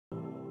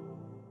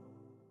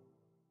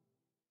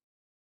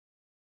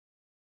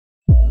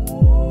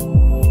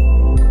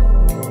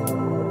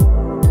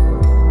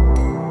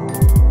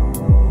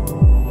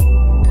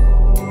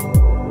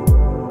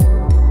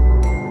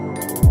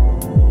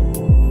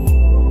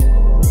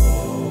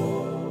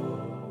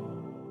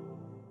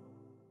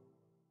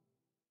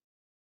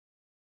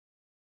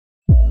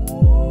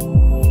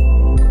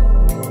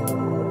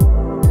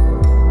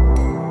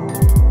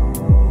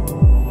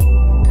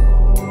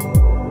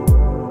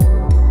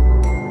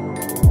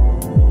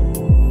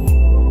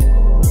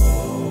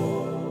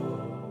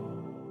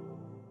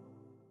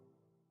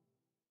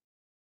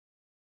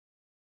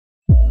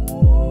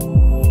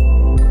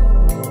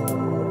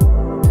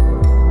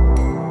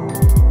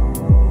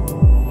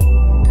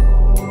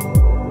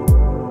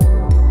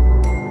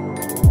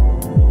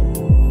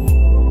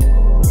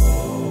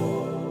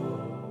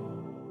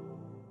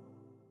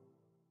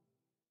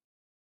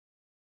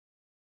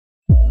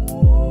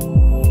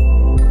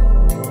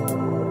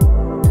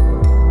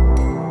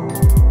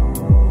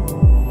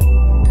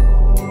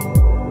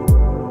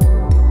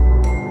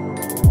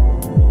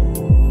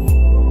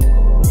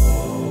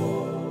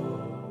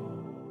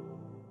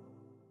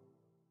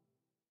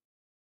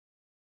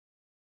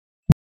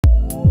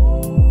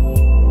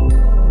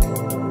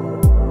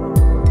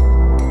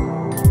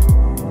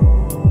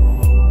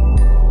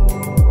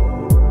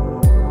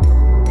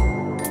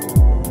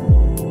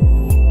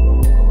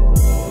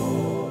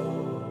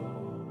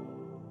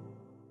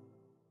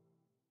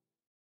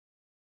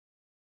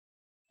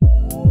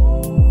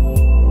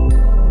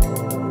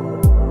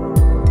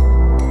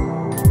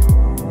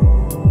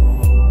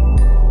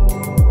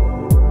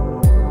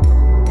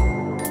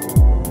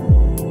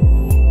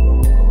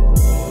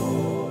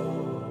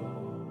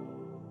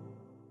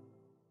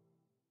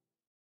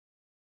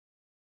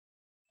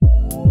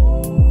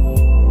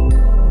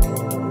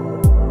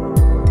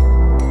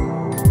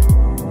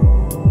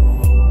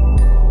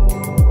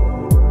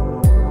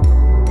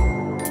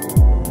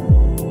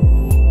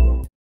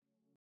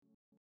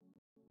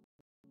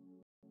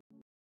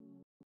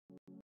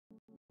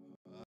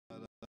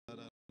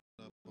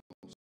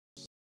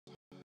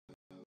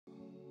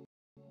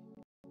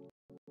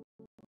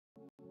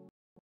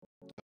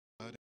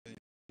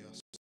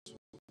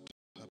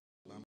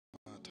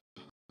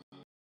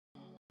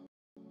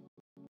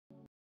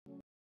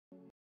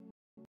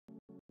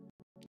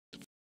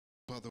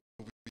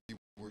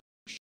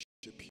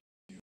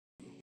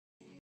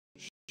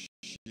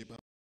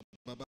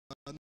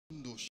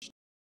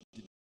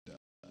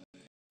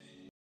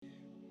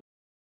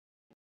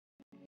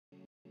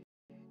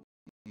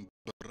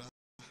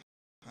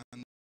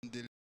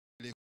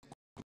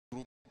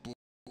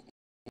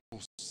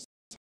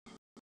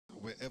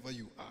wherever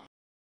you are,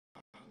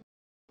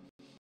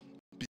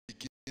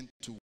 begin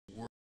to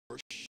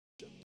worship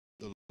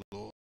the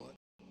Lord.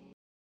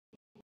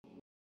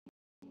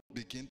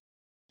 Begin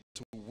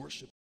to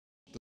worship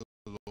the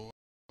Lord.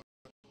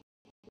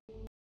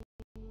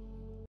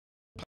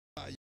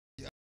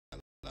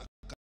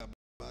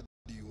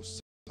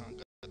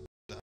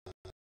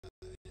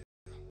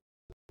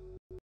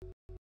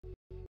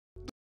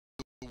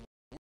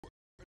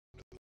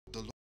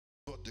 The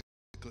Lord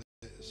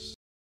declares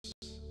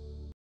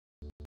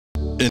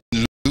in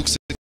Luke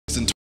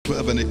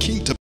 6:12, and it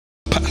came to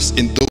pass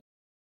in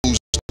those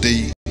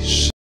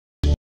days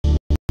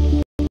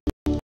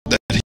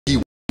that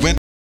he went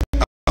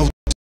out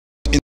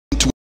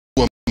into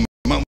a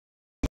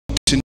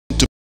mountain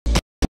to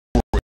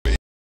pray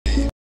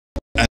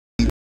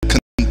and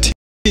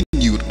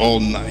continued all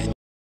night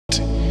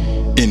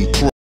in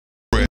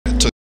prayer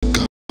to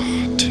God.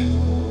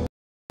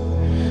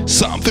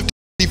 Psalm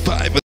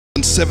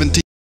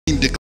 55:17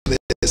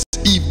 declares,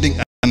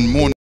 evening and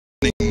morning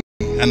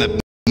and at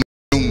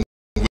noon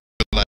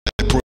will I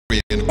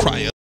pray and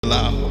cry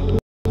aloud,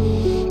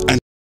 and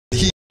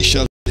he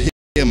shall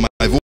hear my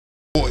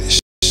voice.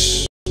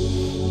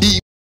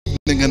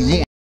 Evening and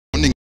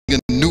morning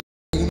and noon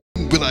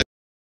will I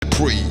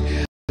pray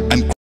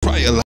and cry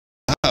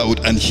aloud,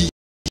 and he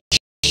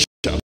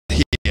shall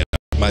hear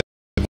my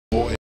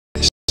voice.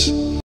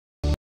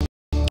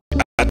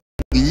 At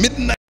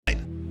midnight,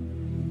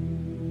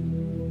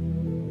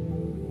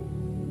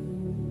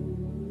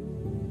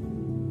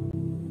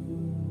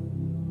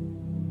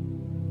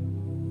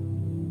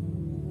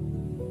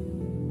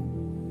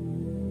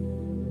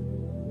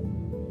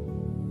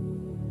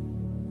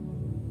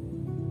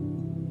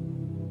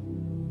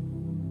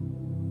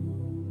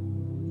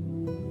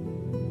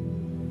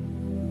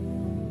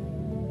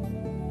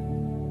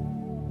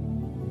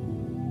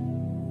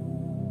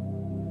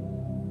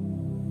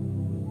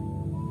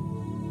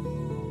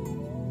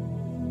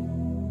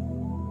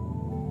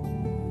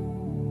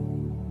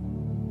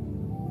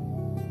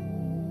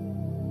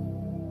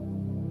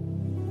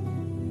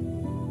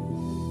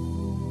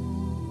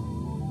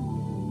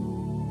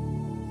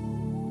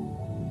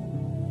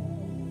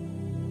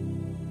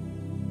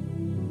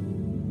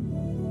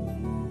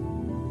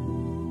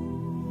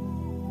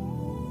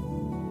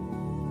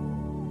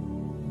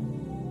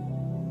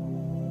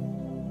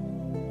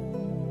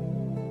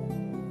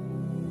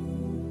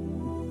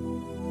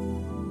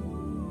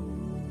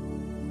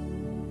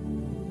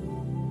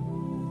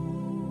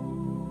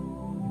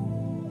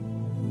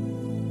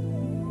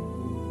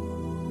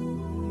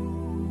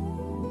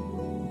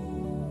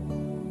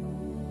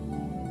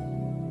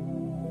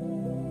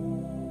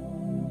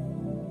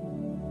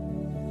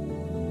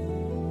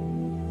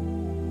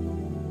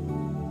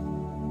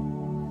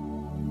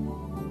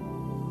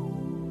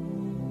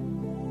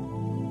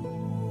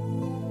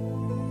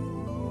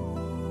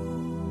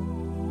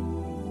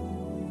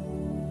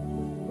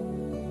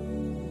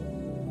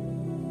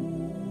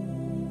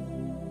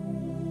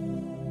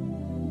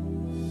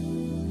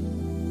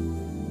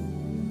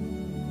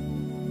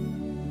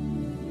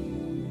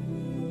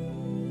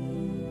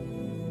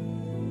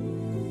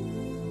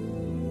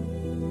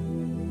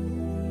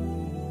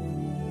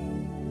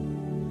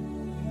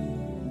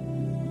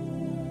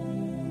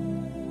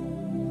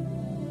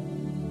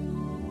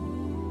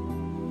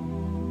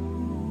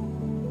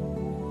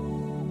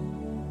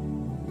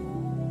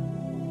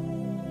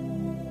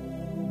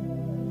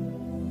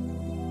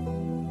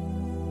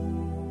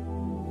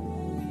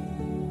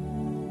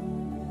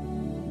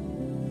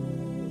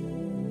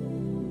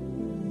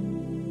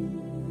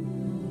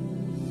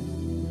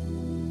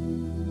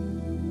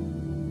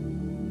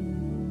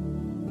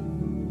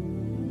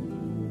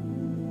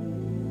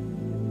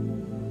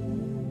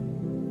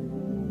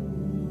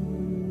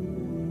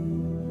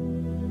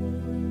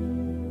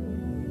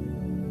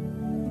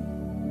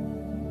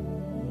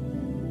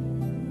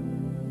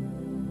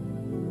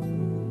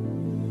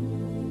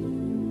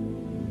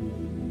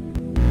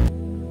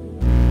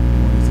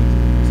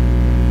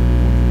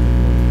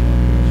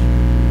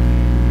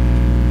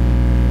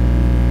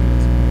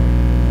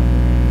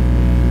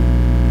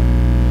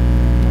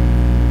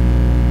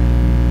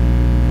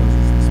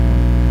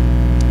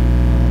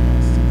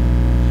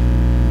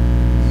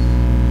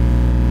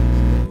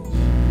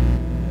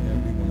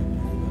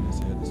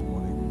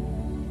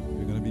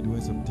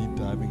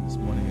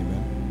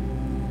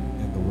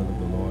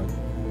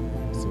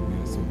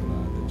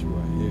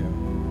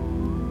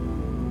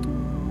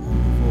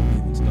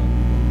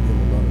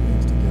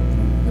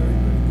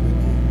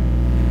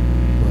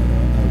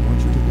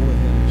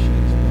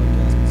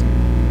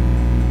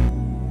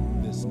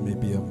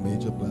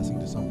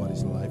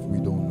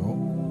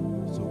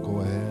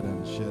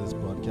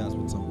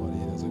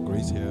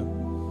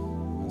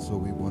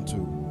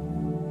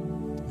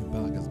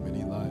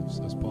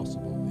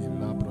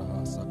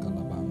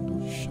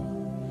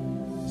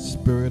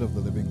 Spirit of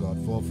the living God,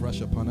 fall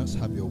fresh upon us.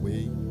 Have your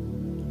way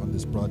on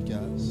this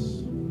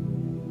broadcast.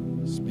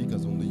 Speak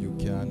as only you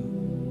can.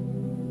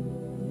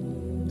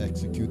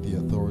 Execute the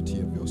authority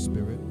of your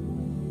spirit.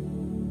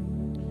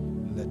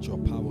 Let your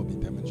power be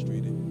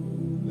demonstrated.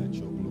 Let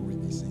your glory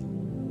be seen.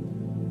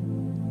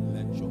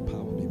 Let your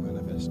power be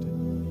manifested.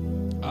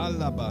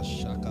 Alaba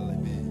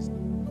shakalebes.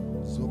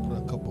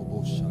 Zopra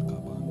kapobo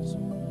shakabanzo.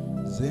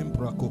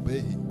 Zembra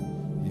kobehi.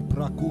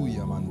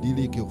 Ibrakuya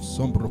mandili ke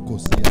sombro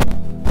kosiana.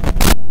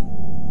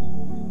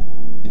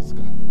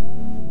 Iska.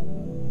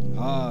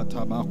 Ah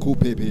tabaku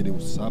pepe de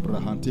sabra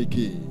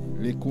hanteke.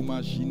 Le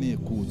kumajine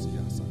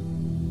kuziasa.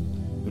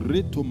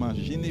 Reto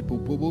majine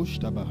popobo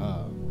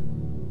shtabaha.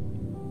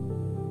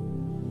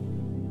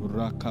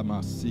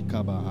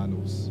 Rakamasika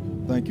bahanus.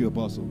 Thank you,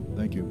 Apostle.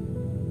 Thank you.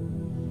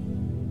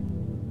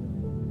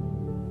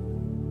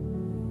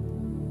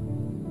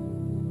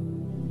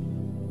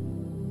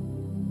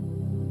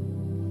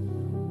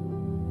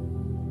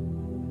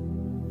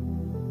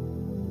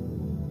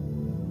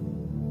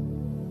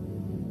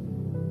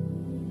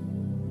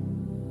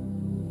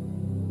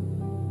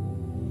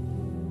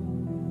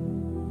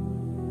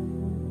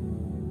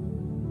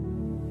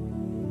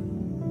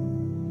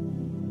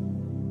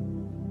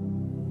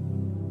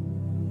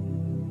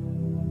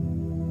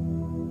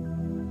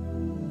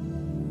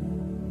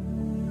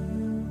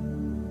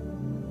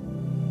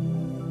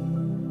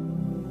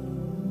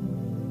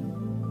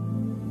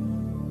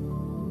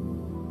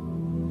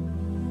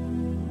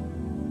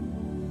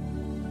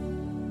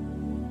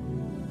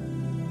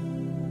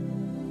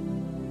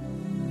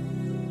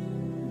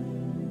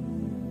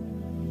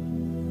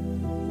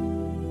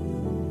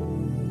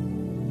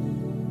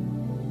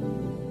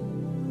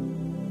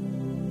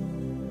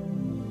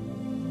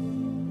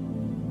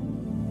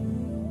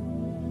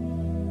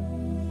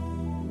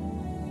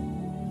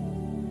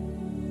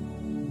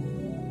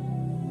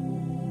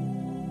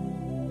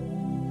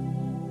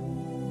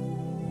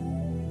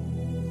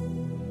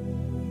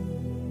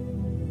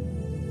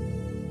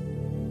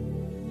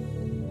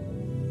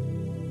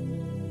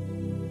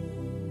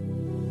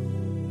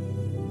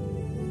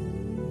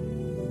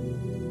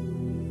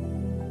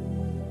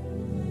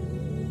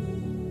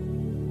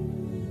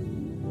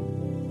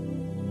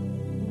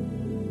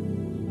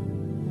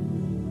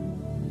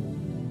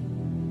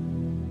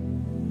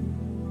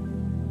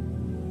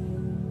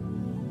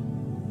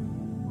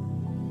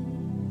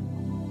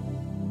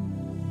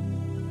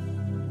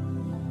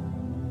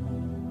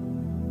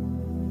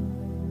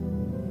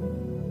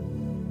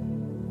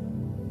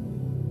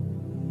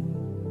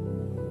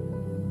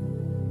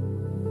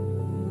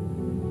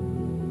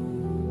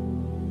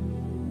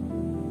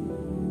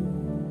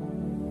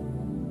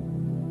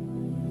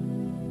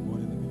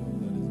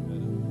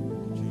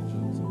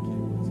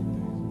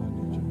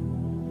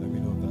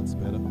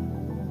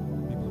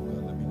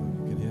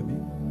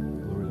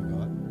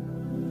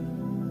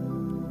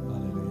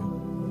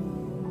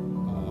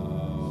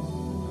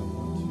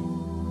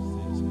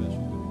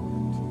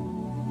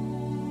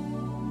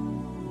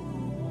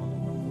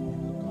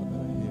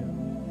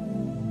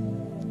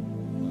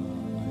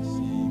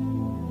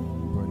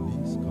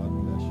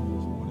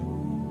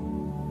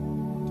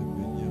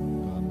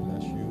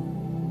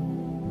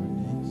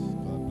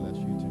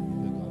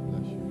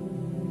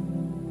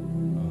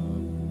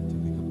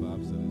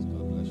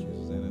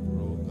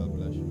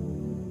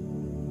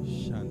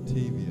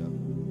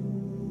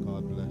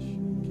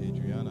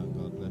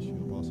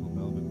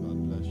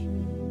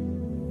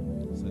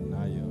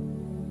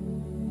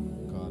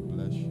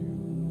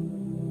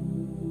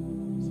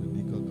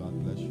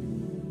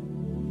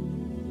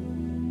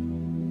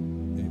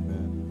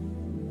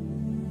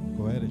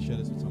 Share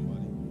this with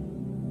somebody.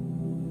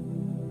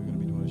 We're going to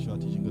be doing a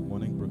short teaching. Good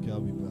morning, Brookel.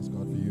 We bless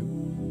God for you.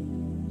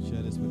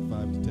 Share this with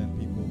 5 to 10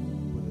 people.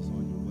 Put this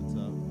on your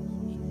WhatsApp,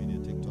 social media,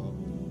 TikTok,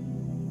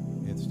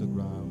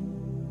 Instagram.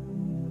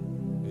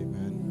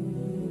 Amen.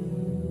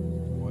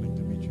 Good morning,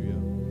 Demetria.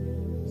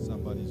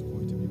 Somebody's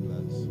going to be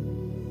blessed.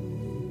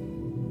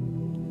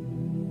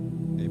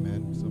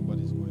 Amen.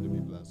 Somebody's going to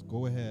be blessed.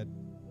 Go ahead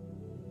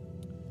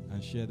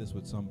and share this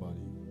with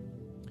somebody.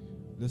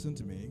 Listen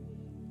to me.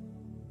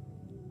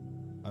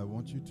 I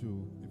want you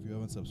to, if you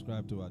haven't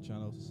subscribed to our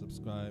channel,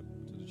 subscribe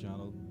to the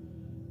channel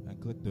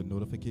and click the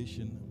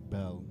notification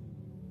bell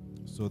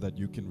so that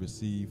you can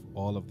receive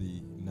all of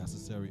the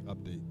necessary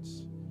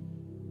updates.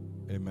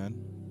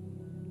 Amen.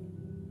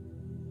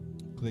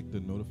 Click the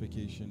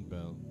notification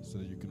bell so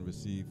that you can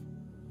receive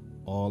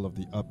all of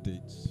the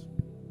updates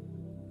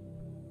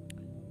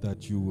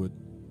that you would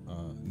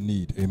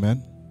need.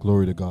 Amen.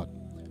 Glory to God.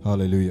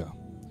 Hallelujah.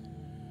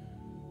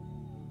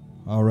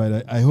 All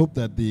right. I hope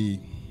that the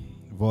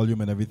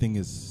volume and everything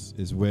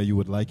is where you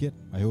would like it.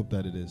 I hope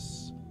that it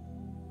is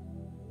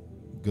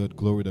good.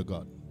 Glory to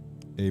God.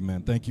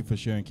 Amen. Thank you for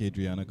sharing,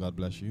 Kadriana. God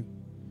bless you.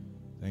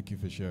 Thank you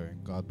for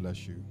sharing. God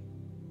bless you.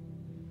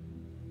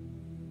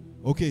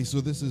 Okay, so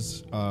this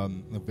is a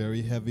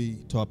very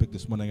heavy topic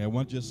this morning. I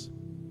want just,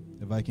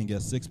 if I can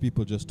get 6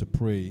 people just to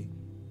pray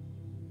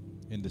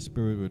in the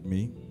spirit with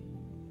me.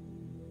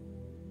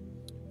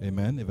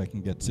 Amen. If I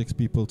can get 6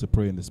 people to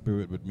pray in the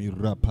spirit with me.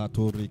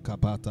 Rapatori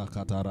kapata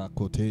katara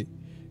kote.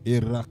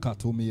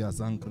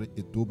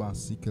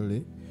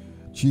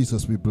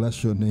 Jesus, we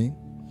bless your name.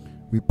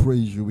 We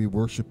praise you. We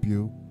worship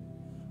you.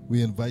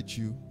 We invite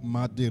you.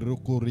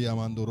 Maderoko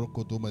riamando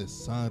roko tome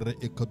sanre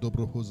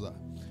ekadobrohoza.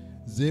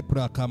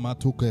 Zebra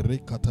kamatuke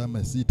rekata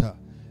mesita.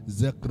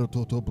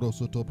 Zekrototo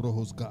brosoto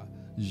brohoska.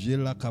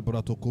 Jela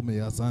kabrato kume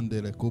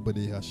yazandele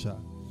kubede hasha.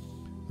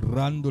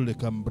 Rando le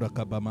kambra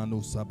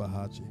kabamano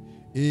sabahaji.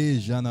 E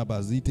jana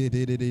bazite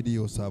de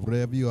diosa.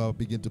 Wherever you are,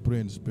 begin to pray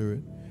in the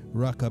spirit.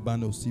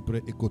 Rakabano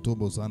sipre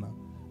ekotobo zana.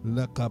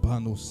 La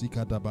kabano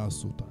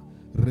sikadabasuta.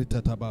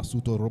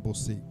 Retatabasuto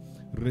robose.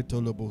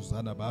 Retolobo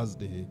zana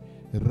bazde.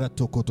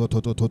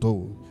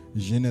 Retokototototo.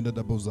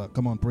 Jenedadaboza.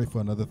 Come on, pray for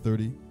another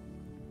 30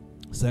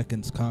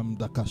 seconds. Come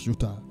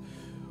dakashuta.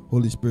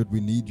 Holy Spirit, we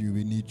need you,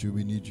 we need you,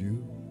 we need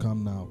you.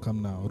 Come now,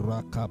 come now.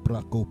 Raka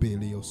brako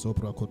pelio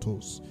sopra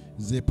kotos.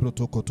 Ze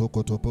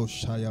protokotokotopo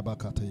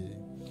shayabakate.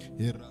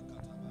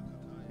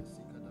 Irakatabakai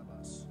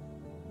sikadabas.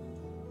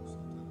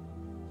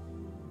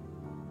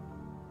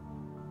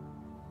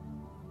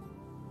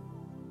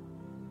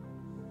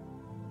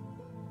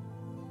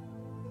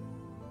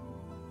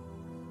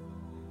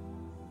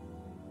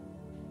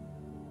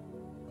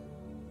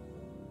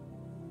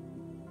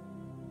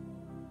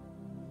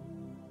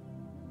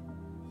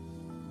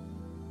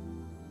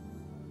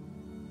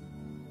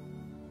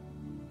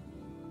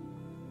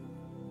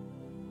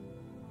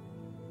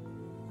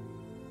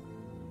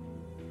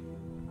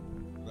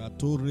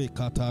 Ratore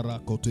katara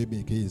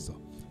kotebekeza.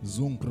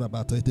 Zunkra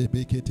batete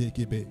bekete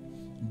kebe.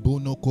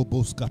 Bono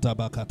kobos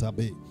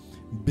katabakatabe.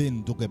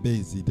 Ben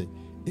dogebezide.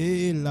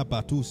 E la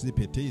batusi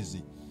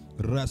petezi.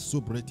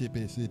 Rasubrete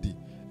pesedi.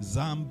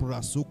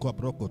 Zambra suka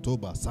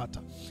brokotoba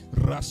sata.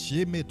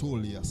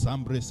 Rashemetolia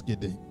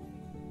sambreskede.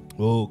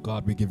 Oh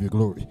God, we give you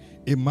glory.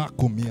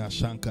 Emakumia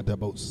shanka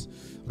dabos.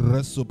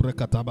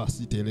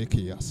 Resubrekatabasite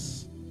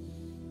lekias.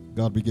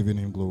 God, we give your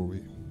name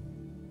glory.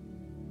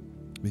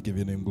 We give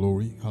your name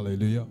glory.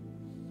 Hallelujah.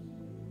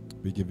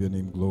 We give your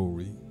name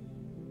glory.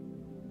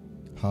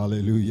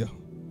 Hallelujah.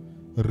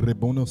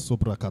 Rebono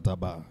sopra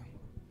kataba.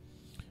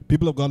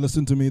 People of God,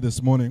 listen to me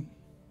this morning.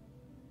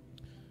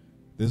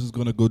 This is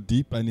going to go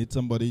deep. I need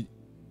somebody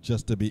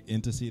just to be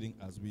interceding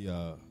as we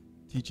are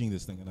teaching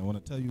this thing. And I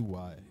want to tell you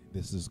why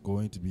this is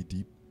going to be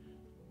deep.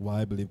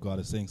 Why I believe God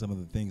is saying some of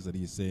the things that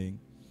he is saying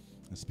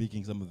and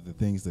speaking some of the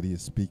things that he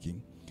is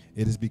speaking.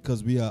 It is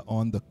because we are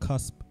on the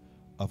cusp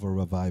of a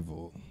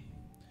revival.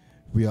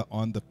 We are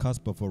on the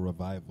cusp of a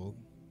revival.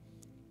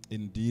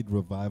 Indeed,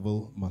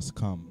 revival must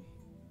come.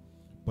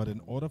 But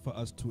in order for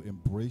us to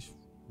embrace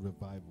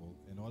revival,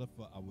 in order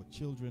for our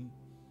children,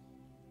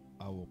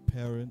 our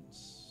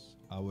parents,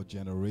 our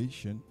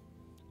generation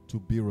to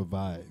be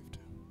revived,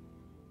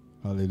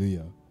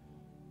 hallelujah,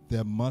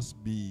 there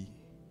must be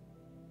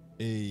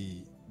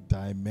a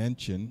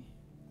dimension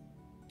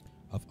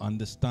of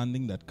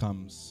understanding that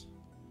comes,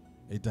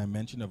 a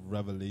dimension of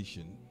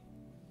revelation.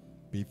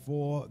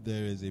 Before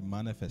there is a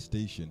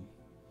manifestation,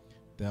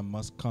 there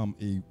must come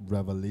a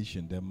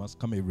revelation. There must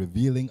come a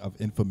revealing of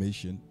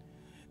information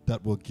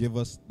that will give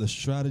us the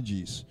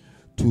strategies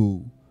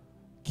to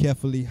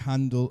carefully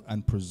handle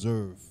and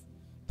preserve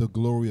the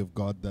glory of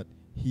God that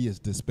he is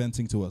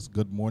dispensing to us.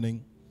 Good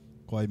morning.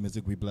 Choir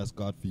music, we bless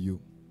God for you.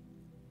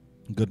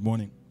 Good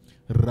morning.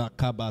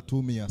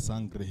 Rakabatumia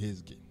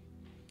sangrehezge.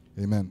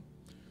 Amen.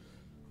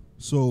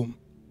 So,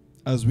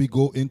 as we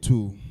go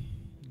into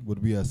what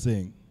we are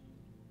saying,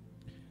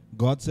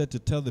 God said to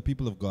tell the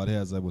people of God here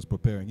as I was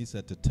preparing, he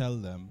said to tell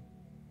them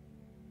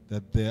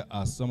that there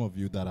are some of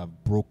you that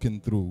have broken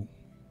through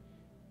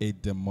a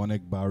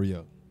demonic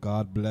barrier.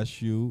 God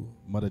bless you,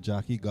 Mother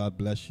Jackie. God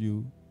bless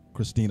you,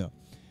 Christina.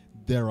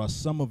 There are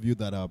some of you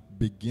that are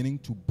beginning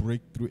to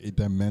break through a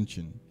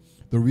dimension.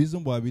 The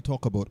reason why we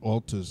talk about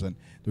altars and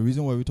the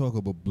reason why we talk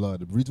about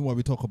blood, the reason why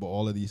we talk about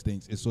all of these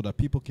things is so that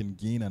people can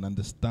gain an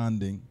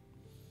understanding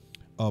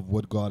of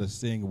what God is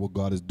saying and what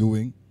God is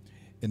doing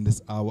in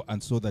this hour,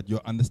 and so that your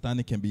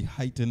understanding can be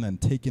heightened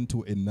and taken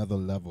to another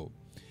level.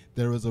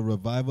 There is a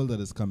revival that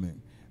is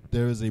coming.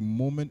 There is a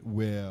moment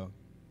where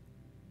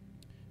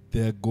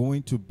there are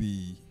going to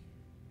be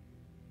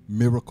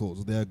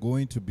miracles. There are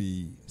going to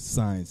be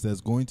signs.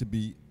 There's going to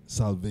be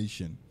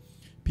salvation.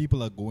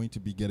 People are going to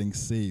be getting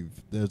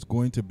saved. There's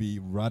going to be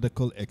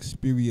radical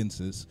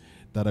experiences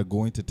that are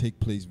going to take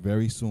place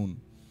very soon.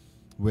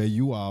 Where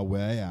you are,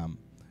 where I am.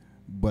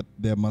 But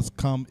there must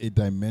come a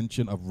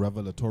dimension of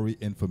revelatory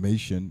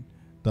information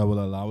that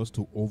will allow us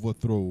to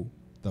overthrow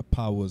the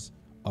powers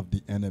of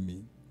the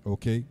enemy.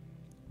 Okay?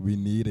 We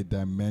need a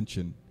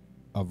dimension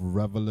of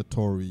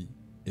revelatory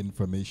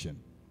information.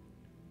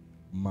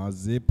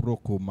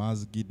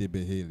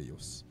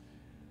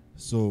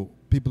 So,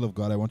 people of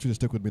God, I want you to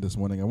stick with me this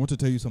morning. I want to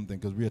tell you something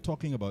because we are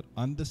talking about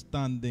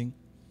understanding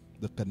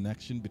the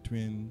connection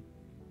between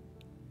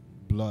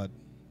blood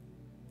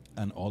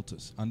and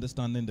altars.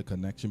 Understanding the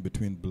connection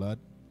between blood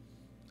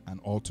and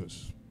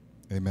altars.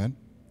 Amen.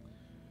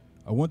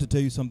 I want to tell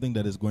you something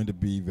that is going to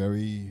be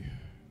very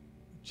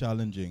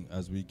challenging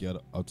as we get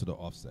out to the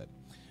offset.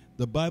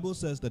 The Bible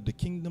says that the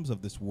kingdoms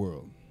of this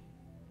world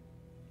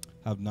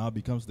have now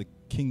become the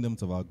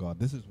kingdoms of our God.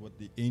 This is what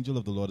the angel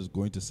of the Lord is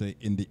going to say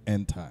in the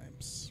end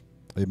times.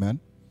 Amen.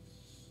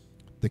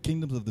 The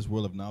kingdoms of this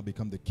world have now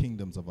become the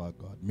kingdoms of our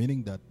God,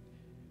 meaning that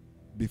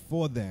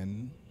before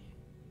then,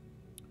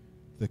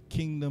 the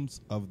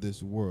kingdoms of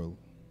this world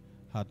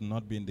had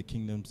not been the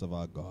kingdoms of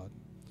our God.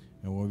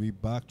 And when we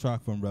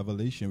backtrack from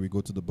Revelation, we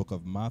go to the book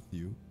of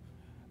Matthew.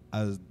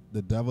 As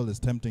the devil is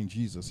tempting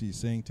Jesus, he's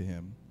saying to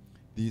him,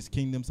 these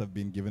kingdoms have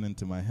been given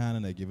into my hand,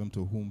 and I give them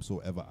to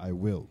whomsoever I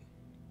will.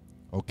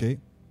 Okay?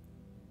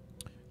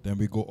 Then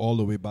we go all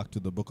the way back to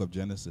the book of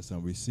Genesis,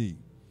 and we see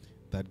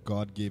that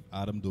God gave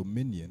Adam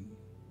dominion.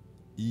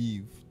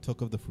 Eve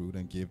took of the fruit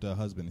and gave to her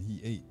husband.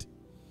 He ate.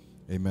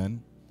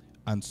 Amen.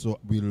 And so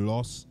we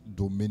lost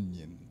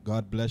dominion.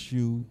 God bless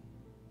you.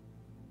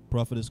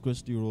 Prophetess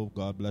Christy Rove,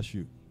 God bless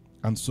you.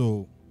 And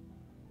so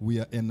we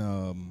are in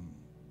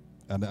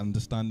an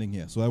understanding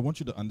here. So I want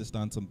you to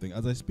understand something.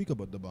 As I speak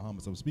about the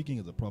Bahamas, I'm speaking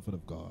as a prophet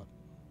of God.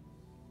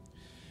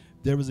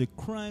 There is a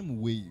crime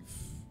wave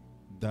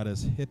that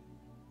has hit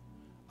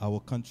our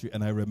country,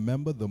 and I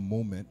remember the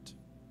moment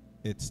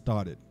it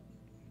started.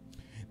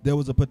 There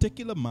was a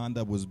particular man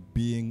that was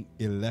being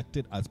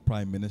elected as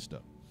prime minister.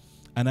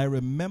 And I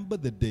remember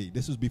the day,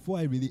 this was before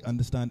I really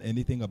understand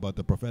anything about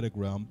the prophetic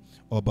realm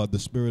or about the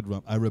spirit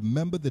realm. I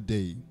remember the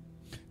day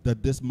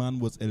that this man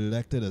was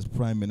elected as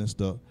prime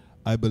minister.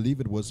 I believe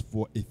it was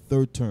for a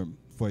third term.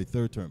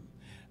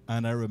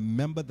 And I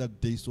remember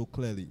that day so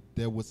clearly.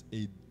 There was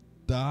a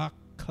dark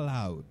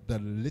cloud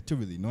that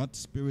literally, not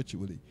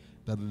spiritually,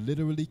 that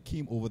literally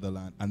came over the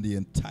land, and the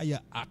entire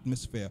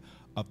atmosphere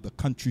of the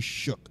country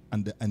shook,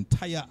 and the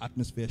entire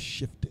atmosphere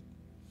shifted.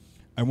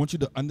 I want you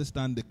to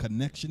understand the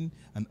connection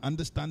and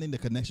understanding the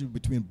connection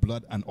between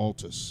blood and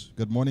altars.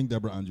 Good morning,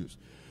 Deborah Andrews.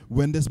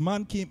 When this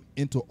man came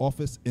into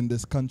office in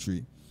this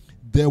country,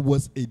 there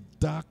was a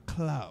dark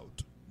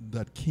cloud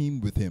that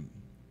came with him.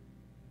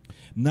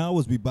 Now,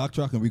 as we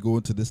backtrack and we go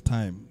into this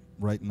time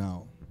right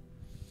now,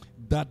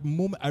 that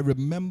moment, I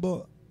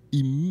remember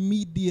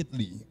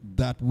immediately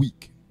that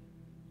week,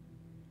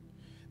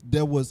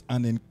 there was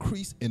an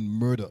increase in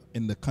murder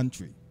in the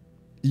country.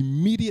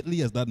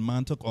 Immediately as that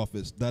man took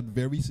office, that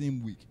very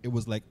same week, it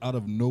was like out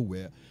of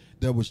nowhere,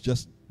 there was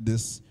just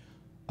this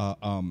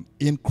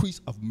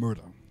increase of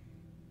murder.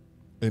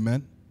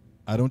 Amen?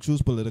 I don't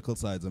choose political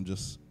sides. I'm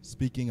just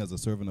speaking as a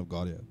servant of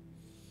God here.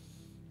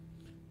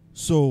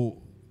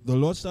 So the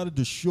Lord started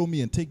to show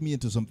me and take me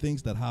into some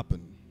things that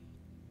happened.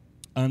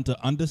 And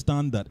to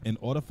understand that in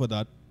order for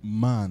that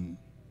man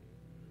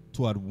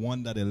to have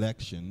won that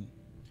election,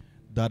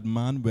 that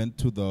man went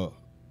to the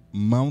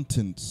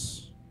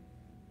mountains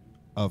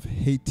of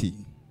Haiti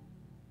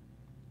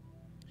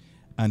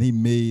and he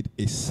made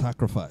a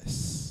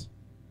sacrifice.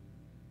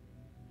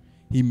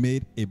 He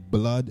made a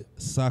blood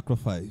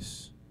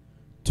sacrifice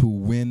to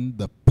win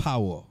the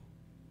power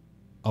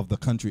of the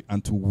country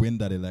and to win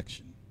that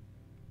election.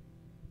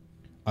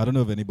 I don't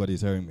know if anybody's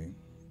hearing me.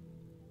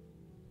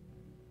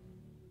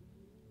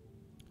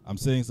 I'm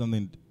saying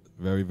something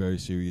very, very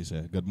serious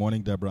here. Good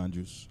morning, Deborah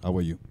Andrews. How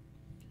are you?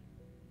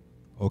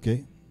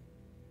 Okay?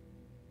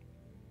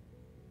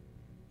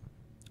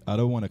 I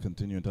don't want to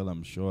continue until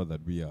I'm sure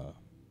that we are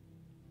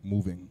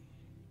moving.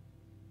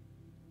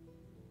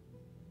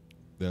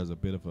 There's a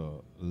bit of a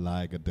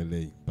lag, a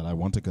delay, but I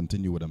want to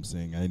continue what I'm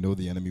saying. I know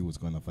the enemy was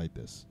going to fight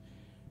this,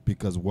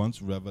 because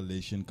once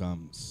revelation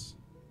comes,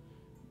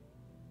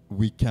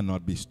 we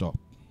cannot be stopped.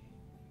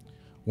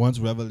 Once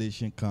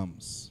revelation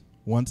comes,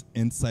 once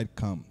insight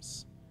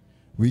comes,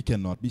 we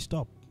cannot be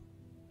stopped.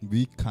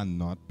 We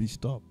cannot be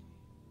stopped.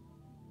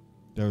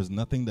 There is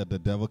nothing that the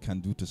devil can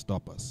do to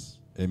stop us.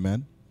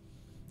 Amen?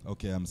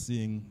 Okay, I'm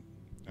seeing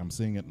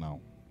it now.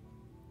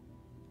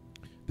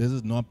 This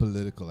is not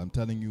political. I'm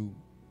telling you.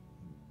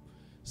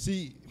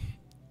 See,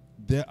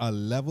 there are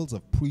levels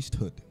of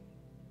priesthood.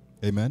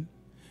 Amen?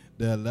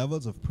 There are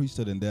levels of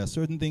priesthood, and there are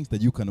certain things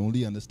that you can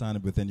only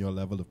understand within your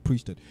level of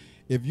priesthood.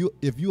 If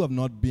you have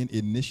not been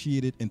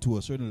initiated into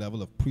a certain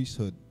level of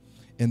priesthood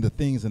in the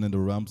things and in the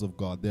realms of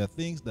God, there are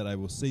things that I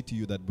will say to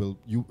you that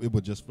it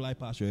will just fly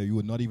past you. You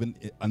will not even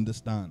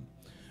understand.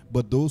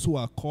 But those who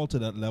are called to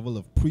that level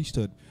of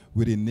priesthood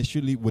would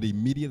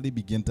immediately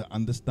begin to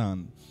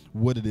understand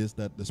what it is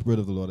that the Spirit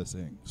of the Lord is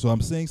saying. So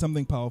I'm saying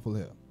something powerful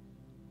here.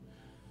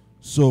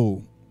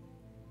 So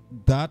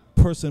that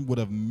person would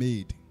have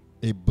made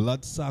a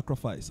blood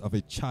sacrifice of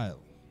a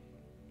child.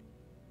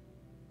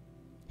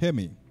 Hear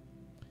me.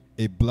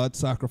 A blood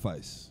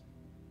sacrifice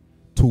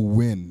to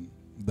win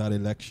that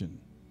election.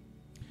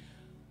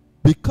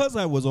 Because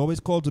I was always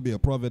called to be a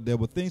prophet, there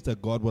were things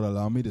that God would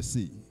allow me to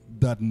see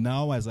that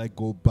now as I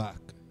go back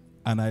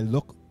and I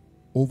look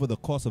over the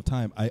course of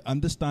time, I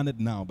understand it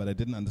now, but I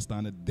didn't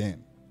understand it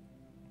then.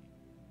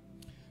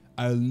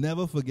 I'll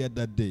never forget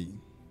that day.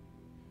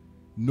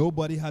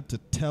 Nobody had to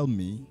tell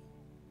me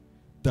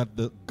that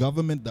the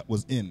government that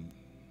was in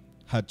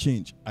had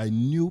changed. I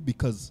knew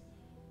because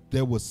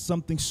there was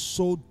something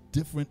so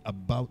different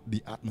about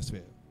the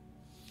atmosphere.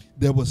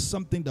 There was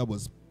something that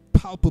was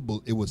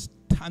palpable. It was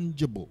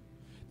tangible.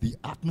 The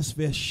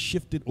atmosphere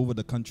shifted over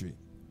the country.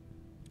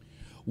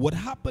 What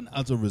happened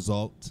as a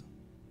result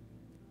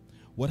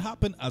What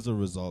happened as a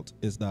result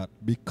is that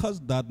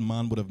because that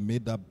man would have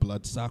made that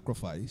blood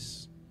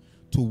sacrifice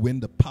to win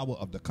the power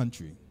of the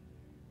country,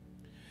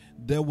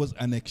 there was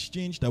an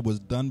exchange that was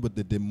done with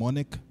the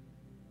demonic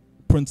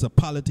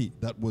principality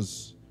that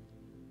was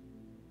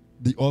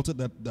the altar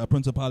that the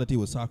principality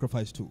was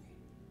sacrificed to.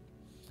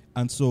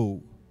 And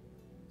so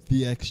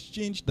the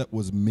exchange that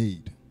was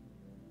made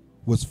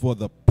was for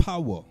the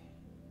power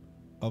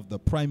of the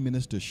prime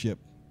ministership.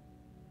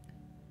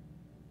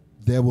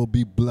 There will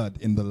be blood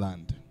in the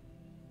land.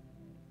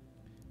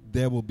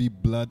 There will be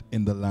blood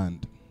in the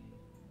land.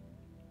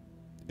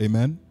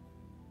 Amen.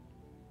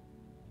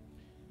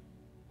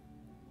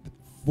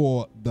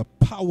 For the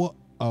power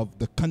of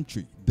the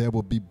country, there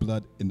will be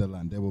blood in the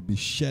land. There will be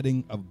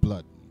shedding of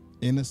blood,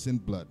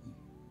 innocent blood.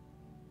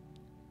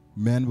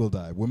 Men will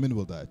die, women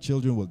will die,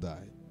 children will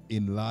die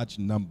in large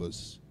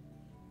numbers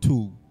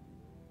to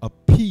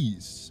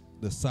appease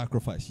the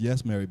sacrifice.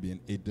 Yes, Mary being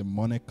a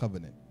demonic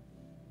covenant.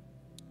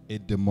 A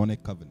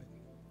demonic covenant.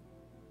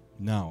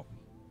 Now,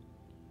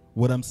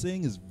 what I'm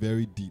saying is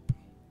very deep,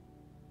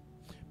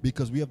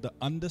 because we have to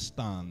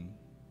understand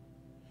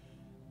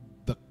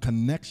the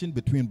connection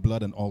between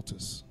blood and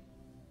altars.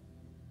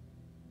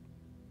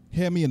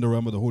 Hear me in the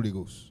realm of the Holy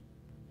Ghost.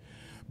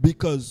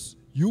 Because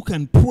you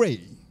can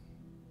pray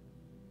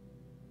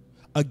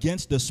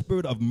against the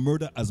spirit of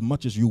murder as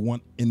much as you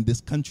want in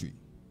this country,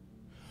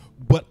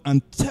 but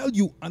until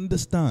you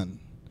understand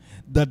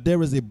that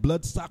there is a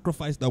blood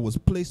sacrifice that was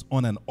placed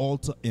on an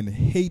altar in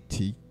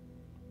Haiti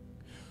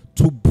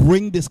to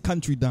bring this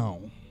country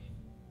down,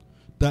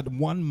 that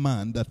one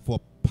man that for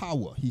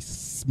power, he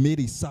made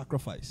a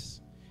sacrifice.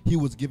 He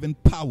was given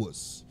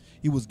powers.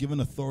 He was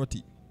given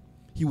authority.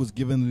 He was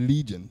given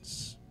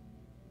legions.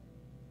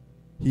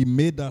 He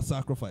made that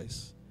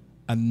sacrifice.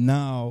 And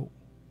now,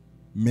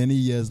 many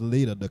years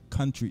later, the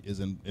country is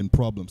in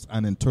problems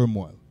and in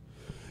turmoil.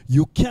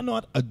 You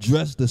cannot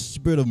address the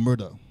spirit of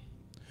murder.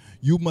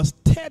 You must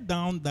tear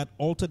down that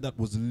altar that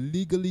was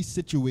legally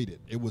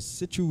situated. It was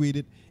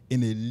situated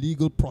in a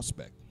legal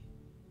prospect,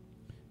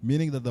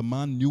 meaning that the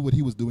man knew what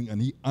he was doing and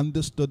he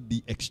understood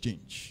the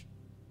exchange.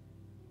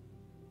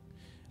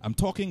 I'm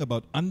talking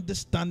about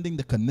understanding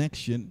the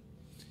connection,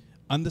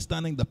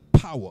 understanding the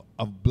power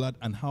of blood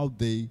and how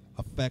they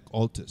affect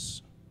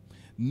altars.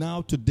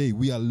 Now today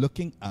we are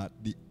looking at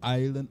the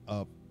island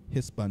of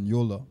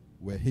Hispaniola,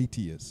 where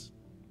Haiti is.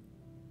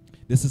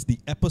 This is the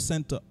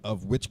epicenter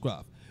of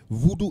witchcraft.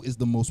 Voodoo is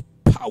the most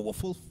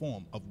powerful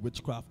form of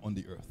witchcraft on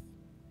the earth.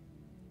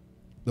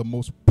 The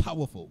most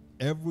powerful.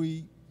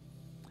 Every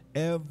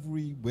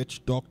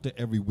witch doctor,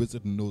 every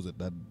wizard knows it,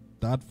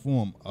 that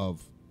form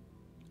of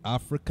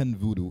African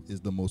voodoo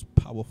is the most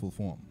powerful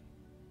form.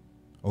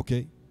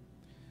 Okay?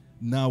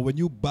 Now, when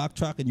you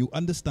backtrack and you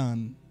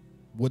understand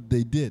what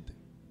they did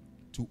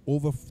to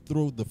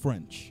overthrow the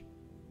French,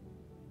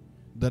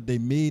 that they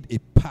made a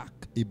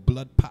pact, a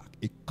blood pact,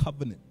 a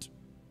covenant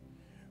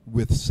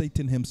with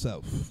Satan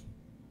himself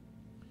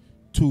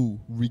to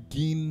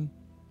regain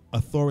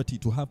authority,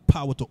 to have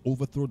power to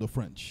overthrow the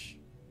French.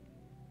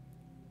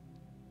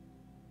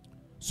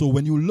 So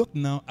when you look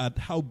now at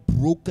how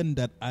broken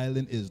that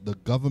island is, the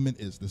government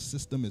is, the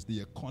system is,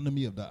 the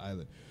economy of that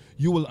island,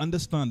 you will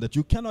understand that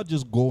you cannot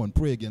just go and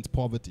pray against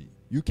poverty.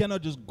 You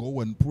cannot just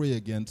go and pray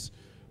against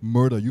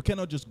murder. You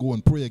cannot just go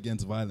and pray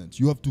against violence.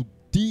 You have to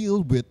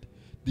deal with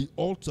the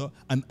altar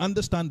and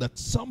understand that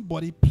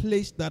somebody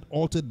placed that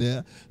altar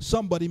there.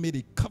 Somebody made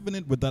a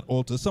covenant with that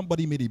altar.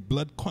 Somebody made a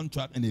blood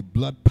contract and a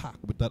blood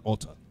pact with that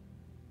altar.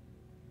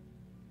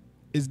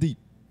 It's deep.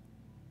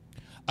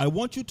 I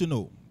want you to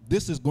know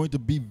this is going to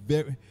be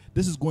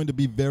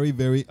very,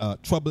 very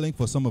troubling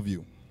for some of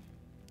you.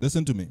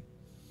 Listen to me.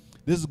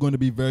 This is going to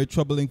be very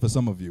troubling for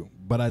some of you.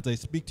 But as I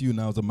speak to you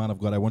now as a man of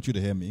God, I want you to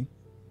hear me.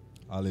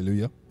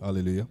 Hallelujah.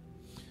 Hallelujah.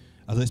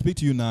 As I speak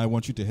to you now, I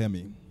want you to hear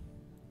me.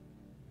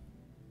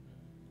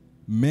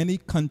 Many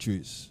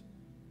countries,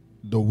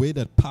 the way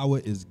that power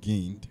is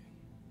gained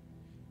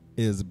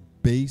is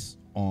based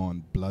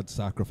on blood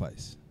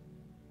sacrifice.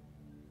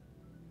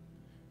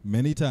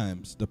 Many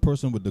times, the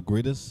person with the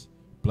greatest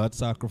blood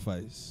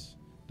sacrifice,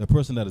 the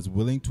person that is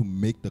willing to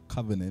make the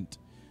covenant,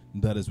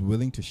 that is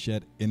willing to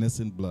shed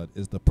innocent blood,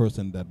 is the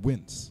person that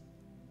wins.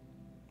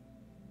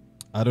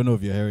 I don't know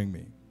if you're hearing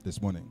me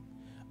this morning.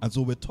 And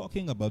so we're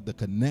talking about the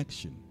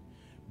connection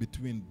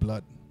between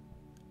blood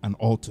and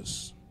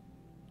altars.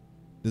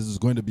 This is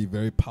going to be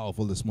very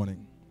powerful this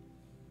morning.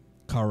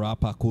 So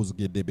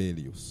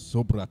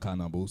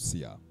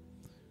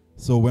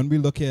when we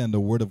look here in the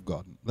Word of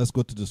God, let's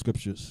go to the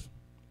scriptures.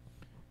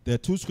 There are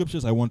two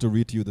scriptures I want to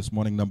read to you this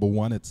morning. Number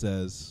one, it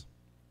says,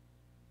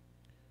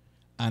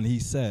 and he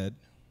said,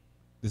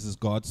 this is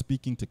God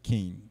speaking to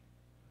Cain,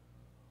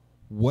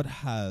 what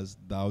hast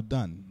thou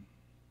done?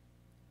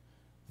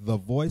 The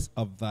voice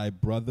of thy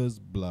brother's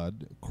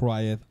blood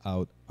crieth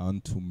out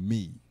unto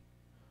me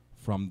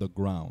from the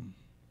ground.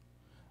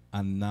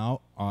 And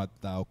now art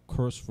thou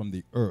cursed from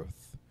the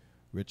earth,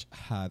 which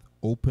hath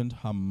opened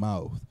her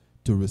mouth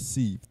to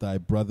receive thy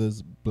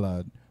brother's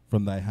blood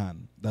from thy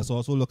hand. Let's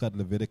also look at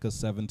Leviticus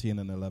 17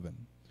 and 11.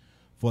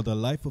 For the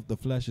life of the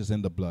flesh is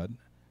in the blood,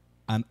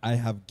 and I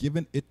have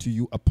given it to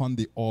you upon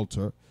the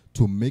altar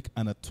to make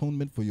an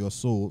atonement for your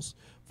souls,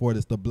 for it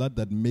is the blood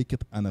that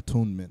maketh an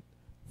atonement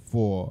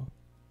for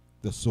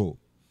the soul.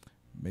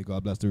 May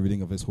God bless the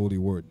reading of his holy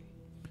word.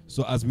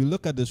 So as we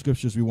look at the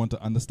scriptures, we want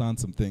to understand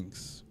some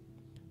things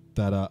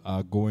that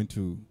are going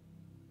to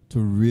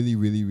really,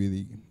 really,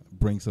 really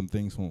bring some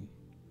things home.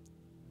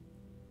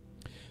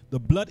 The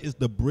blood is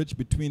the bridge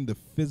between the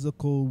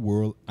physical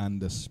world and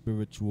the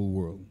spiritual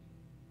world.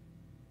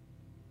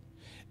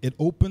 It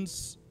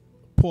opens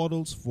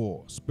portals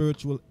for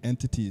spiritual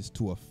entities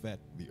to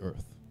affect the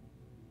earth.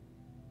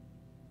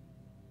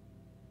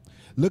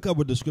 Look at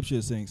what the scripture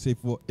is saying.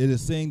 It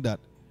is saying that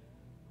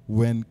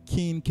when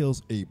Cain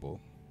kills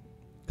Abel,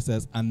 it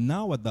says, and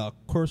now at the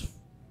curse,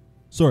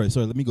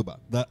 let me go back.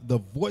 That the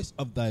voice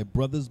of thy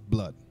brother's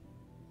blood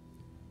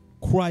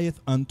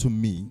crieth unto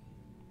me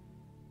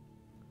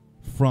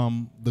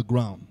from the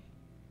ground.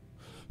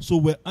 So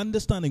we're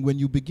understanding when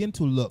you begin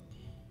to look,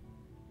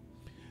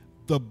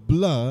 the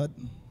blood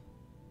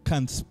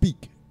can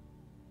speak.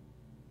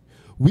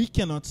 We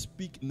cannot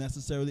speak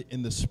necessarily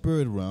in the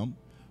spirit realm,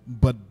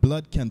 but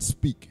blood can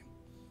speak.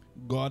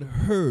 God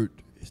heard.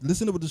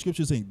 Listen to what the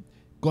scripture is saying.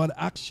 God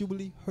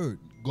actually heard.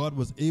 God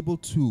was able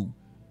to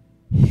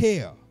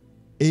hear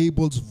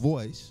Abel's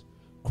voice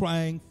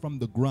crying from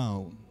the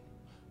ground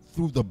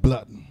through the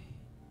blood.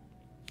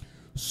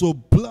 So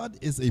blood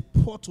is a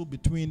portal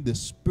between the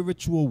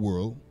spiritual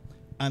world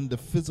and the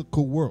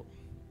physical world.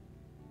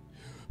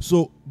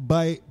 So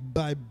by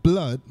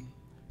blood,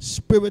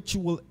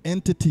 spiritual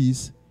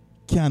entities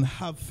can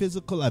have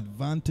physical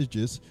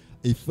advantages,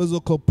 a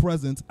physical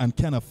presence, and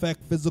can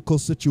affect physical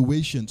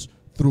situations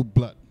through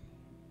blood.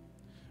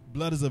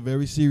 Blood is a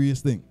very serious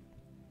thing.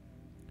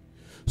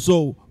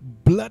 So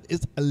blood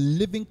is a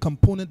living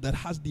component that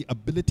has the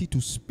ability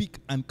to speak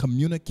and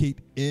communicate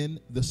in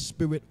the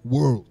spirit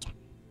world.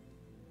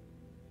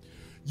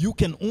 You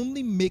can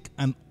only make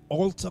an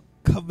altar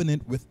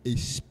covenant with a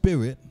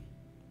spirit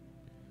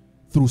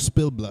through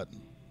spilled blood.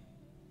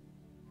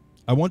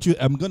 I'm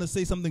going to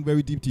say something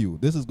very deep to you.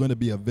 This is going to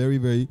be a very,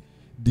 very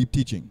deep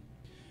teaching.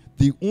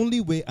 The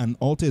only way an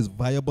altar is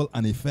viable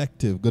and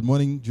effective, good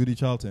morning, Judy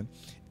Charlton,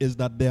 is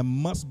that there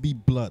must be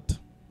blood.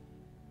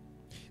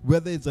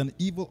 Whether it's an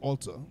evil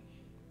altar,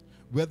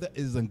 whether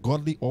it's a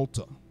godly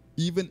altar,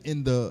 even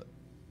in the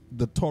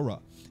Torah,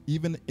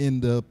 even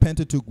in the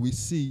Pentateuch, we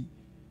see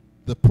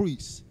the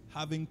priests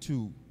having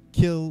to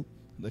kill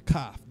the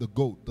calf, the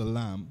goat, the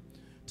lamb,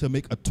 to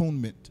make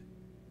atonement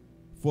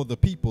for the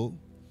people,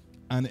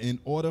 and in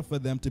order for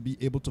them to be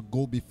able to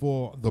go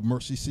before the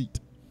mercy seat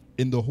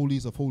in the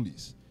holies of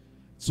holies.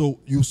 So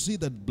you see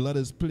that blood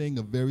is playing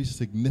a very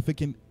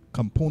significant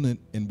component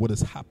in what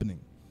is happening.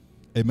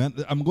 Amen.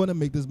 I'm going to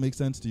make this make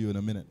sense to you in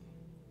a minute.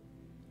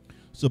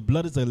 So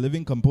blood is a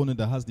living component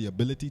that has the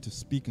ability to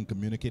speak and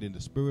communicate in the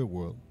spirit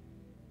world.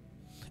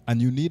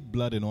 And you need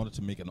blood in order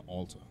to make an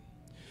altar.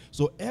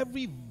 So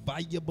every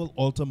viable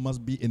altar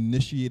must be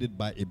initiated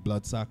by a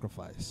blood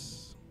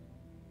sacrifice.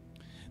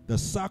 The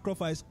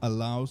sacrifice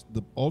allows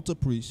the altar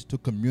priest to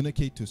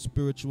communicate to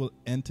spiritual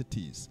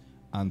entities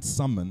and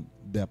summon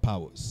their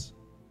powers.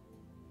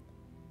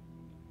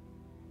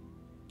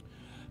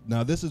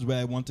 Now this is where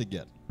I want to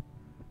get,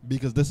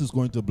 because this is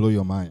going to blow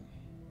your mind.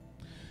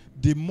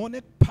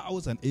 Demonic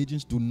powers and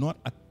agents do not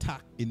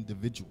attack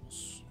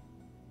individuals.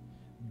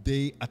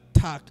 They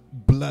attack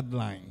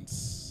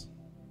bloodlines.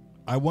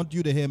 I want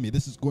you to hear me.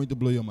 This is going to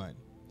blow your mind.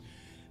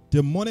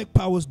 Demonic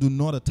powers do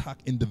not attack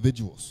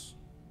individuals.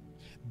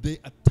 They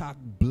attack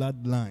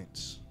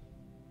bloodlines.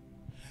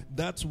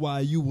 That's why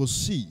you will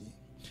see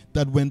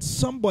that when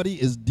somebody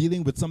is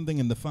dealing with something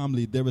in the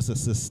family, there is a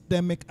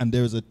systemic and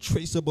there is a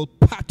traceable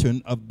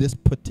pattern of this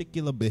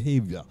particular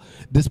behavior,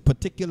 this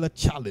particular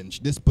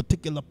challenge, this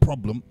particular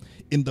problem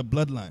in the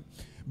bloodline.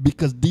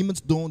 Because demons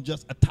don't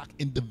just attack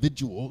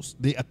individuals,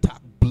 they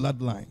attack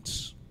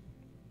bloodlines.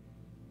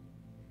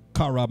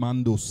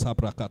 Karamando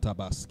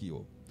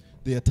sabrakatabaskio.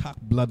 They attack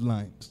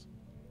bloodlines.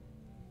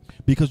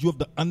 Because you have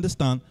to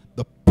understand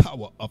the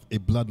power of a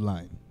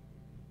bloodline.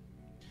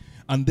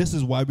 And this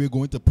is why we're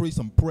going to pray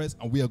some prayers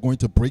and we are going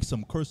to break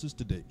some curses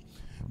today.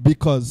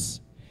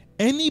 Because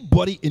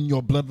anybody in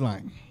your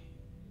bloodline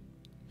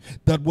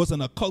that was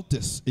an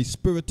occultist, a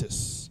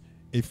spiritist,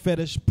 a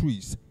fetish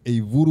priest, a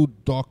voodoo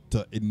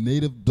doctor, a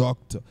native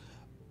doctor,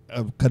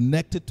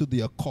 connected to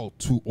the occult,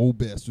 to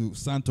Obes, to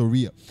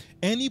Santeria,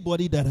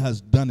 anybody that has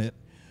done it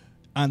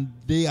and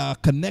they are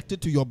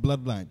connected to your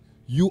bloodline,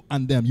 you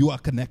and them, you are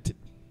connected.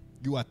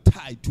 You are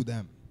tied to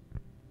them.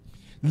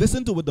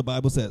 Listen to what the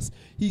Bible says.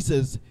 He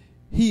says,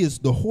 He is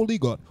the holy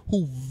God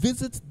who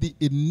visits the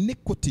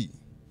iniquity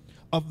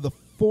of the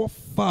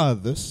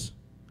forefathers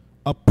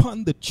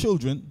upon the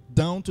children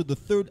down to the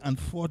third and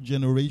fourth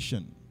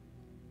generation.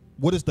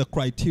 What is the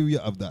criteria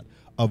of that?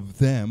 Of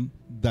them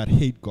that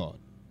hate God.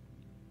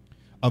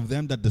 Of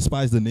them that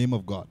despise the name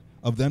of God.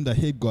 Of them that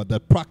hate God,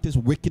 that practice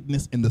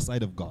wickedness in the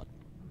sight of God.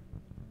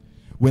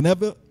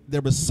 Whenever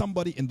there is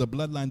somebody in the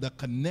bloodline that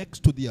connects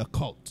to the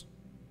occult,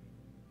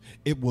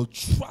 it will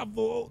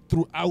travel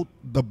throughout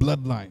the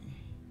bloodline.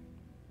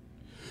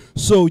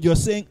 So you're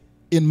saying,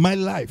 in my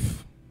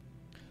life,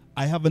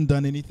 I haven't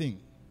done anything.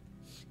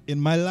 In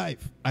my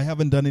life, I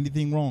haven't done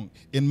anything wrong.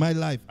 In my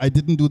life, I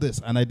didn't do this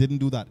and I didn't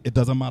do that. It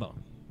doesn't matter.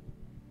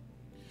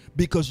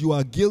 Because you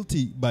are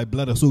guilty by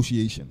blood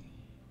association.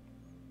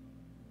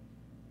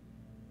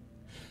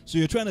 So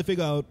you're trying to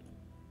figure out,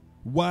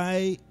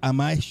 why am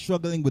I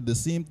struggling with the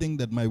same thing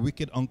that my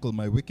wicked uncle,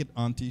 my wicked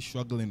auntie is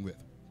struggling with,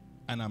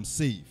 and I'm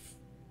safe?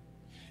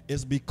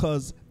 It's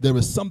because there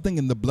is something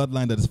in the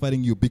bloodline that is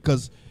fighting you.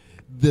 Because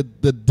the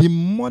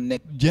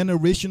demonic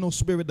generational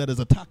spirit that is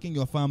attacking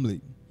your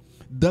family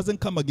doesn't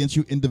come against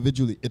you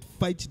individually. It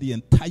fights the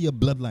entire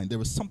bloodline.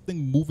 There is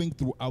something moving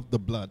throughout the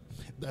blood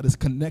that is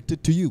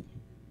connected to you.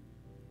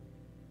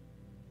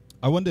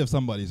 I wonder if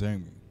somebody's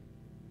hearing me.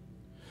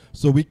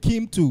 So we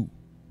came to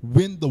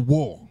win the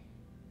war.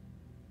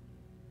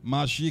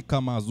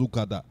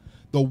 The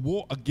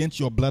war against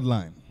your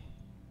bloodline.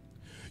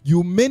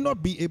 You may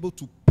not be able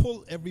to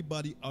pull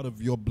everybody out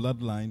of your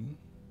bloodline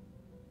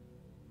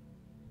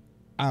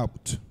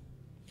out,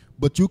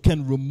 but you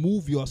can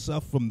remove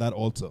yourself from that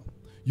altar.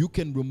 You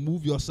can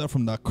remove yourself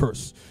from that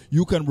curse.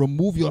 You can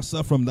remove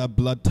yourself from that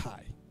blood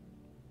tie.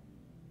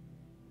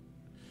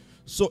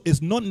 So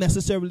it's not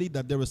necessarily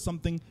that there is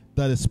something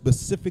that is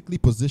specifically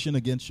positioned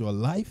against your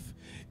life.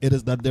 It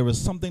is that there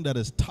is something that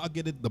has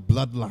targeted the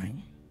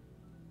bloodline.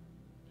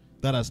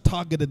 That has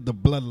targeted the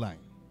bloodline.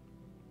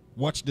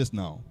 Watch this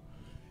now.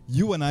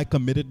 You and I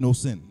committed no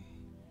sin,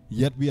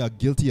 yet we are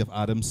guilty of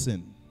Adam's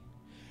sin.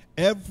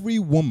 Every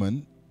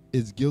woman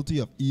is guilty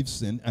of Eve's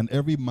sin, and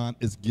every man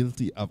is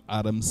guilty of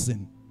Adam's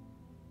sin.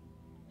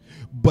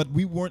 But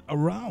we weren't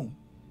around.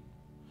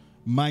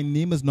 My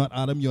name is not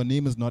Adam, your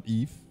name is not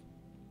Eve.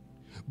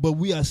 But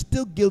we are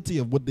still guilty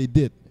of what they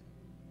did.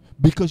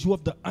 Because you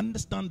have to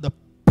understand the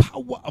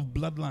power of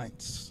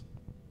bloodlines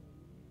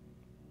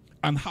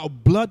and how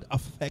blood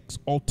affects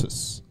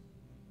altars.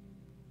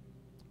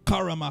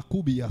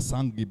 Karamakubia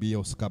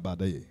sangibios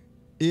kabade.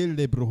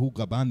 Elebrohu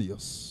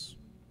gabanios.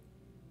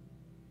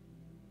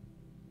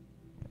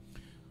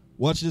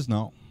 Watch this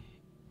now.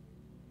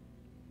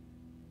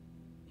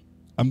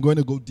 I'm going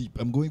to go deep.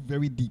 I'm going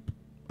very deep.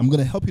 I'm going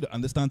to help you to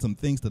understand some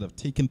things that have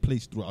taken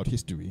place throughout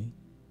history.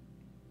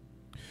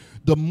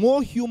 The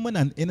more human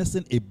and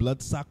innocent a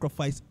blood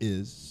sacrifice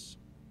is,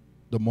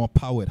 the more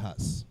power it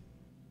has.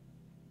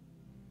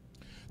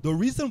 The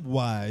reason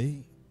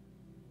why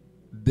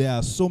there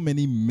are so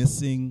many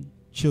missing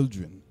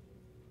children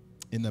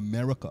in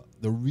America,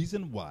 the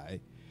reason why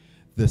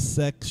the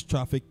sex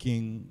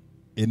trafficking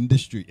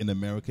industry in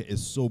America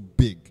is so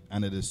big,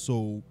 and it is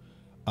so,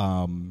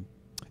 I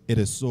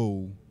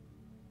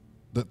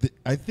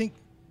think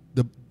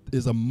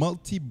is a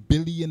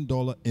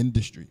multi-billion-dollar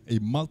industry, a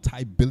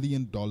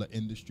multi-billion-dollar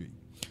industry.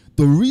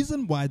 The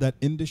reason why that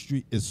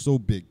industry is so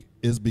big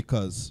is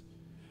because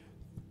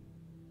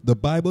the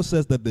Bible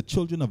says that the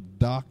children of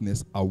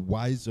darkness are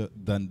wiser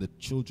than the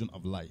children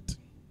of light.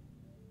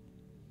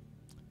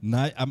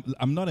 Now,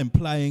 I'm not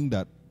implying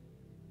that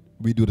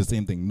we do the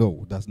same thing.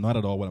 No, that's not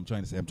at all what I'm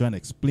trying to say. I'm trying to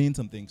explain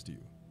some things to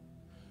you.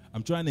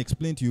 I'm trying to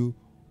explain to you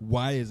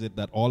why is it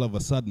that all of a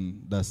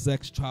sudden the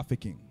sex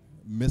trafficking,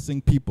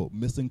 missing people,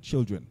 missing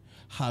children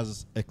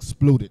has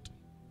exploded.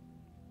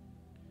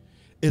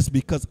 It's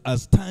because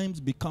as times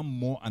become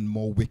more and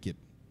more wicked,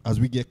 as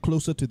we get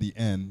closer to the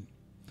end,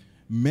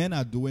 men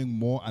are doing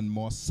more and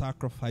more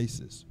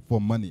sacrifices for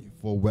money,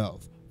 for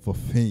wealth, for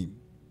fame.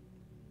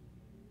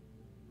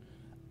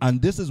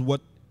 And this is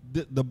what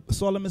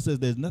Solomon says,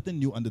 there's nothing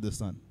new under the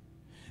sun.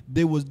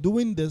 They was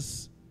doing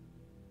this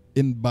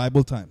in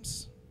Bible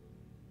times.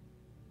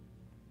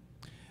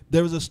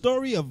 There is a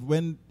story of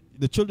when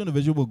the children of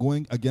Israel were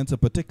going against a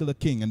particular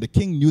king, and the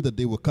king knew that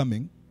they were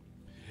coming.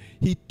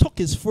 He took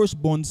his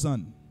firstborn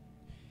son.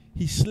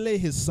 He slay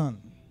his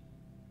son.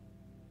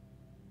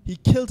 He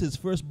killed his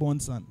firstborn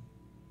son.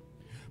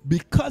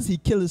 Because he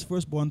killed his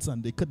firstborn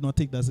son, they could not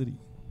take that city.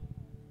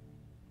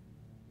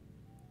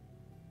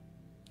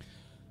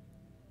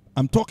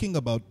 I'm talking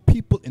about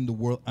people in the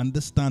world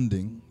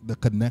understanding the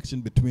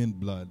connection between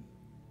blood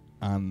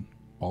and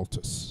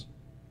altars.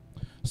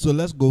 So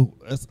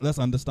let's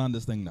understand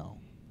this thing now.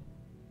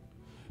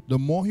 The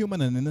more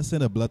human and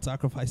innocent a blood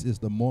sacrifice is,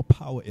 the more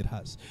power it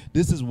has.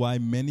 This is why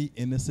many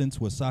innocents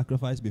were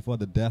sacrificed before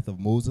the death of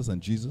Moses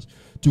and Jesus,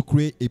 to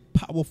create a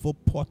powerful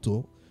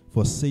portal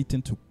for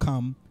Satan to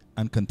come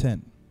and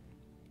contend.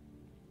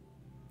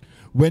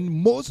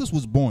 When Moses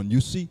was born, you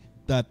see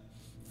that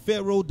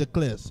Pharaoh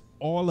declares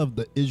all of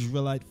the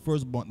Israelite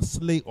firstborn,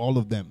 slay all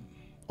of them,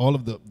 all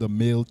of the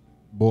male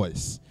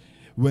boys.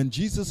 When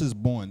Jesus is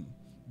born,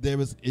 there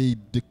is a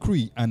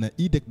decree and an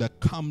edict that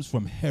comes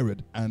from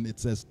Herod, and it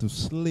says to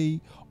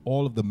slay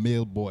all of the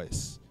male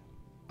boys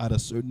at a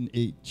certain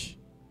age.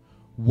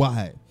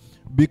 Why?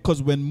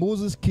 Because when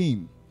Moses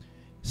came,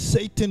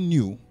 Satan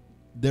knew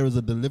there is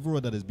a deliverer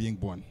that is being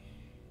born.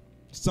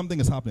 Something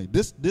is happening.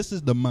 This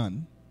is the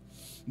man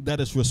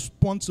that is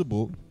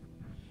responsible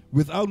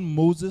Without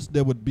Moses,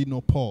 there would be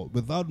no Paul.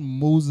 Without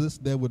Moses,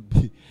 there would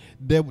be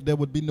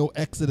no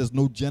Exodus,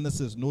 no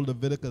Genesis, no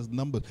Leviticus,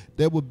 Numbers.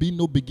 There would be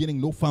no beginning,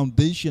 no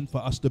foundation for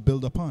us to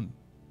build upon.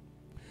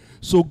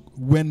 So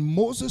when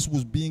Moses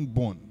was being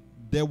born,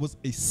 there was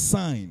a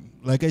sign.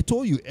 Like I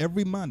told you,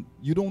 every man,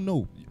 you don't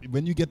know.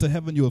 When you get to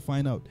heaven, you will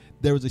find out.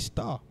 There is a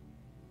star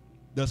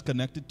that's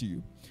connected to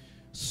you.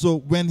 So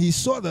when he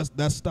saw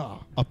that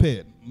star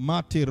appeared,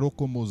 Mate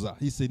Roko Moza,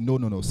 he said, no.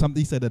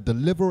 He said, a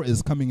deliverer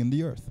is coming in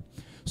the earth.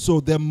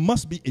 So there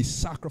must be a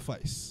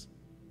sacrifice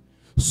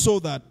so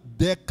that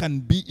there can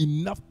be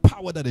enough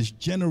power that is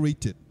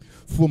generated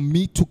for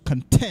me to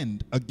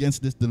contend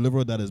against this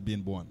deliverer that is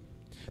being born.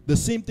 The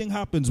same thing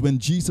happens when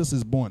Jesus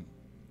is born.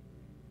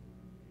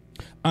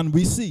 And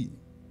we see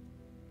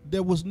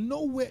there was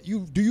nowhere,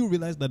 do you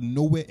realize that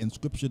nowhere in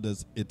Scripture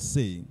does it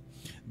say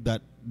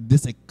that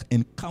this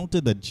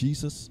encounter that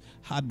Jesus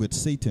had with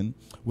Satan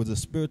was a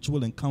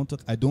spiritual encounter?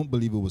 I don't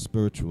believe it was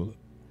spiritual.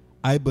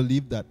 I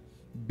believe that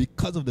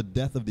because of the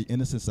death of the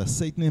innocents, that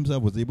Satan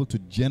himself was able to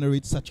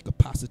generate such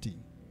capacity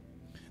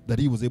that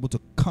he was able to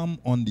come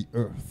on the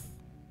earth.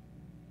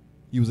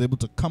 He was able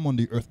to come on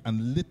the earth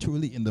and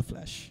literally in the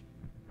flesh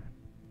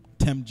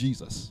tempt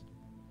Jesus.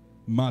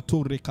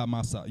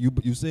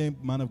 You say,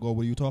 man of God,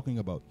 what are you talking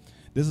about?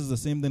 This is the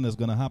same thing that's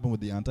going to happen with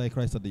the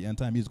Antichrist at the end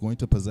time. He's going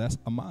to possess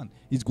a man.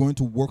 He's going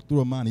to work through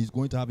a man. He's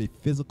going to have a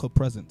physical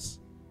presence.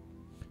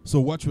 So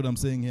watch what I'm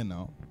saying here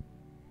now.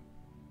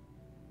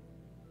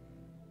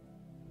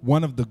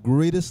 One of the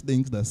greatest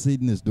things that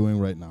Satan is doing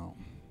right now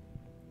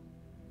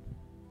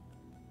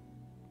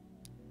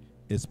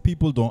is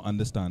people don't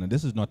understand, and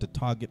this is not to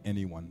target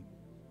anyone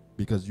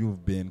because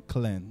you've been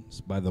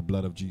cleansed by the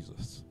blood of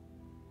Jesus.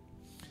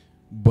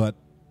 But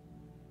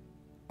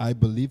I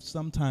believe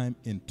sometime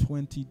in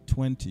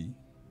 2020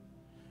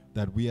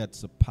 that we had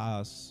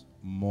surpassed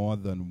more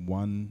than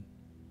 1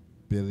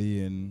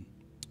 billion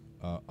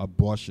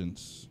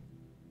abortions.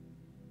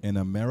 In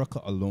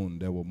America alone,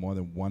 there were more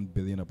than 1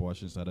 billion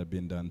abortions that have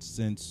been done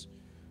since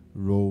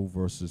Roe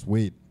versus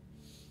Wade.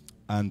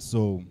 And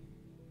so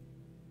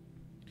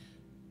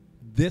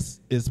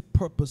this is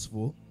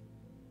purposeful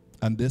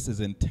and this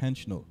is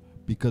intentional,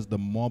 because the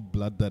more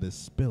blood that is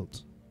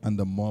spilled and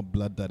the more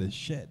blood that is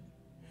shed,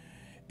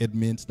 it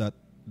means that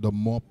the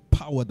more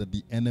power that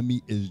the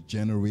enemy is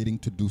generating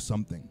to do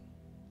something.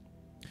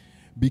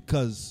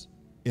 Because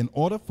in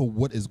order for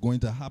what is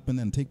going to happen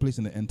and take place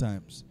in the end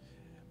times,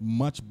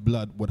 much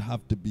blood would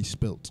have to be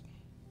spilt.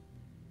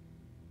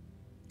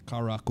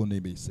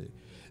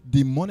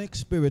 Demonic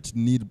spirits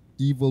need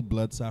evil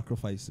blood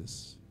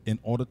sacrifices in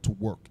order to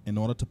work, in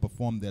order to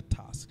perform their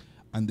task,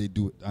 and they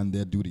do it, and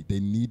their duty. They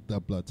need the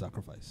blood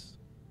sacrifice.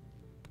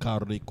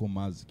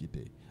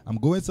 I'm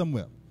going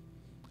somewhere.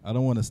 I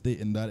don't want to stay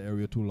in that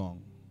area too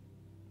long.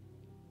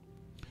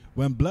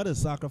 When blood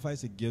is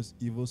sacrificed, it gives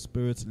evil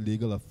spirits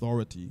legal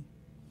authority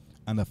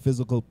and a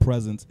physical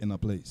presence in a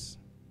place.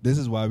 This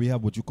is why we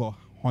have what you call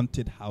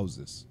haunted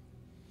houses.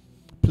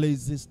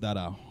 Places that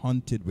are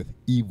haunted with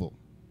evil.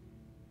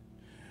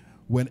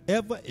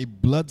 Whenever a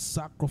blood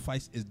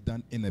sacrifice is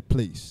done in a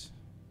place,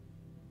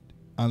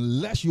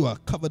 unless you are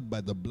covered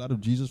by the blood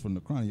of Jesus from the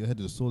crown of your head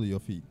to the sole of your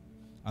feet,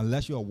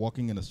 unless you are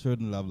walking in a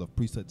certain level of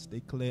priesthood, stay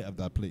clear of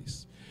that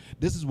place.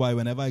 This is why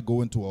whenever I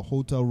go into a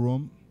hotel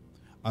room,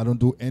 I don't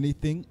do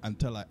anything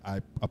until I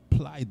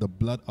apply the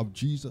blood of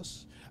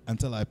Jesus,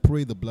 until I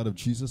pray the blood of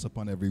Jesus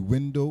upon every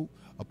window,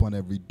 upon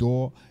every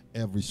door,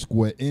 every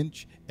square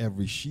inch,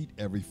 every sheet,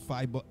 every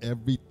fiber,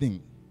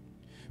 everything.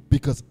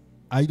 Because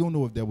I don't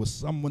know if there was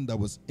someone that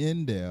was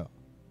in there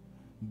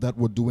that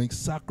were doing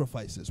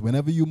sacrifices.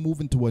 Whenever you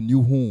move into a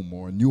new home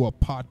or a new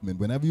apartment,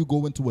 whenever you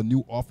go into a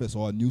new office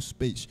or a new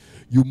space,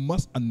 you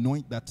must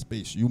anoint that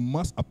space. You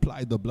must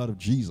apply the blood of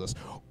Jesus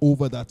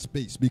over that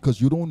space, because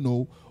you don't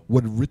know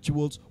what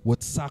rituals,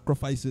 what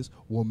sacrifices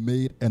were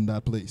made in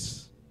that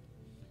place.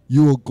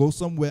 You will go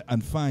somewhere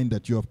and find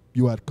that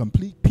you had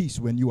complete peace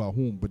when you are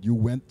home, but you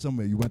went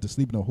somewhere, you went to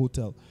sleep in a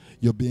hotel.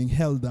 You're being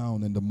held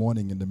down in the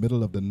morning, in the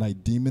middle of the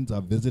night. Demons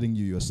are visiting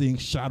you. You're seeing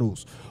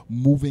shadows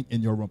moving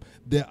in your room.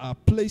 There are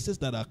places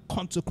that are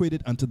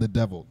consecrated unto the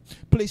devil,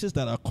 places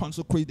that are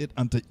consecrated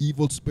unto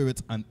evil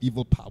spirits and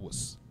evil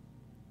powers.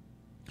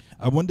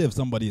 I wonder if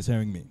somebody is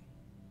hearing me.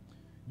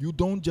 You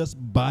don't just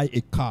buy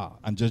a car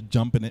and just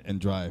jump in it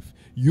and drive.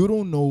 You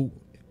don't know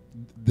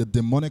the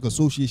demonic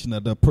association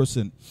of the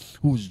person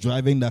who's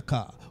driving that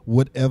car,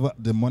 whatever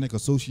demonic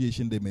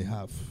association they may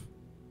have.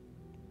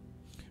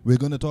 We're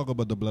going to talk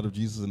about the blood of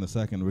Jesus in a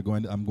second.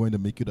 I'm going to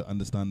make you to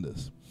understand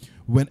this.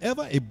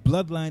 Whenever a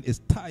bloodline is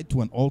tied to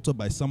an altar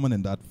by someone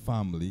in that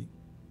family,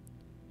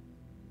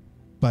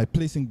 by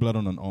placing blood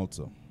on an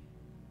altar,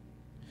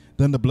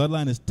 then the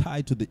bloodline is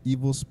tied to the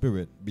evil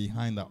spirit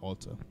behind that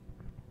altar.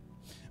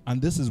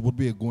 And this is what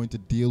we are going to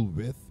deal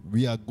with.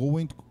 We are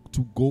going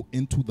to go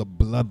into the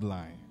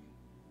bloodline.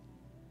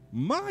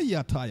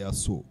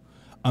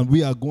 And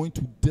we are going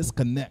to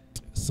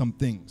disconnect some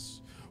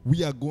things.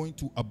 We are going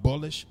to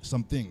abolish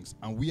some things,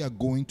 and we are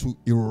going to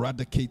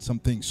eradicate some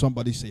things.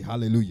 Somebody say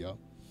hallelujah.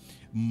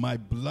 My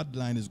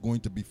bloodline is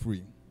going to be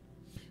free.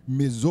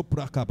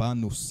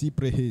 Mezoprakabano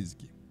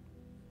siprehezgi.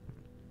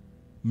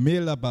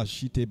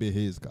 Melabashite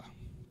behezga.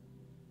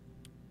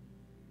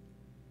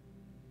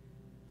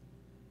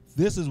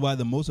 This is why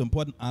the most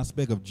important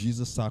aspect of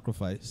Jesus'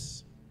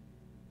 sacrifice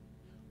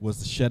was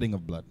the shedding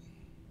of blood.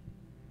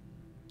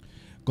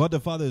 God the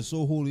Father is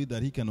so holy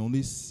that he can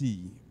only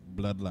see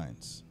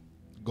bloodlines.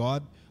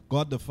 God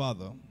the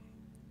Father,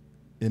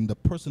 in the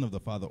person of the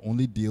Father,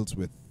 only deals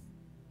with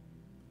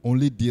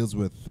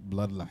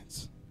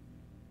bloodlines.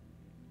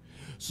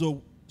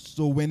 So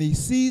when he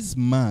sees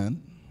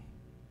man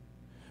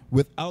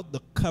without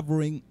the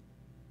covering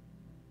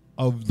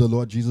of the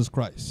Lord Jesus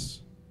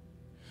Christ,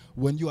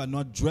 when you are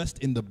not dressed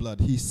in the blood,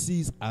 he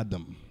sees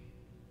Adam.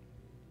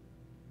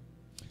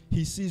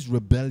 He sees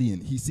rebellion.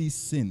 He sees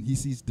sin. He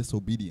sees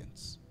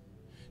disobedience.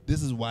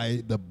 This is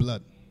why the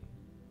blood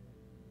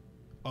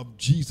of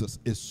Jesus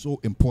is so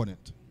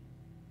important.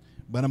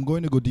 But I'm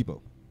going to go deeper.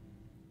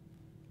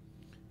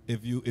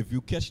 If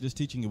you catch this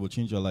teaching, it will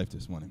change your life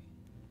this morning.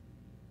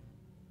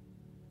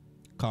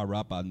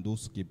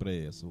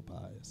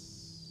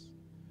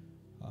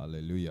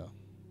 Hallelujah.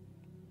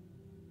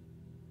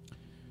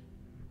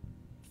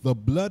 The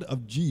blood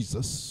of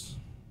Jesus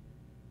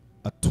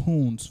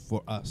atones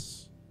for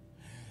us.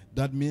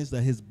 That means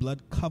that his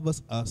blood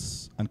covers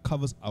us and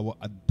covers our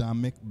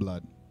Adamic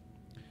blood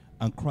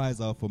and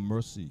cries out for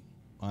mercy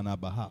on our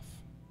behalf.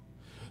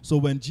 So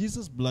when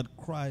Jesus' blood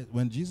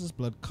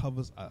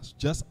covers us,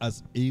 just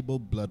as Abel's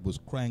blood was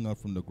crying out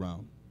from the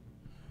ground,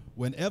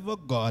 whenever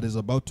God is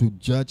about to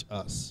judge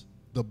us,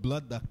 the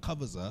blood that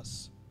covers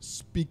us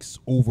speaks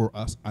over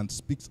us and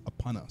speaks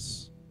upon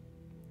us.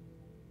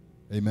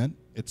 Amen?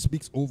 It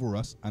speaks over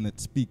us and it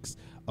speaks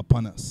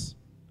upon us.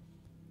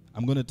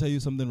 I'm going to tell you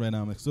something right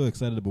now. I'm so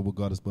excited about what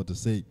God is about to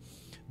say.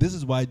 This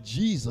is why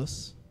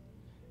Jesus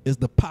is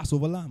the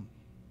Passover lamb.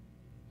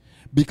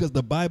 Because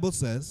the Bible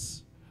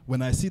says,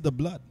 when I see the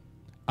blood,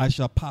 I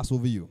shall pass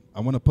over you. I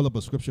want to pull up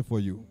a scripture for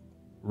you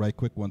right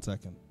quick, 1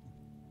 second.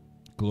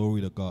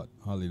 Glory to God.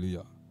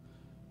 Hallelujah.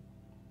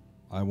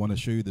 I want to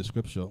show you the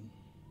scripture.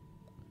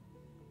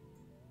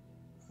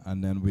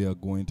 And then we are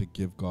going to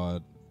give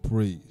God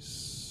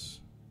praise.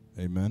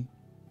 Amen.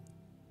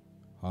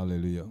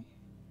 Hallelujah.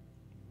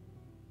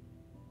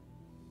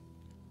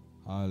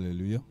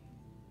 Hallelujah.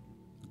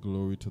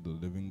 Glory to the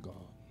living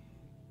God.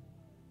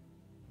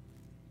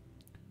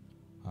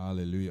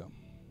 Hallelujah.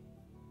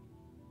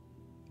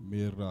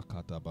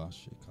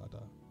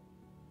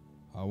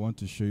 I want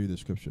to show you the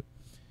scripture.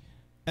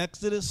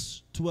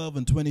 Exodus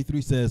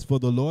 12:23 says, "For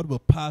the Lord will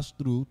pass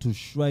through to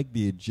strike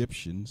the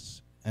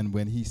Egyptians, and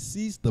when he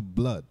sees the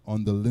blood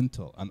on the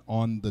lintel and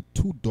on the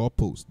 2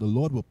 doorposts, the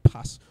Lord will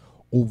pass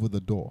over the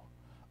door.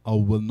 I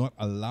will not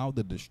allow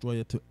the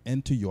destroyer to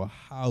enter your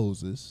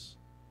houses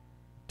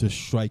to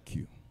strike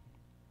you."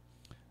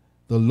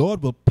 The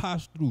Lord will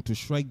pass through to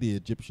strike the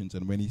Egyptians,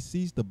 and when he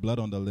sees the blood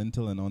on the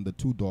lintel and on the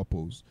 2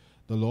 doorposts,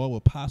 the Lord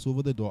will pass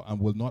over the door and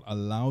will not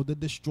allow the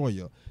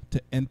destroyer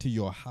to enter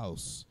your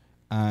house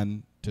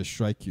and to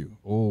strike you.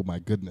 Oh my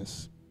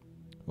goodness.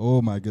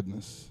 Oh my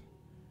goodness.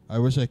 I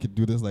wish I could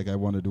do this like I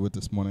want to do it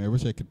this morning. I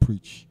wish I could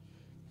preach.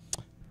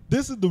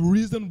 This is the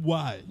reason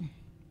why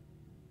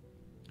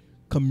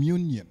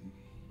communion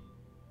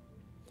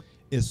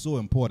is so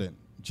important.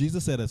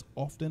 Jesus said, as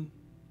often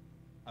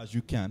as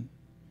you can,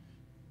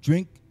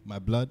 drink my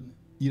blood,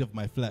 eat of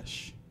my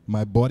flesh,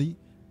 my body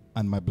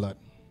and my blood.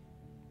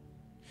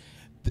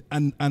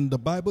 And the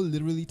Bible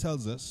literally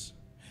tells us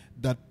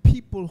that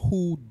people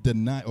who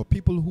deny or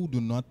people who do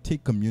not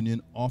take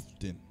communion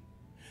often,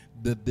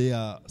 that they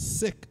are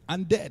sick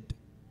and dead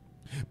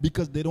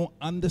because they don't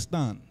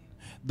understand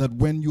that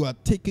when you are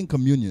taking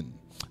communion,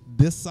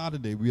 this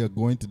Saturday we are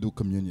going to do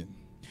communion.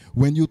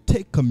 When you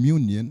take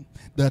communion,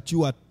 that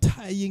you are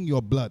tying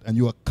your blood and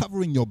you are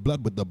covering your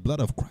blood with the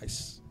blood of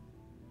Christ.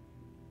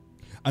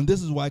 And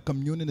this is why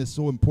communion is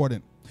so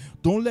important.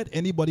 Don't let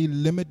anybody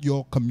limit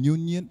your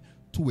communion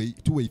to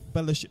a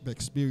fellowship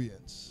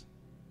experience.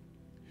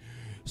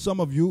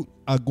 Some of you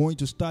are going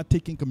to start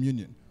taking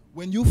communion.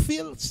 When you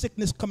feel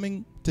sickness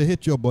coming to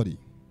hit your body,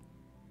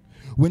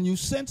 when you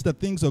sense that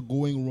things are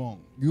going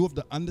wrong, you have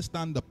to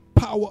understand the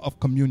power of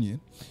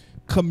communion.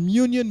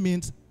 Communion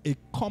means a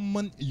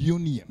common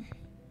union.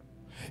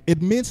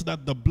 It means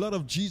that the blood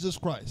of Jesus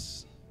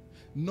Christ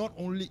not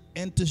only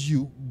enters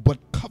you, but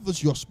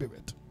covers your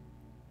spirit.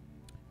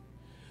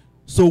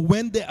 So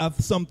when there are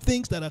some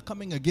things that are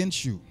coming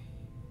against you,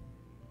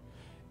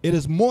 it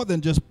is more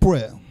than just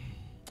prayer.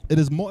 It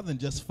is more than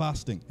just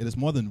fasting. It is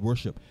more than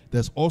worship.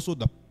 There's also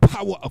the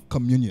power of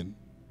communion.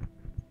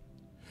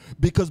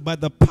 Because by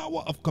the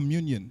power of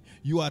communion,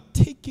 you are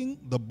taking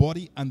the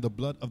body and the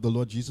blood of the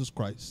Lord Jesus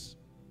Christ,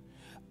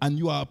 and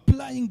you are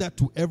applying that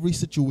to every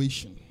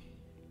situation.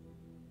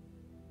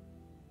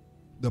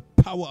 The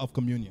power of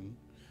communion.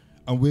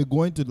 And we're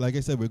going to, like I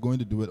said, we're going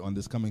to do it on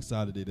this coming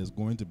Saturday. There's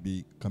going to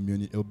be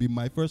communion. It will be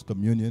my first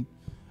communion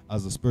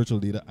as a spiritual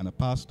leader and a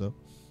pastor,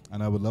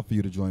 and I would love for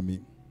you to join me.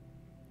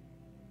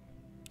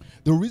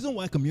 The reason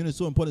why communion is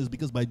so important is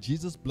because by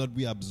Jesus' blood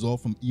we are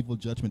absolved from evil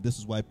judgment. This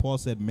is why Paul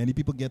said many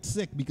people get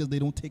sick because they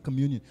don't take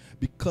communion,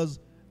 because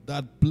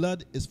that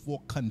blood is for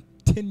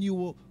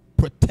continual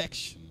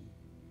protection.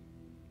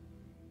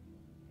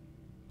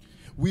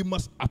 We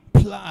must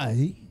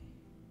apply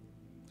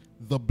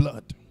the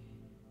blood,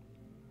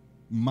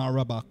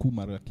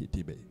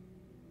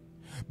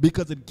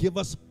 because it gives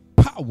us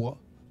power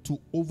to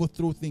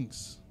overthrow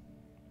things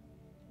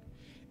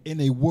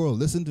in a world.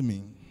 Listen to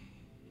me.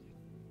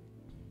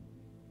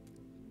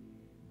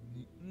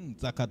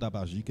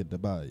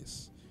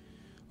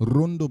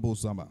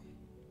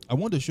 I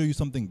want to show you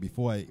something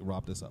before I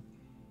wrap this up.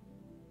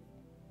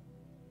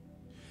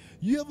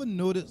 You ever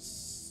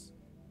notice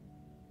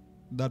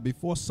that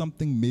before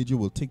something major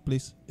will take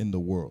place in the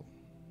world,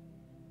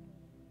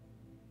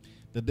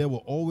 that there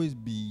will always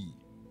be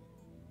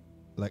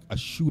like a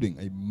shooting,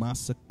 a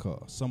massacre,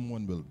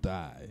 someone will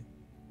die?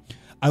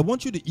 I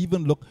want you to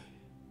even look,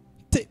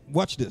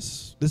 watch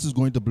this. This is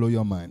going to blow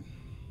your mind.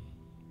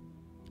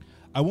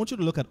 I want you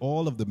to look at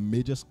all of the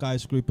major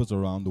skyscrapers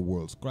around the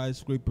world.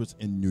 Skyscrapers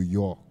in New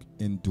York,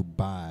 in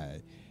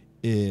Dubai,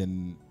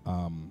 in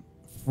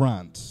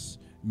France,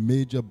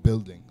 major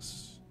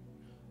buildings.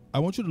 I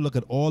want you to look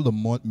at all the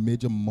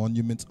major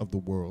monuments of the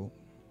world,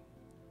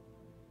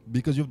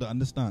 because you have to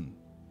understand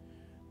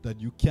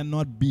that you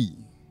cannot be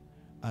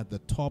at the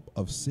top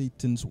of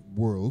Satan's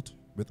world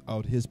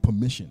without his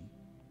permission.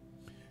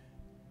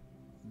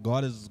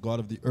 God is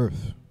God of the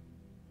earth.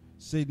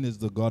 Satan is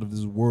the God of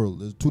this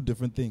world. There's two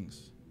different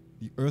things.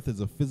 The earth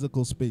is a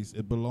physical space.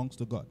 It belongs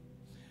to God.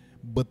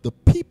 But the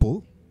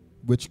people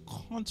which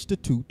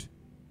constitute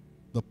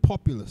the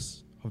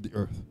populace of the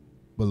earth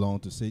belong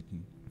to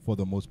Satan for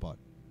the most part.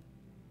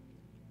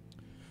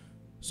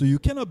 So you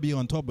cannot be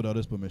on top without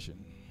his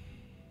permission.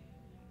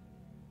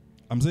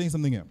 I'm saying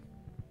something here.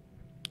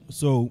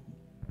 So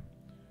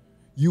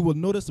you will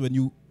notice when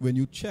you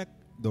check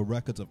the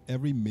records of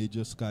every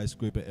major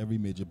skyscraper, every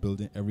major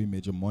building, every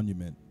major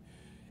monument,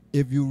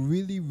 if you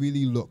really,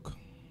 really look,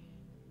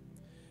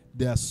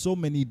 there are so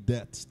many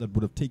deaths that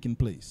would have taken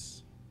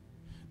place.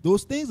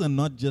 Those things are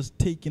not just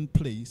taking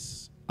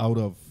place out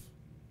of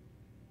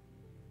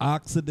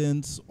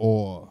accidents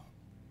or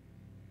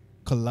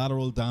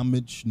collateral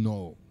damage.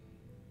 No.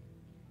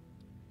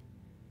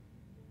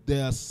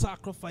 There are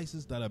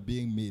sacrifices that are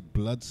being made,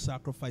 blood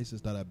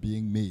sacrifices that are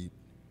being made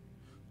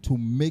to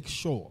make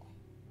sure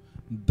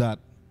that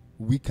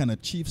we can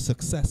achieve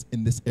success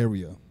in this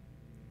area.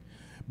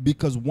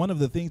 Because one of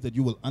the things that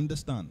you will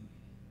understand,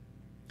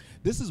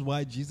 this is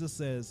why Jesus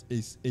says,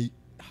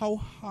 how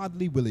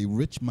hardly will a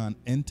rich man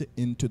enter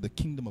into the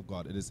kingdom of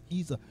God? It is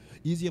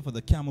easier for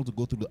the camel to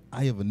go through the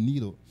eye of a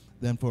needle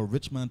than for a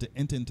rich man to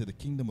enter into the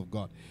kingdom of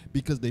God,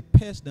 because they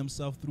pierce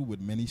themselves through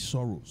with many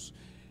sorrows.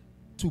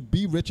 To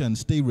be rich and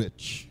stay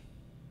rich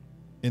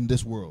in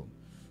this world,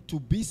 to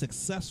be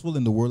successful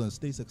in the world and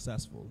stay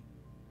successful,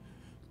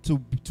 to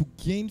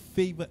gain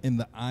favor in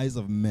the eyes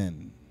of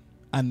men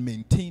and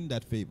maintain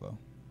that favor.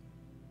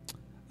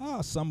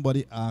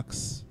 Somebody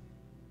asks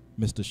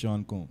Mr.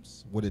 Sean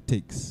Combs what it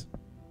takes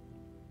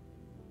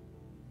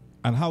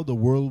and how the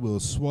world will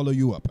swallow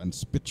you up and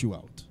spit you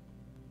out.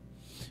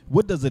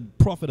 What does it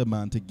profit a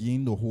man to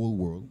gain the whole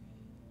world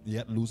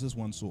yet loses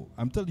one soul?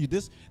 I'm telling you,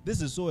 this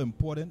is so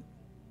important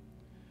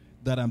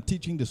that I'm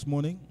teaching this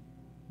morning.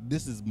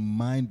 This is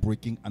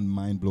mind-breaking and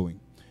mind-blowing,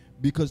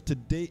 because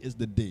today is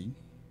the day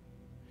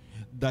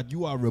that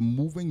you are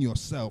removing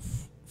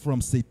yourself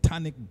from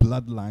satanic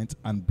bloodlines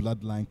and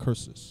bloodline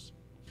curses.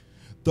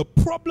 The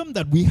problem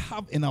that we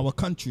have in our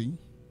country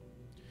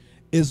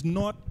is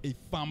not a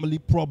family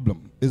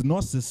problem. It's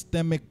not a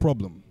systemic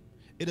problem.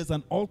 It is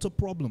an altar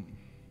problem.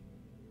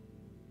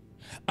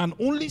 And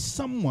only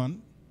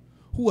someone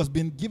who has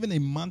been given a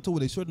mantle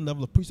with a certain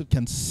level of priesthood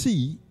can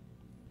see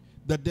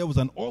that there was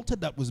an altar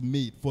that was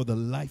made for the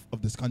life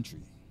of this country.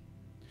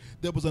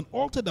 There was an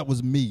altar that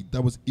was made,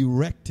 that was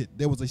erected.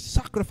 There was a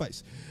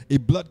sacrifice, a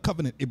blood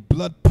covenant, a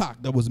blood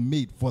pact that was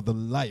made for the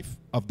life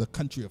of the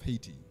country of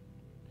Haiti.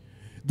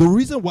 The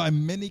reason why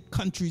many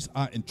countries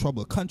are in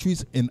trouble,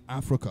 countries in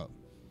Africa,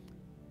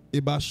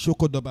 is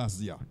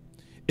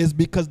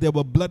because there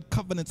were blood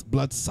covenants,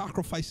 blood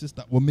sacrifices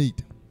that were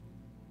made.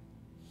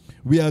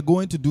 We are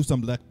going to do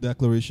some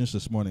declarations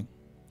this morning.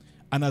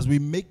 And as we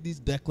make these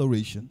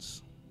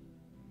declarations,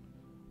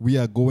 we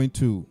are going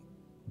to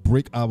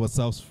break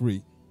ourselves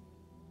free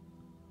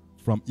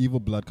from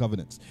evil blood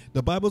covenants.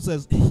 The Bible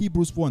says,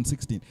 Hebrews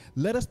 4:16,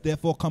 let us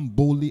therefore come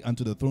boldly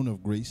unto the throne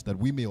of grace, that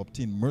we may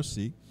obtain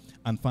mercy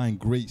and find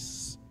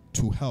grace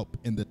to help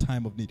in the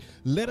time of need.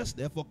 Let us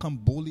therefore come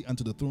boldly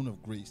unto the throne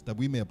of grace, that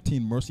we may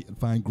obtain mercy and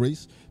find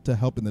grace to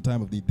help in the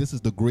time of need. This is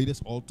the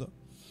greatest altar.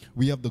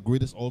 We have the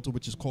greatest altar,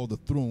 which is called the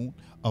throne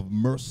of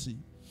mercy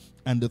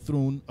and the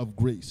throne of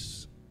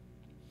grace.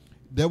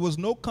 There was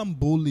no come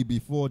boldly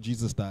before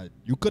Jesus died.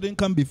 You couldn't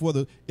come before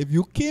if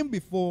you came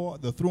before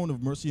the throne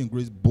of mercy and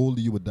grace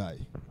boldly, you would die.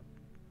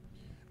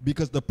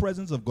 Because the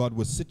presence of God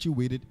was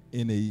situated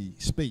in a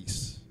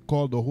space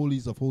called the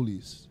Holies of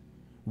Holies,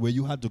 where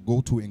you had to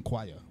go to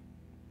inquire.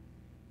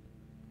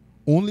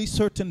 Only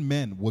certain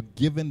men were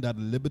given that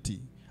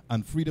liberty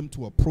and freedom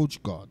to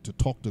approach God, to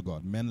talk to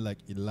God. Men like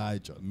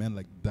Elijah, men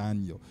like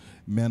Daniel,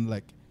 men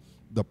like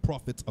the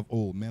prophets of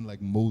old, men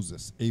like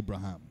Moses,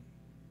 Abraham.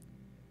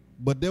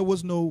 But there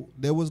was no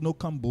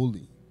come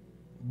boldly.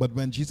 But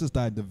when Jesus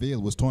died, the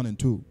veil was torn in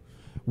two.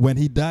 When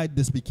he died,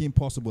 this became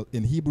possible.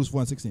 In Hebrews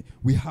 4:16,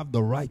 we have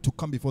the right to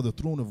come before the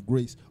throne of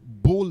grace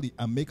boldly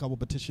and make our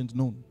petitions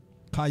known.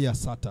 Kaya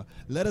Sata.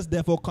 Let us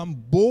therefore come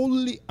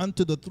boldly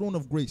unto the throne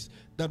of grace,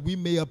 that we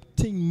may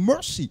obtain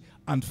mercy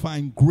and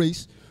find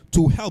grace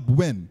to help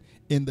when?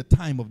 In the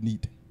time of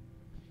need.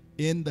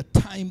 In the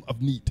time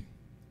of need.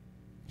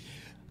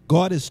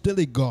 God is still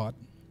a God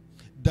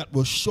that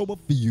will show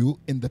up for you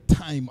in the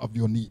time of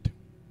your need.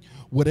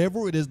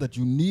 Whatever it is that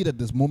you need at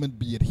this moment,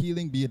 be it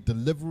healing, be it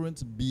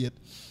deliverance, be it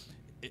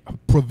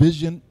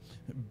provision,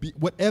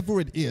 whatever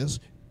it is,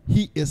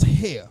 he is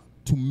here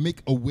to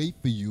make a way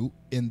for you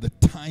in the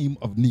time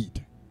of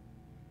need.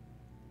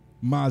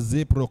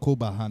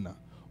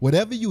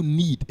 Whatever you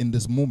need in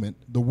this moment,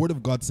 the word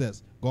of God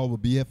says, God will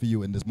be here for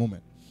you in this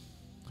moment.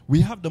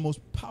 We have the most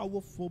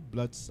powerful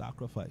blood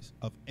sacrifice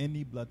of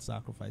any blood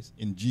sacrifice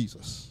in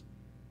Jesus,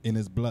 in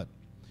his blood.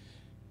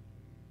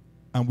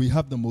 And we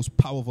have the most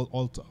powerful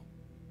altar,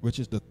 which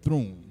is the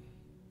throne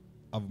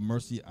of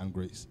mercy and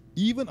grace.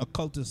 Even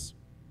occultists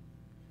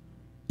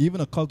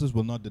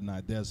will not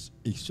deny there's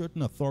a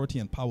certain authority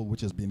and power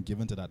which has been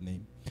given to that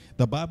name.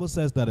 The Bible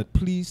says that it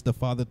pleased the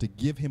Father to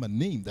give him a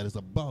name that is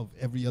above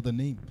every other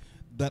name.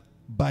 That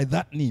by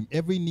that name,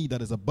 every knee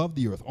that is above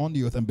the earth, on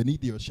the earth, and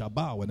beneath the earth shall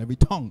bow, and every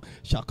tongue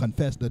shall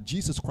confess that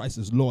Jesus Christ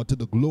is Lord, to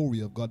the glory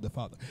of God the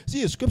Father.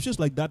 See, it's scriptures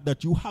like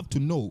that you have to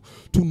know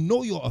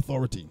your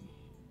authority.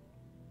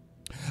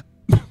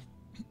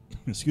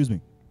 Excuse me.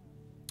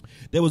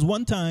 There was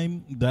one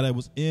time that I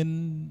was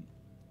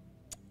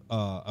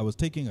I was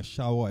taking a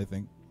shower, I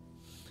think,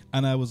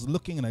 and I was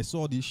looking and I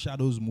saw these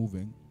shadows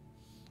moving,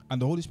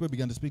 and the Holy Spirit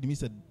began to speak to me. He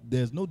said,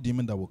 there's no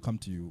demon that will come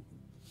to you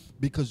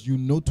because you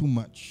know too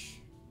much.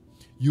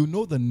 You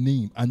know the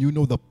name, and you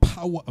know the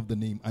power of the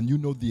name, and you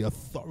know the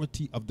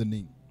authority of the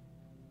name.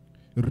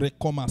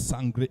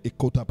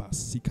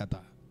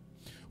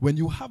 When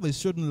you have a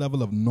certain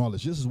level of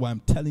knowledge, this is why I'm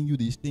telling you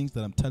these things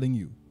that I'm telling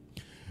you,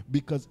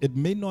 because it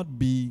may not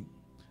be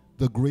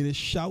the greatest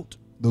shout,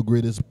 the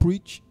greatest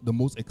preach, the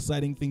most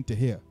exciting thing to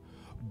hear,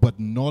 but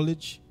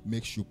knowledge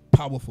makes you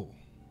powerful.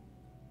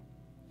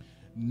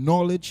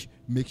 Knowledge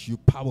makes you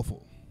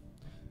powerful.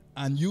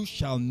 And you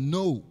shall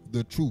know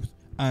the truth,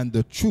 and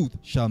the truth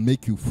shall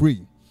make you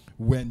free.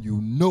 When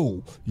you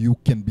know you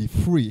can be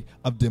free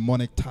of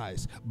demonic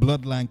ties,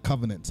 bloodline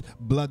covenants,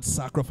 blood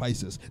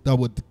sacrifices that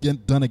were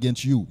done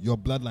against you, your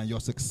bloodline, your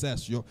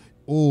success, your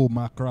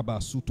makraba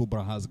suto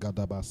brahas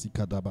gadabas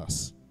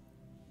ikadabas.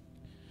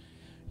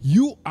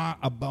 You are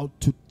about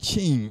to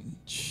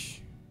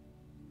change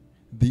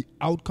the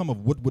outcome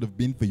of what would have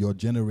been for your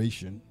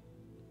generation.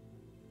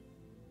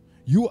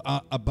 You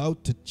are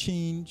about to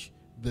change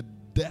the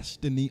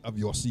destiny of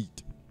your seed.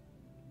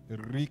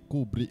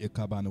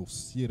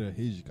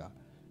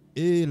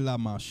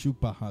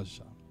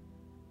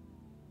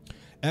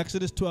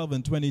 Exodus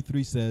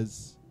 12:23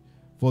 says,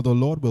 for the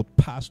Lord will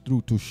pass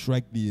through to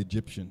strike the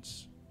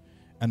Egyptians.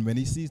 And when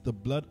he sees the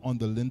blood on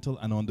the lintel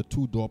and on the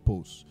two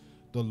doorposts,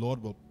 the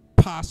Lord will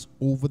pass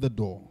over the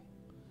door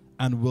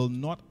and will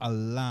not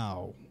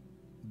allow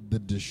the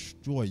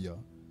destroyer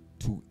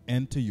to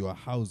enter your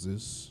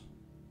houses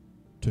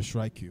to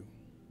strike you.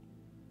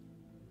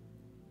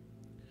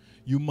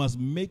 You must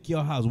make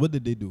your house. What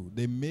did they do?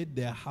 They made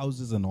their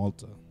houses an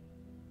altar.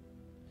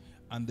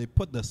 And they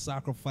put the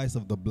sacrifice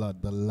of the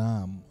blood, the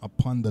lamb,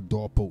 upon the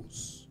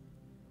doorposts.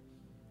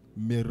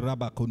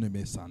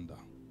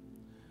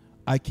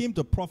 I came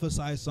to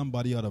prophesy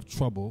somebody out of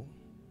trouble,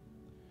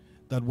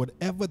 that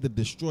whatever the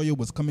destroyer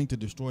was coming to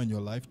destroy in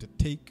your life, to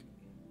take,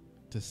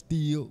 to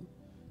steal,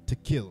 to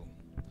kill,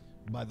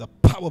 by the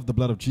power of the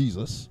blood of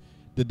Jesus,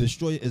 the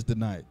destroyer is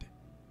denied.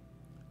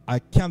 I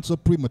cancel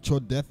premature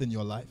death in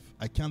your life.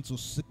 I cancel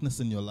sickness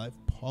in your life,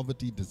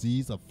 poverty,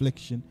 disease,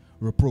 affliction,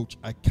 reproach.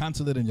 I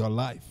cancel it in your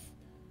life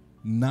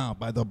now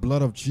by the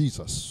blood of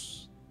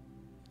Jesus.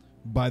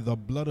 By the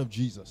blood of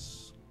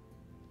Jesus.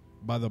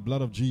 By the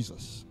blood of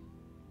Jesus.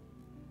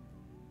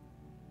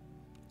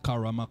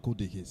 Karamako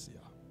dehesia.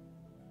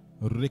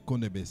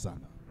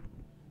 Rekonebesana.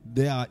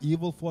 There are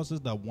evil forces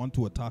that want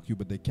to attack you,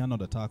 but they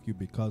cannot attack you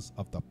because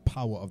of the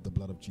power of the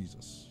blood of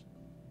Jesus.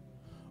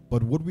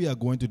 But what we are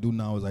going to do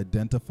now is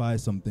identify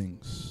some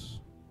things.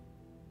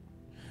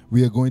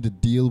 We are going to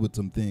deal with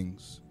some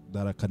things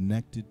that are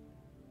connected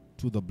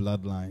to the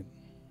bloodline.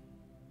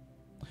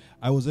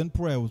 I was in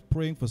prayer. I was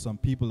praying for some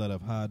people that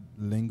have had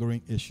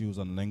lingering issues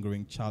and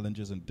lingering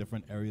challenges in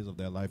different areas of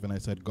their life. And I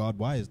said, God,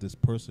 why is this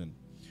person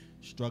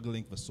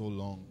struggling for so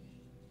long?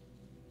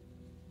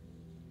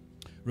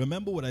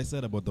 Remember what I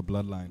said about the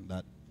bloodline,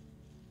 that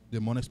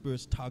demonic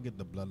spirits target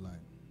the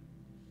bloodline.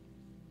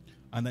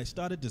 And I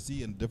started to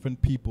see in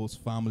different people's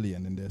family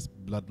and in their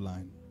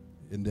bloodline,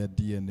 in their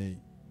DNA,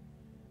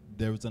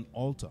 there is an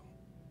altar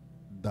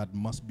that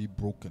must be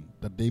broken,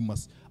 that they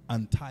must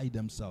untie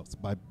themselves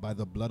by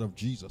the blood of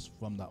Jesus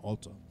from the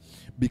altar.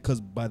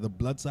 Because by the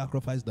blood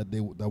sacrifice that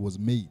was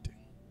made,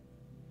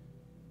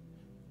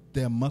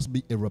 there must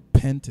be a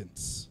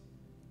repentance.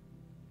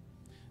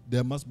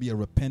 There must be a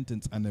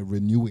repentance and a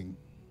renewing.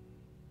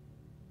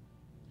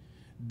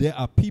 There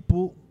are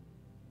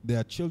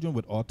children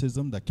with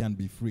autism that can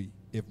be free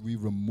if we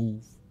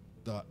remove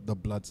the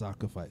blood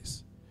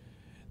sacrifice.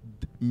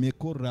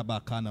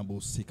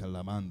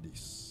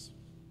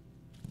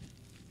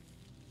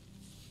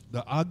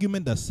 The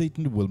argument that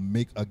Satan will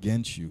make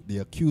against you, the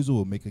accuser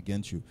will make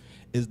against you,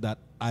 is that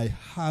I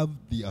have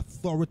the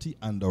authority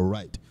and the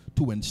right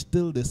to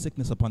instill this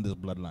sickness upon this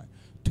bloodline,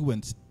 to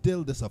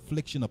instill this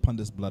affliction upon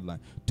this bloodline,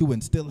 to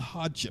instill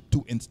hardship,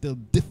 to instill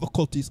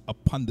difficulties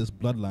upon this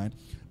bloodline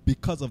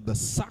because of the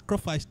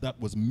sacrifice that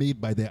was made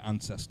by their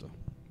ancestor.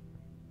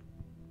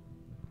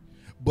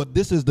 But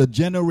this is the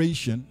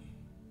generation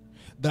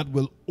that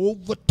will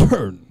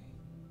overturn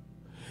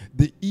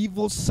the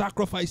evil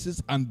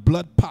sacrifices and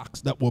blood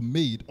pacts that were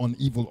made on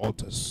evil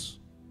altars.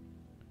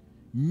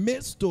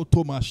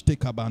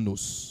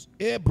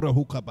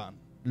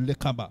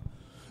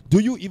 Do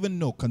you even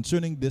know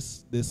concerning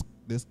this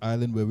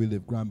island where we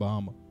live, Grand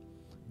Bahama,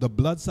 the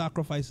blood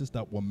sacrifices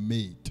that were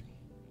made,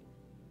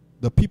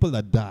 the people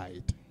that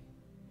died,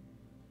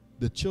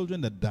 the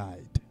children that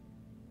died,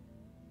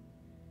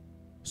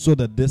 so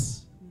that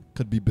this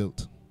could be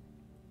built?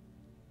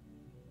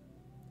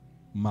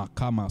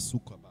 Makama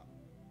Sukaba.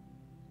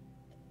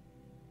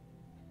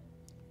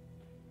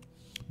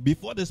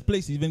 Before this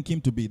place even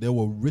came to be, there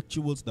were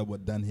rituals that were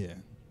done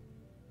here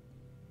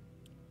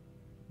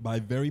by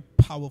very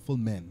powerful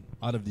men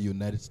out of the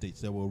United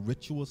States. There were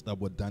rituals that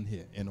were done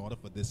here in order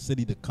for this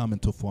city to come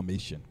into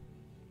formation.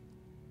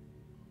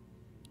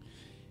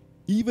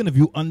 Even if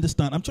you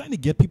understand, I'm trying to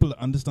get people to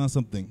understand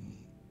something.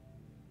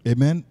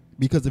 Amen?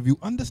 Because if you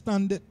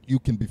understand it, you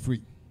can be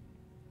free.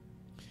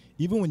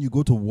 Even when you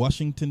go to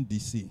Washington,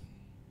 D.C.,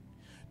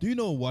 do you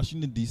know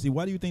Washington, D.C.,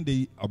 why do you think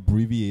they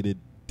abbreviated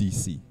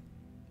D.C.?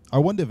 I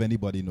wonder if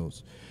anybody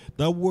knows.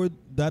 That word,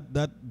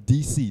 that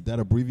D.C., that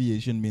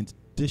abbreviation means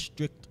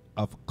District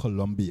of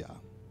Columbia.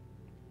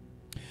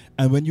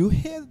 And when you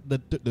hear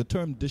the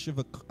term District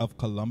of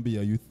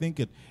Columbia, you think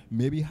it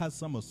maybe has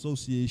some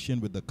association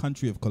with the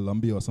country of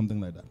Colombia or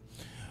something like that.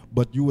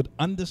 But you would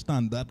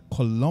understand that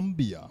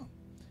Columbia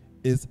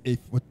is a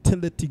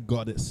fertility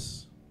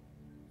goddess.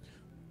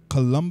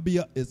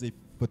 Columbia is a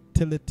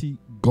fertility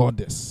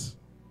goddess.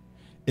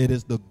 It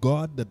is the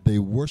god that they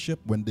worship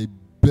when they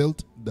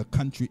built the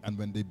country and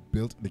when they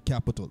built the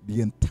capital.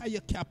 The entire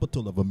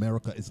capital of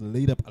America is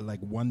laid up like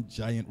one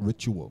giant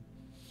ritual.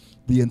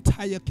 The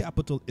entire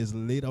capital is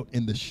laid out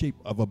in the shape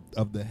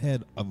of the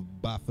head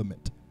of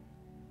Baphomet.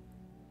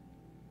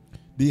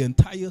 The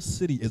entire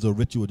city is a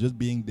ritual. Just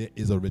being there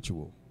is a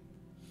ritual.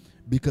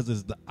 Because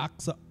it's the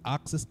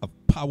axis of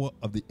power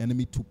of the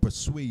enemy to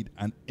persuade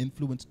and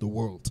influence the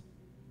world.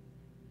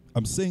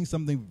 I'm saying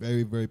something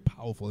very, very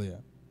powerful here.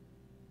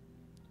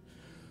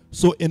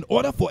 So in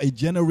order for a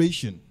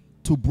generation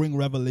to bring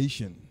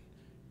revelation,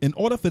 in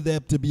order for there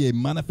to be a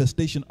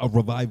manifestation of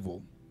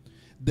revival,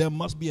 there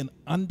must be an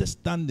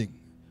understanding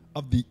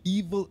of the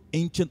evil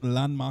ancient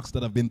landmarks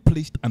that have been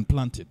placed and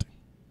planted.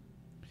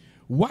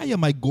 Why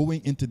am I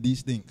going into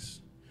these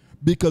things?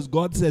 Because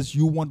God says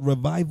you want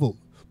revival,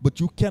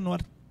 but you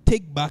cannot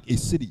take back a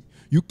city.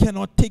 You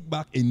cannot take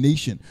back a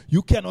nation.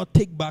 You cannot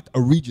take back a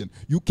region.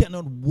 You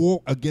cannot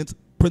war against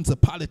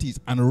principalities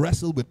and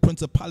wrestle with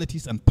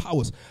principalities and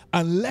powers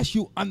unless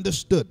you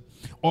understood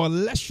or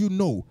unless you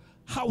know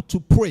how to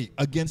pray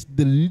against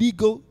the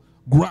legal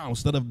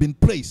grounds that have been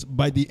placed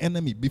by the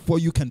enemy before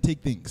you can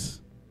take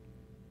things.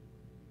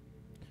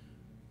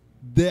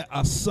 There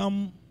are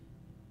some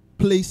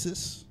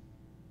places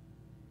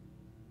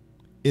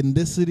in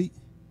this city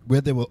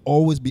where there will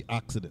always be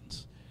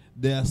accidents.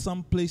 There are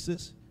some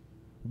places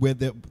where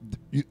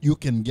you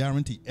can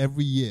guarantee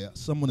every year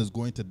someone is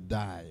going to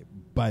die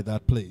by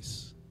that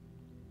place.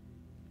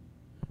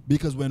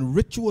 Because when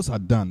rituals are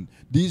done,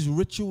 these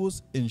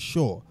rituals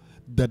ensure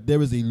that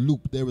there is a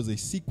loop, there is a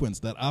sequence,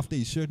 that after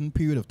a certain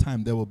period of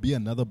time, there will be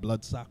another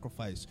blood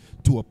sacrifice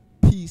to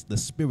appease the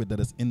spirit that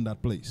is in that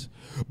place.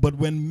 But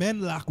when men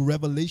lack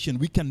revelation,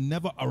 we can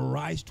never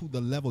arise to the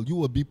level. You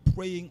will be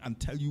praying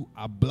until you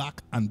are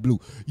black and blue.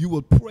 You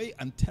will pray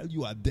until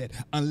you are dead.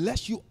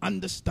 Unless you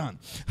understand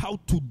how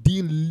to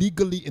deal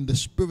legally in the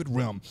spirit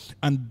realm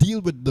and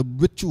deal with the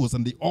rituals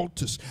and the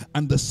altars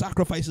and the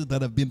sacrifices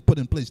that have been put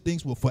in place,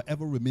 things will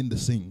forever remain the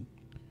same.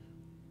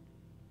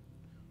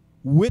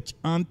 Which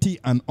auntie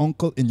and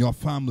uncle in your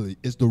family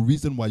is the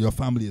reason why your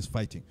family is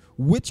fighting?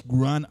 Which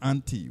grand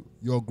auntie,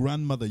 your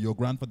grandmother, your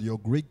grandfather, your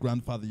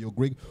great-grandfather,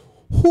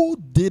 who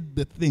did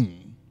the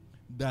thing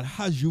that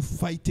has you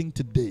fighting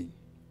today?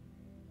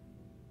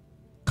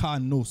 I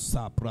felt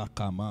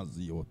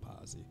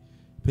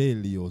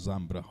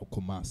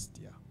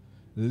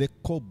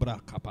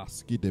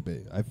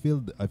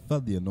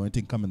the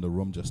anointing come in the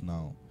room just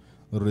now.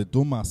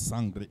 Redoma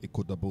sangre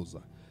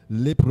ekodaboza.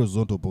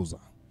 Leprozodoboza.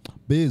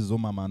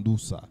 Bezoma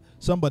mandusa.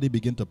 Somebody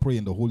begin to pray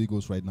in the Holy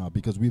Ghost right now,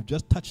 because we've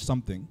just touched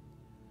something.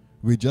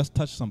 We just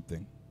touched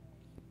something.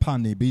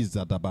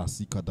 Panebiza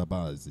dabasi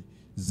kadabazi.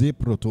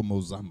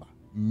 Zeprotomozamba.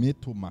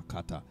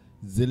 Metomakata.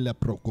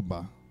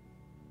 Zeleprokuba.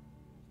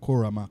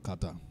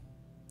 Koramakata.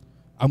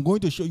 I'm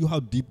going to show you how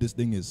deep this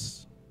thing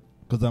is,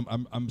 because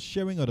I'm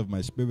sharing out of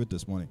my spirit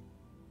this morning.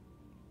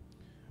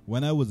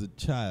 When I was a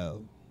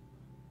child,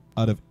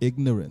 out of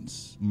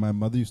ignorance, my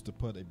mother used to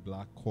put a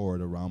black cord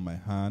around my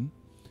hand.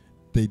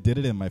 They did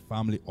it in my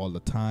family all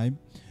the time.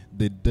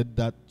 They did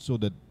that so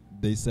that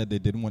they said they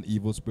didn't want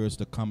evil spirits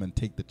to come and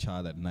take the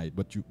child at night,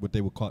 what they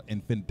would call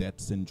infant death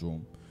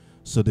syndrome.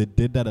 So they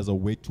did that as a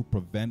way to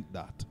prevent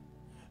that,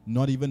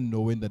 not even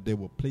knowing that they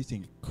were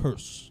placing a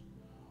curse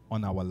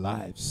on our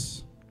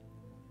lives.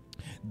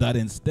 That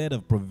instead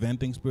of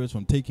preventing spirits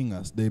from taking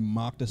us, they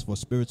marked us for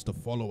spirits to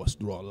follow us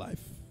through our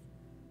life.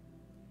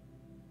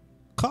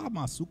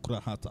 Kama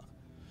sukrahata.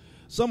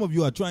 Some of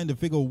you are trying to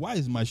figure, why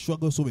is my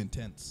struggle so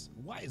intense?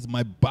 Why is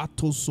my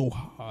battle so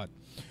hard?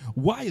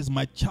 Why is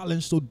my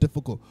challenge so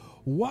difficult?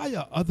 Why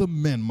are other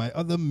men, my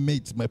other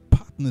mates, my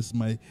partners,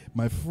 my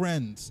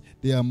friends,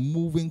 they are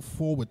moving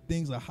forward.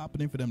 Things are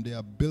happening for them. They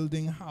are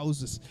building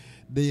houses.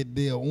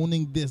 They are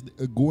owning this.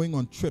 They are going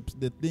on trips.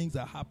 The things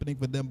are happening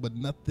for them, but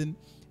nothing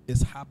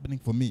is happening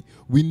for me.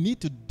 We need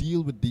to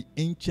deal with the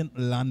ancient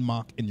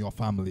landmark in your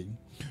family.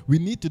 We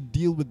need to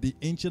deal with the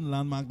ancient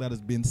landmark that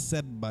has been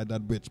set by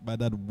that witch, by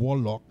that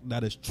warlock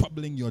that is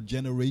troubling your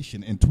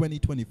generation in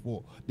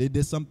 2024. They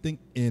did something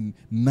in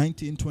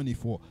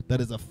 1924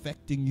 that is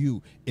affecting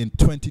you in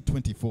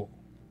 2024.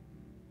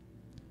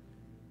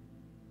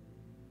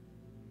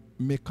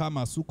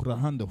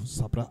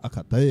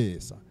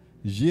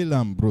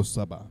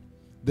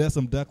 There are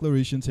some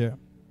declarations here.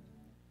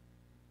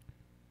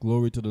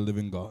 Glory to the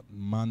living God.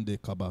 Mande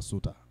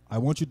kabasuta. I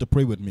want you to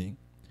pray with me.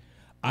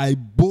 I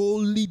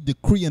boldly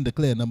decree and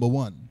declare, number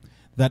one,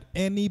 that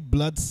any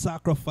blood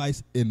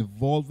sacrifice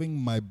involving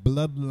my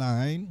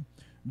bloodline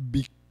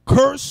be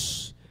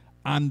cursed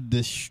and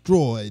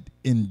destroyed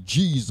in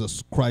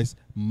Jesus Christ's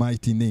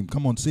mighty name.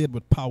 Come on, say it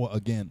with power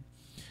again.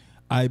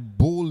 I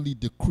boldly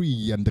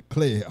decree and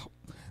declare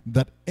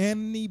that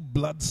any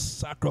blood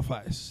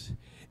sacrifice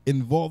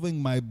involving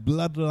my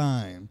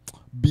bloodline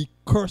be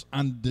cursed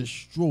and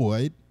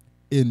destroyed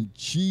in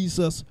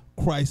Jesus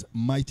Christ's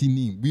mighty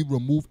name. We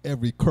remove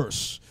every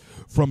curse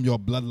from your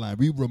bloodline.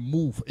 We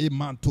remove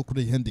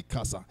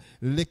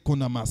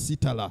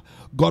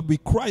God, we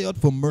cry out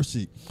for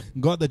mercy.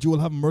 God, that you will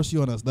have mercy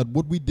on us, that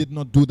what we did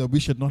not do, that we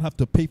should not have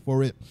to pay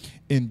for it,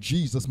 in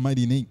Jesus'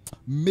 mighty name.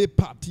 Let's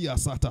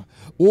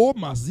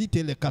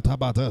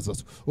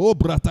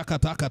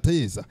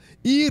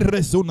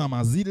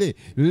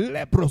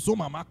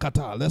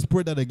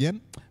pray that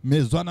again.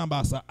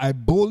 I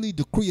boldly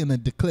decree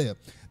and declare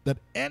that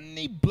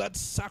any blood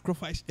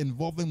sacrifice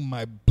involving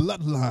my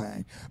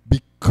bloodline be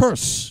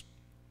cursed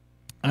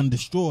and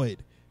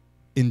destroyed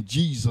in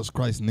Jesus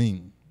Christ's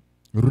name.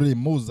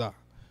 Remoza.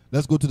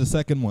 Let's go to the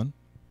second one.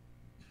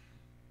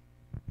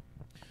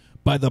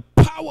 By the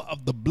power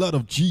of the blood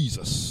of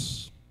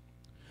Jesus,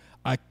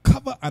 I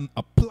cover and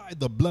apply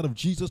the blood of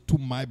Jesus to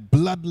my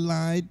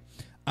bloodline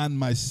and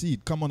my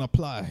seed. Come on,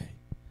 apply.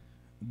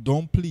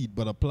 Don't plead,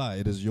 but apply.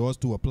 It is yours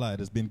to apply. It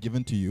has been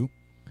given to you.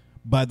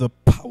 By the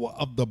power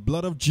of the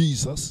blood of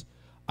Jesus,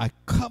 I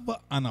cover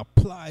and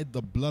apply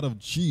the blood of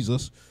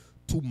Jesus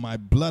to my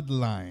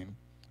bloodline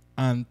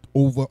and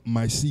over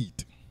my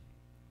seed.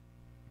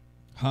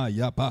 Let's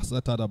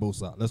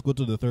go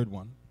to the third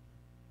one.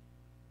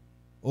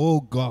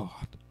 Oh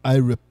God, I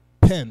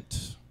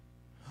repent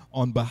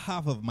on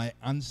behalf of my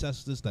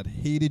ancestors that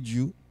hated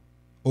you.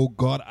 Oh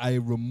God, I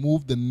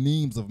remove the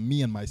names of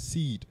me and my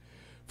seed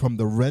from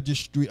the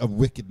registry of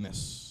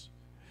wickedness.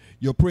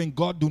 You're praying,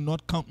 God, do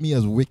not count me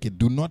as wicked.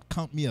 Do not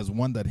count me as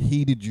one that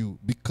hated you,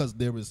 because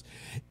there is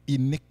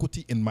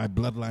iniquity in my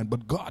bloodline.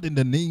 But God, in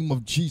the name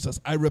of Jesus,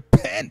 I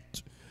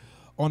repent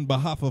on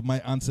behalf of my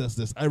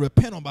ancestors. I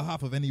repent on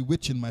behalf of any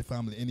witch in my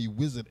family, any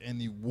wizard,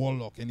 any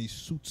warlock, any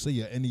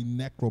soothsayer, any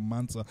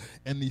necromancer,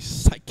 any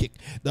psychic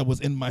that was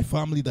in my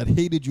family that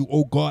hated you.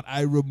 Oh God,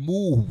 I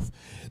remove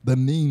the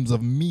names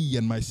of me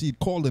and my seed.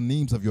 Call the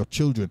names of your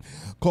children.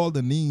 Call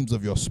the names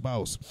of your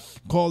spouse.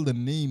 Call the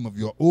name of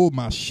your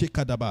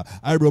Mashikadaba.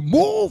 I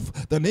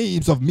remove the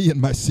names of me and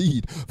my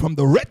seed from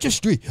the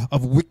registry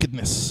of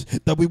wickedness,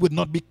 that we would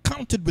not be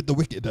counted with the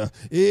wicked.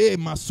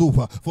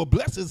 For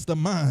blessed is the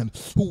man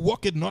who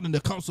walketh not in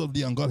the counsel of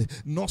the ungodly,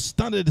 nor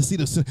stand in the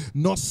seat of sin,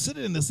 nor sit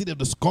in the seat of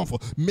the scornful.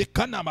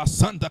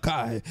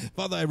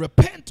 Father, I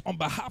repent on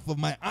behalf of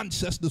my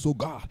ancestors, oh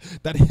God,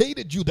 that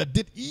hated you, that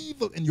did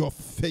evil in your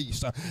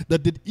face,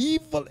 that did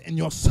evil in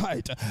your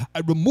sight. I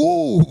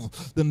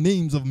remove the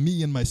names of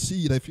me and my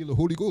seed, I feel the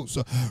Holy Ghost,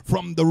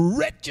 from the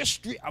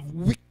registry of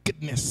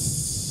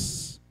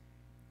wickedness.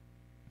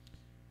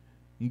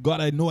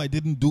 God, I know I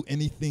didn't do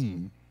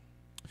anything,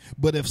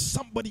 but if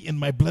somebody in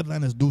my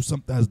bloodline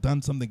has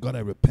done something, God, I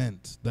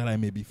repent that I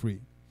may be free.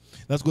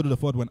 Let's go to the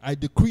fourth one. I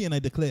decree and I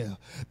declare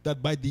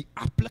that by the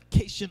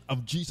application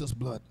of Jesus'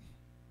 blood,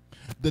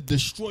 The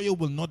destroyer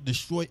will not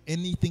destroy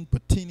anything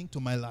pertaining to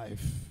my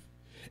life.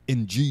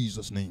 In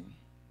Jesus' name.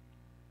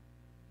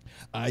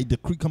 I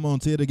decree, come on,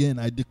 say it again.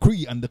 I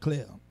decree and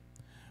declare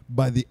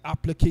by the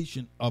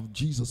application of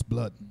Jesus'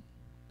 blood,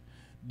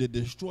 the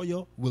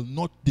destroyer will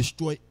not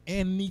destroy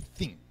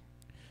anything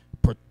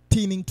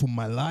pertaining to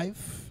my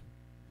life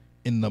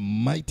in the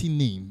mighty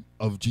name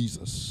of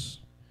Jesus.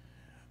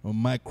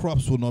 My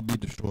crops will not be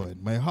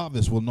destroyed. My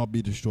harvest will not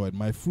be destroyed.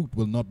 My fruit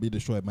will not be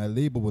destroyed. My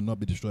labor will not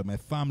be destroyed. My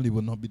family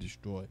will not be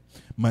destroyed.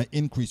 My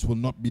increase will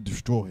not be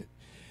destroyed.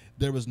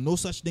 There is no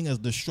such thing as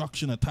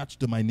destruction attached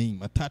to my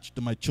name, attached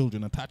to my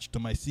children, attached to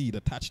my seed,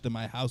 attached to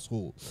my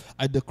household.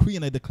 I decree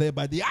and I declare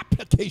by the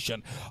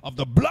application of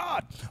the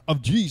blood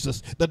of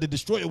Jesus that the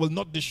destroyer will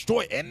not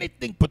destroy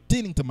anything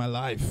pertaining to my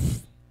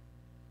life.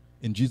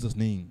 In Jesus'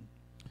 name.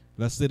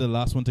 Let's say the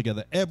last one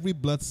together. Every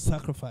blood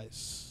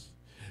sacrifice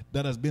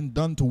that has been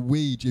done to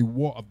wage a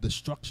war of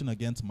destruction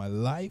against my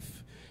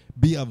life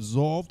be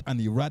absolved and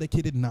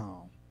eradicated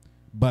now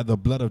by the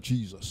blood of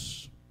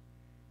Jesus.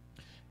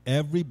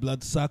 Every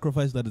blood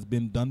sacrifice that has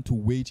been done to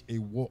wage a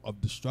war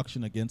of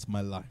destruction against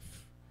my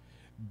life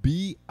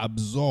be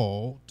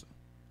absolved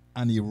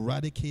and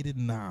eradicated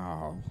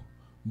now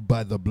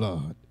by the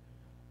blood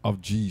of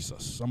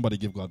Jesus. Somebody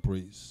give God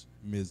praise.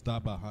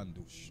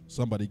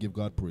 Somebody give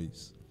God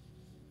praise.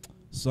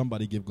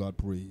 Somebody give God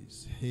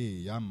praise.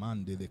 Hey, I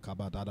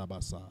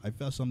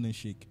felt something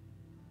shake.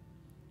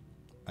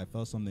 I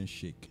felt something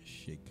shake.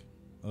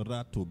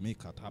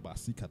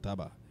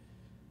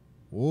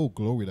 Oh,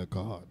 glory to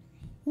God.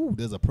 Ooh,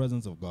 there's a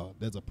presence of God.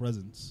 There's a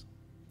presence.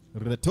 I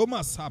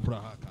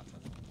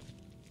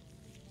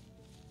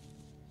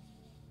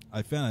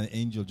felt an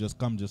angel just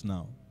come just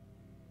now.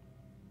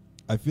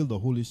 I feel the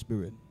Holy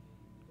Spirit.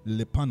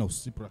 Lepano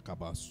sipra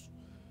kabasu.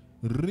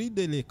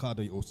 Ridele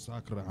kade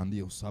osakra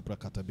andi osapra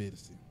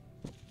katabersi.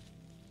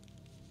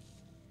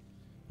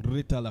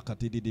 Rita la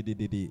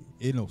katididididi.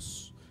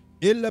 Enos.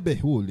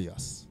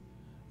 Elabeholias.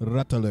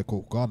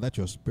 Rataleko. God, let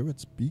your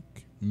spirit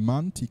speak.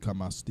 Manti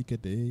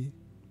kamastikete.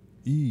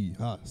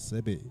 Ha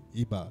sebe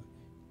iba.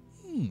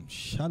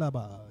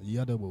 Shalaba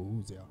yadabo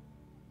uzia.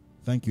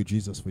 Thank you,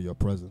 Jesus, for your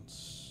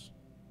presence.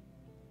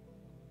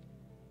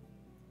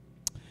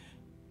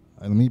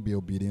 Let me be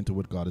obedient to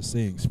what God is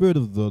saying. The Spirit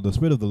of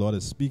the Lord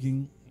is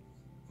speaking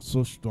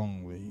so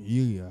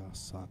strongly.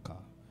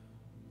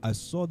 I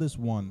saw this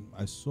one.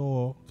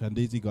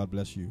 Candaisy, God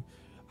bless you.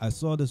 I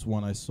saw this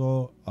one. I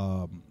saw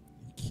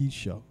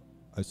Keisha.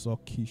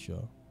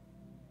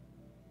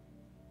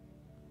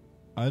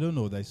 I don't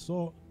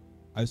know.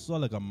 I saw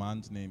like a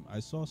man's name. I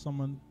saw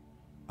someone.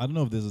 I don't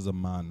know if this is a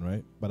man,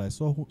 right? But I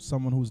saw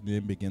someone whose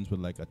name begins with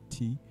like a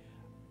T.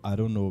 I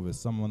don't know if it's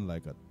someone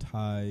like a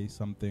Ty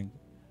something.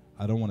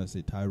 I don't want to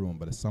say Tyrone,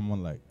 but it's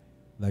someone like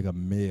a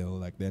male,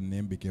 like their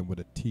name began with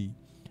a T.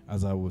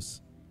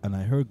 And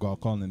I heard God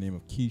calling the name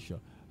of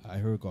Keisha. I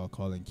heard God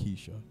calling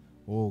Keisha.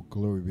 Oh,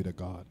 glory be to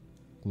God.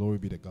 Glory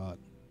be to God.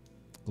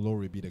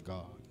 Glory be to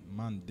God.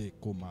 Mande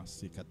koma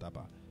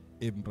sikataba.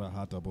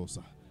 Imbrahata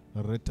bosa.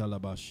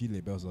 Retalaba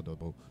shile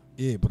bezadabo.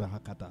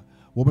 Ebrahakata.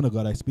 Woman of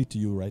God, I speak to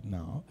you right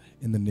now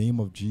in the name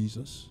of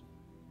Jesus.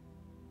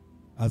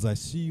 As I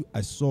see you,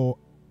 I saw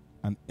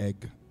an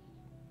egg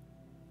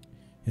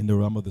in the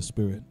realm of the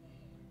Spirit.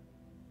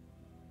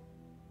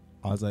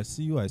 As I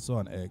see you, I saw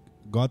an egg.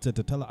 God said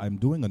to tell her, I'm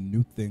doing a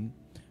new thing.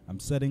 I'm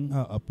setting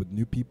her up with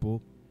new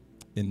people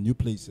in new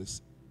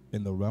places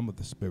in the realm of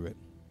the Spirit.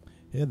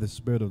 Hear the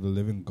Spirit of the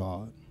living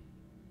God.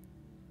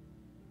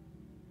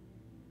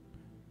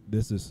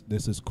 This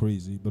is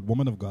crazy. But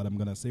woman of God, I'm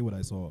going to say what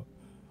I saw.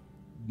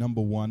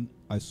 Number one,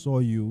 I saw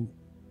you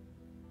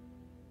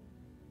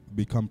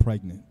become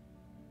pregnant.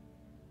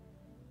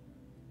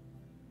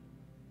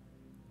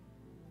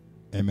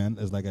 Amen.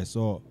 It's like I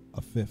saw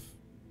a fifth.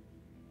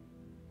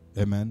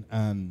 Amen.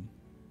 And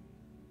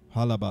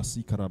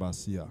halabasi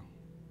karabasia.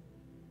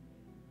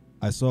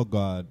 I saw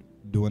God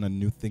doing a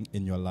new thing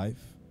in your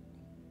life.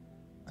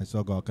 I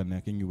saw God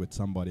connecting you with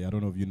somebody. I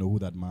don't know if you know who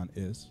that man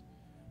is,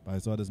 but I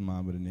saw this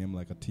man with a name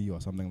like a T or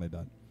something like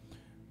that.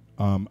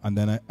 And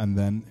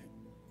then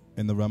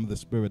in the realm of the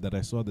Spirit, that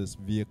I saw this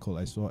vehicle.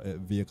 I saw a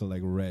vehicle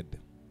like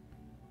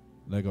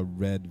a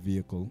red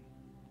vehicle.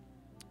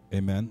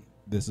 Amen.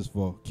 This is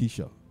for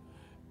Keisha.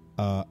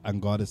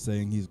 And God is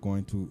saying He's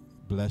going to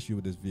bless you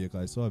with this vehicle.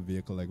 I saw a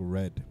vehicle like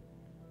red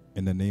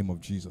in the name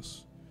of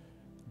Jesus.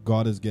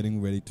 God is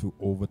getting ready to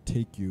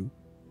overtake you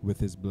with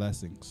His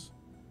blessings.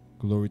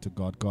 Glory to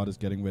God. God is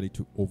getting ready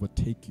to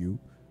overtake you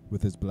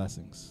with His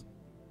blessings.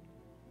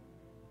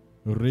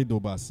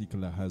 Woman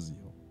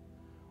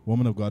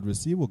of God,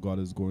 receive what God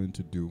is going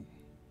to do,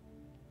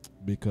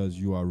 because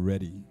you are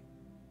ready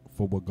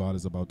for what God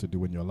is about to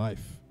do in your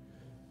life.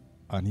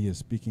 And He is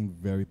speaking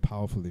very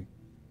powerfully.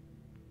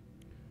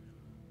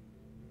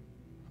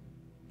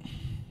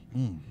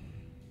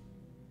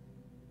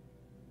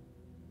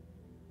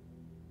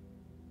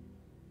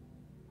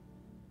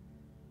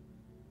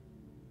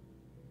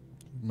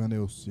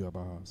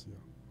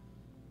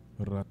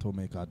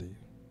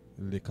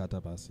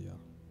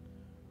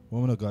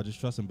 Woman of God, just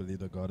trust and believe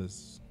that God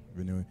is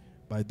renewing.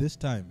 By this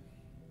time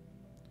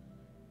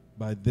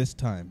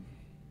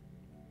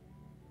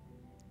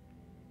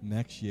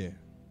next year,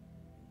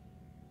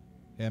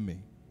 hear me,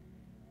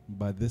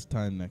 by this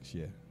time next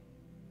year,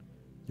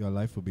 your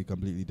life will be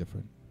completely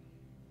different.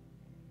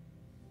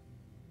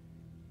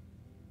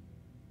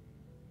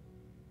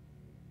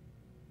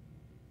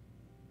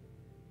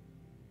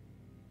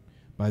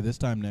 By this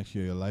time next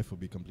year, your life will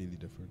be completely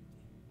different.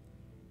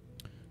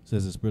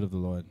 Says the Spirit of the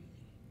Lord.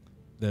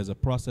 There's a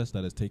process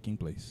that is taking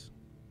place.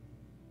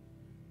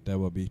 There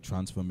will be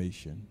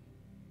transformation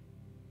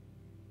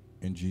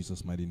in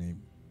Jesus' mighty name.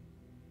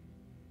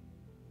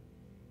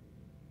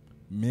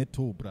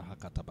 Meto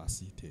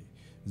brahakatabasite.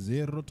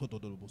 Zero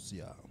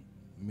totodolobusia.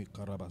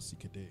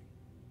 Mikarabasikete.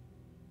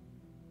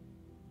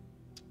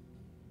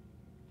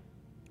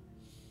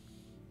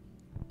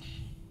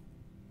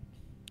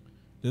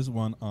 This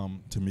one,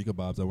 Tamika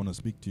Babs, I want to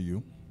speak to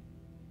you.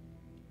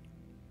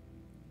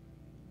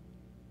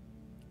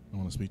 I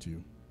want to speak to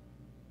you.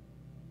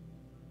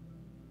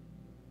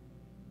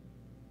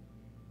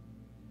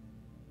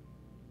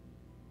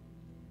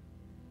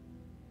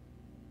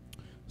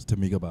 It's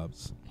Tamika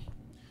Babs.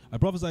 I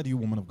prophesy to you,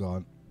 woman of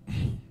God.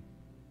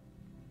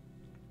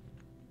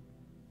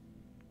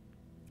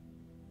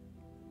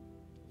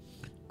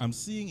 I'm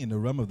seeing in the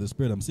realm of the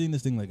Spirit, I'm seeing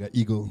this thing like an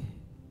eagle.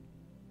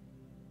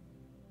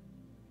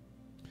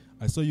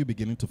 I saw you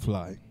beginning to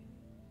fly.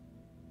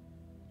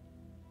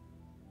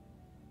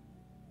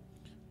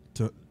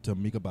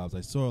 Tamika Babs,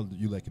 I saw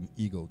you like an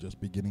eagle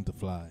just beginning to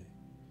fly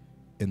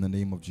in the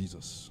name of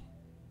Jesus.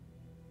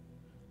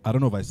 I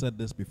don't know if I said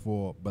this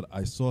before, but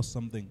I saw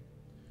something.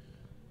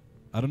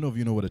 I don't know if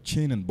you know what a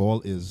chain and ball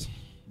is,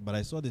 but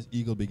I saw this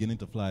eagle beginning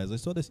to fly. As I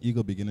saw this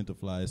eagle beginning to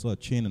fly, I saw a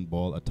chain and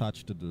ball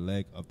attached to the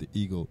leg of the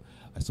eagle.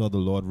 I saw the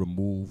Lord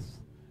remove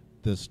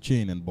this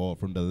chain and ball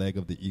from the leg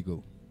of the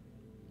eagle.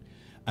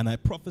 And I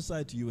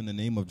prophesy to you in the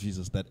name of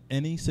Jesus that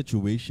any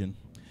situation,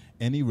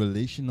 any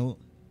relational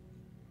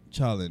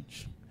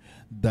challenge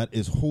that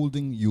is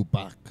holding you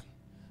back,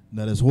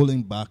 that is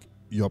holding back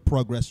your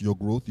progress, your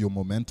growth, your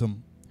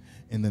momentum,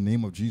 in the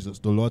name of Jesus,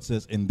 the Lord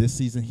says in this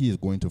season, He is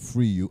going to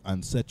free you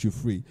and set you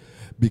free.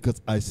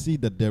 Because I see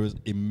that there is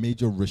a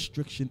major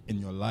restriction in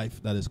your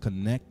life that is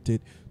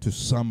connected to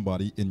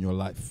somebody in your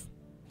life.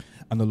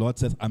 And the Lord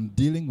says, I'm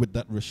dealing with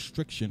that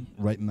restriction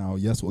right now.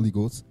 Yes, Holy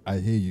Ghost, I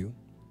hear you.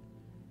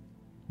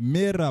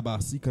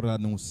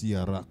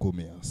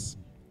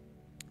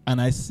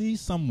 And I see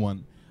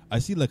someone, I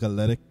see like a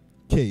letter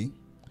K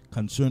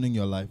concerning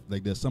your life.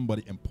 Like there's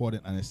somebody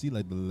important, and I see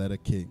like the letter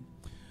K.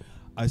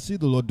 I see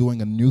the Lord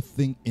doing a new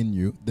thing in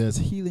you. There's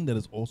healing that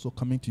is also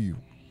coming to you.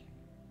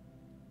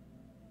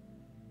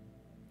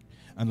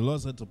 And the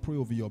Lord said to pray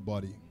over your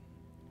body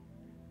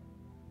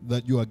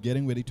that you are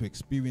getting ready to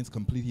experience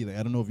complete healing.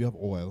 I don't know if you have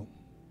oil,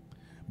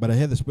 but I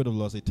hear the Spirit of the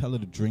Lord say, tell her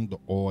to drink the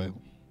oil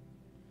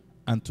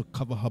and to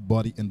cover her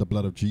body in the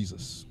blood of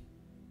Jesus.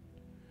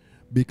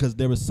 Because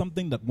there is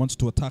something that wants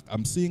to attack.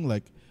 I'm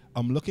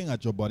looking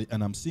at your body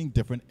and I'm seeing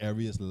different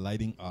areas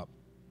lighting up.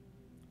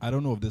 I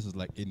don't know if this is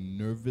like a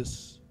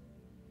nervous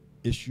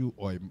issue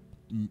or a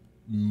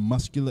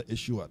muscular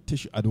issue or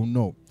tissue. I don't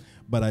know.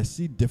 But I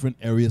see different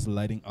areas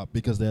lighting up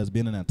because there has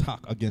been an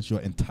attack against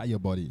your entire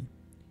body.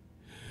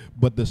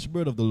 But the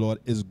Spirit of the Lord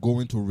is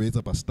going to raise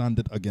up a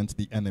standard against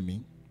the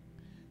enemy.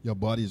 Your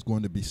body is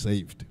going to be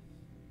saved.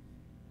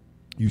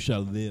 You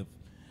shall live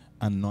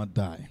and not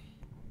die.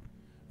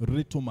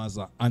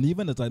 And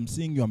even as I'm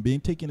seeing you, I'm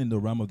being taken in the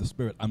realm of the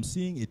Spirit. I'm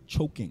seeing it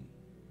choking.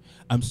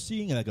 I'm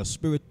seeing like a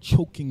spirit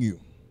choking you.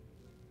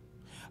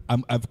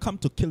 I've come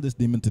to kill this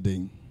demon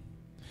today.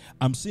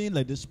 I'm seeing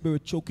like this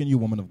spirit choking you,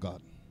 woman of God.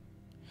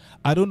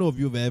 I don't know if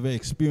you've ever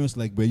experienced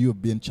like where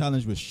you've been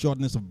challenged with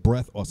shortness of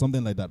breath or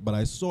something like that, but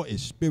I saw a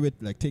spirit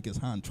like take his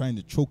hand trying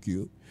to choke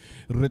you.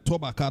 In the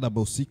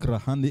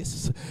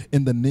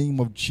name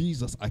of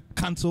Jesus, I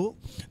cancel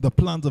the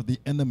plans of the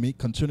enemy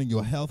concerning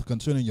your health,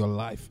 concerning your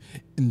life,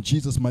 in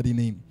Jesus' mighty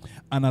name.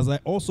 And as I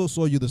also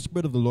saw you, the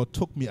Spirit of the Lord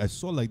took me. I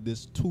saw like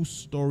this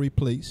 2-story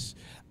place.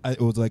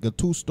 It was like a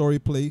 2-story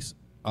place.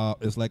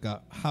 It's like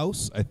a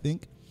house, I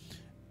think,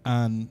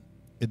 and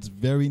it's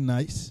very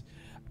nice.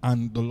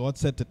 And the Lord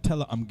said to tell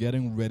her, I'm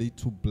getting ready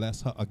to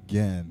bless her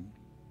again.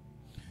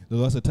 The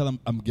Lord said, tell her,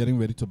 I'm getting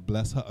ready to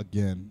bless her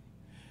again.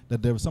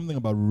 That there was something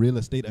about real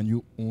estate and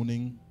you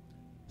owning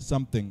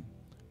something.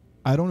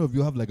 I don't know if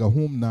you have like a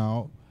home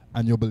now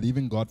and you're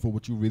believing God for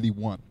what you really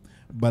want,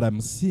 but I'm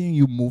seeing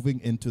you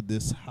moving into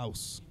this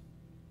house.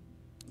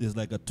 It's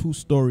like a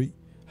 2-story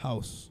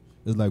house.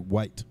 It's like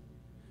white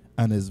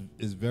and is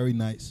very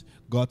nice.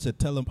 God said,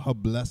 tell him her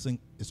blessing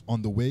is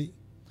on the way.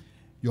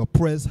 Your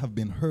prayers have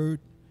been heard.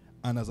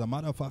 And as a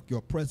matter of fact,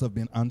 your prayers have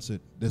been answered.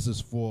 This is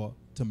for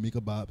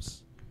Tamika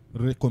Babs.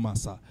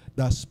 Rekomasa.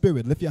 That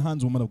spirit, lift your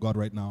hands, woman of God,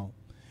 right now.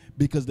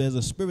 Because there's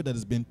a spirit that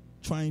has been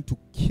trying to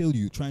kill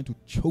you, trying to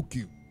choke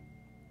you.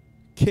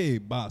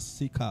 Ke ba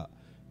sika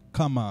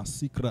kama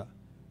sikra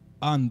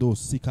ando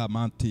sika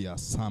mantia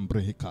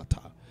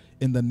sambrehikata.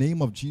 In the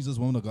name of Jesus,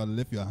 woman of God,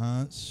 lift your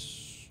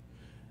hands.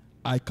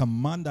 I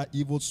command that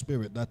evil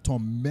spirit, that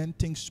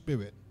tormenting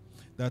spirit,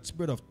 that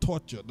spirit of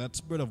torture, that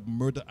spirit of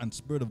murder and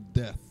spirit of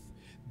death.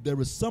 There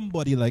is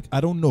somebody like,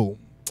 I don't know.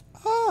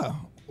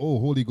 Oh,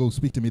 Holy Ghost,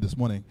 speak to me this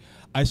morning.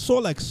 I saw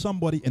like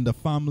somebody in the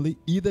family,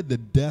 either the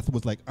death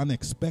was like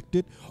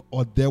unexpected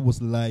or there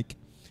was like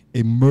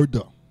a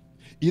murder.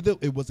 Either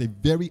it was a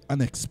very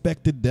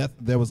unexpected death,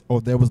 there was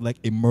like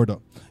a murder.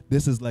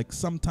 This is like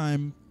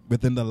sometime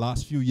within the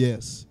last few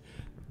years.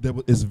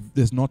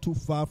 It's not too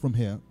far from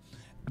here.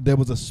 There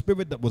was a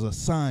spirit that was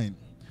assigned.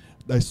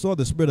 I saw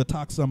the spirit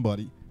attack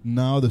somebody.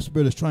 Now the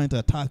spirit is trying to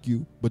attack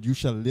you, but you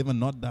shall live and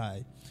not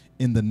die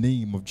in the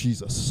name of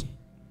Jesus.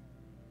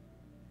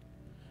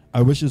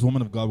 I wish this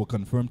woman of God will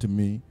confirm to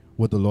me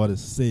what the Lord is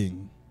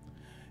saying.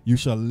 You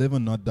shall live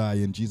and not die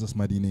in Jesus'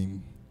 mighty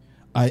name.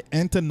 I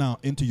enter now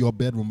into your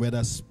bedroom where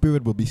that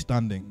spirit will be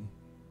standing.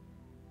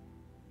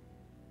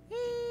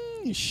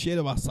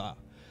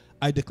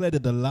 I declare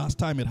that the last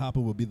time it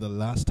happened will be the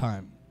last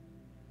time.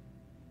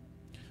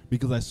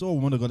 Because I saw a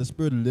woman of God, the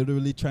spirit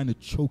literally trying to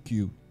choke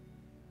you.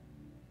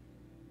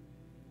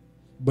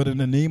 But in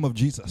the name of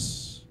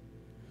Jesus,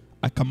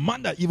 I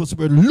command that evil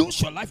spirit, lose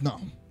your life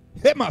now.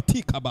 We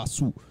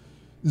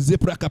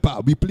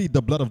plead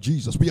the blood of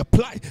Jesus. We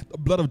apply the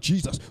blood of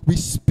Jesus. We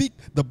speak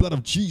the blood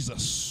of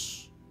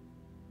Jesus.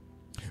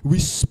 We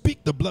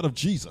speak the blood of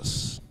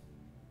Jesus.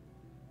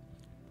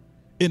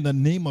 In the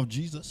name of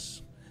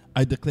Jesus,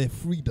 I declare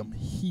freedom,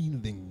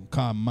 healing.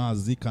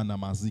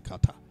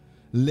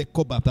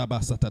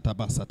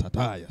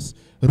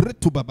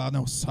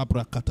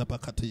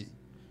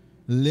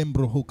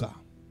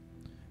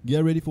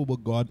 Get ready for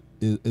what God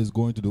is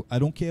going to do. I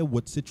don't care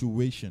what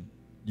situation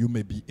you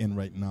may be in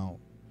right now.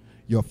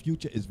 Your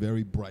future is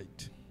very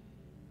bright.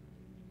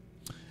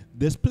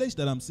 This place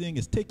that I'm seeing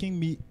is taking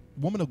me.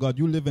 Woman of God,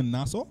 you live in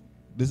Nassau?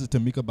 This is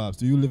Tamika Babs.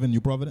 Do you live in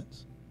New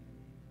Providence?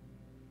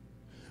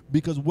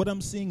 Because what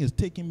I'm seeing is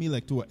taking me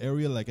like to an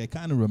area, like I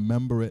kind of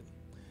remember it.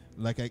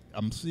 Like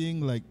I'm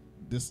seeing like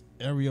this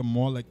area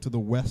more like to the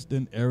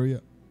western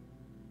area.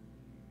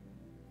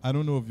 I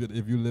don't know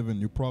if you live in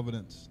New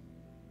Providence.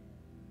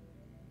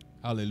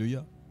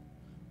 Hallelujah.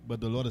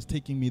 But the Lord is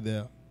taking me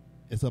there.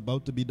 It's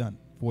about to be done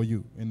for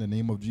you in the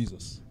name of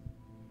Jesus.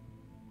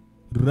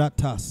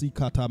 Rata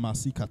sikata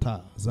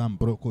masikata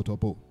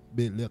zambrokotopo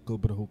beleko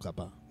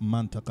brahukaba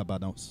manta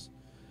kabanos.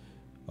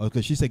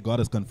 Okay, she said God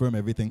has confirmed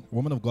everything.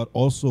 Woman of God,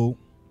 also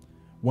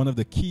one of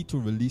the key to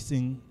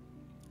releasing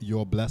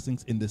your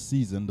blessings in this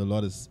season, the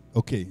Lord is,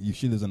 okay,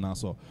 she lives in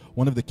Nassau.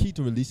 One of the key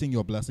to releasing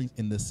your blessings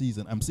in this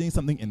season, I'm seeing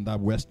something in that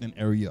western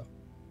area.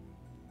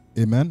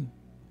 Amen.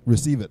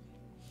 Receive it.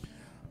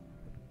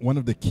 One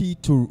of the key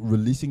to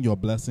releasing your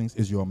blessings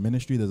is your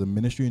ministry. There's a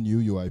ministry in you.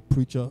 You are a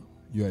preacher.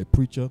 You are a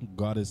preacher.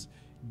 God is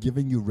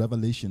giving you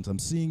revelations. I'm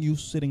seeing you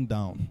sitting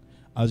down.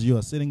 As you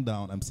are sitting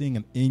down, I'm seeing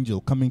an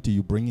angel coming to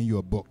you, bringing you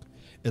a book.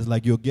 It's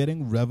like you're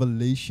getting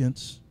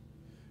revelations.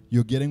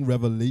 You're getting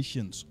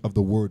revelations of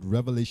the word,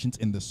 revelations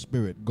in the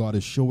spirit. God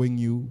is showing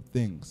you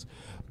things.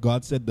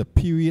 God said the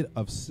period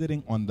of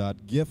sitting on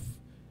that gift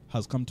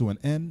has come to an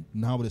end.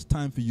 Now it is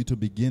time for you to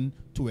begin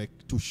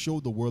to show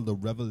the world the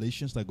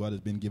revelations that God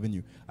has been giving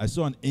you. I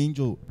saw an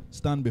angel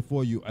stand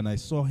before you, and I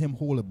saw him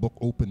hold a book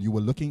open. You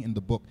were looking in the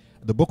book.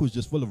 The book was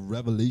just full of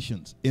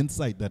revelations,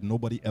 insight that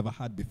nobody ever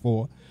had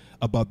before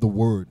about the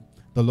word.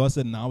 The Lord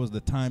said now is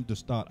the time to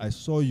start. I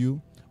saw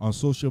you on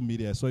social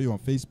media. I saw you on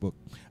Facebook,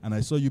 and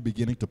I saw you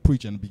beginning to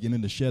preach and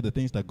beginning to share the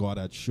things that God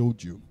had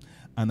showed you.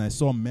 And I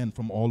saw men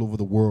from all over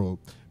the world,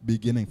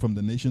 beginning from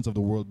the nations of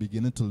the world,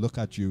 beginning to look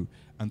at you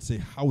and say,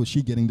 how is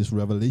she getting this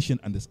revelation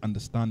and this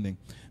understanding?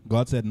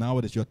 God said, now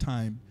it is your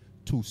time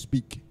to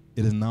speak.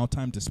 It is now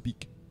time to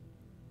speak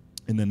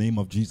in the name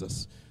of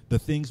Jesus. The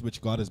things which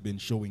God has been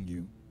showing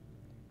you.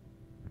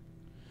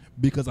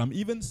 Because I'm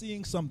even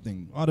seeing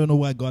something. I don't know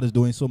why God is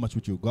doing so much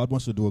with you. God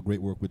wants to do a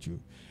great work with you.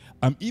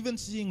 I'm even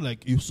seeing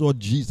like you saw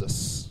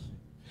Jesus.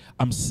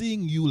 I'm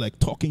seeing you like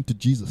talking to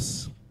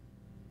Jesus.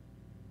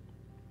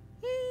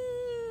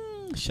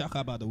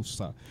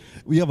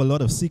 We have a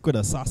lot of secret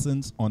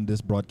assassins on this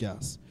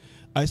broadcast.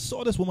 I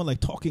saw this woman like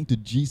talking to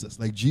Jesus.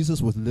 Like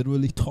Jesus was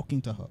literally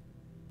talking to her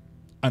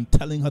and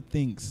telling her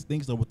things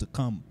that were to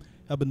come.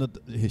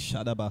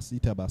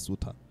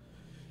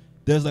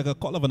 There's like a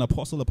call of an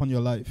apostle upon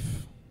your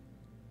life.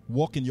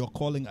 Walk in your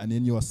calling and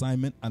in your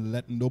assignment, and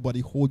let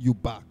nobody hold you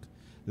back.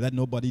 Let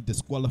nobody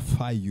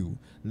disqualify you.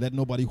 Let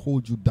nobody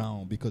hold you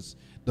down, because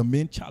the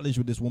main challenge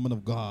with this woman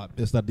of God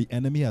is that the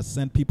enemy has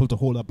sent people to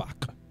hold her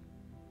back.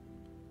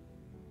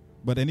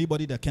 But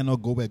anybody that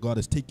cannot go where God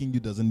is taking you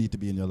doesn't need to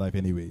be in your life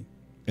anyway.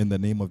 In the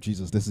name of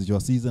Jesus, this is your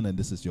season and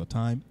this is your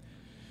time.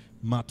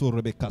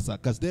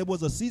 Because there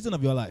was a season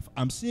of your life.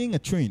 I'm seeing a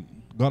train.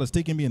 God is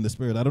taking me in the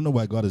spirit. I don't know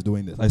why God is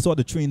doing this. I saw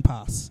the train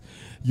pass.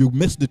 You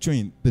missed the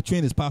train. The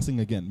train is passing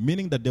again.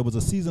 Meaning that there was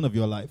a season of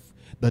your life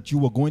that you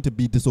were going to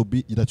be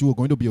disobedient, that you were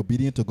going to be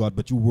obedient to God,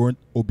 but you weren't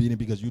obedient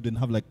because you didn't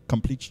have like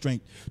complete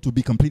strength to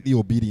be completely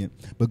obedient.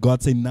 But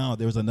God said, now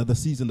there's another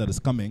season that is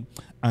coming,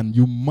 and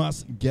you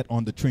must get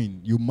on the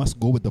train. You must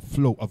go with the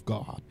flow of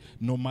God,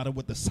 no matter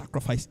what the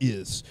sacrifice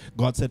is.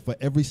 God said, for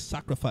every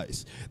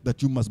sacrifice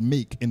that you must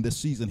make in this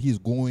season, He is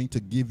going to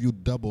give you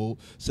double,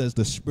 says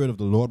the Spirit of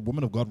the Lord.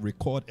 Woman of God,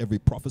 record every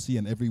prophecy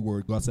and every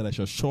word. God said, I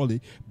shall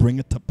surely bring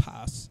it to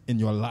pass in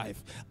your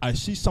life. I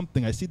see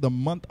something. I see the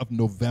month of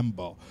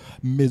November.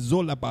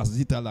 Mezola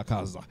bazita la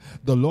casa.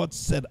 The Lord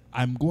said,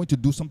 I'm going to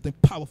do something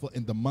powerful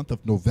in the month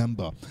of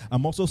November.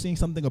 I'm also seeing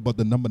something about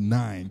the number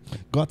 9.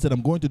 God said,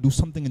 I'm going to do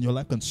something in your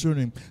life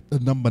concerning the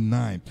number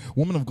 9.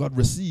 Woman of God,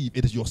 receive.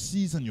 It is your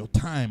season, your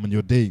time, and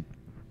your day.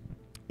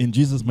 In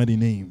Jesus' mighty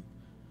name.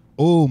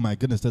 Oh my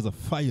goodness, there's a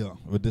fire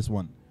with this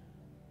one.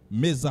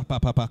 Meza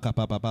papa papa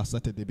papa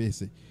sate de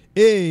base.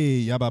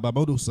 Eh yababa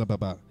bodu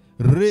sababa.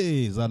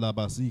 Re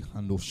zalabasi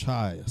hando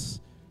shayas.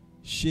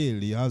 She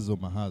liazo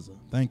mahaza.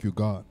 Thank you,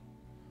 God.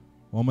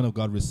 Woman of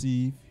God,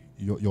 receive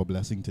your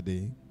blessing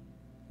today.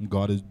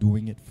 God is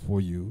doing it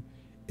for you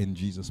in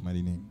Jesus'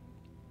 mighty name.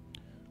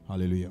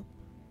 Hallelujah.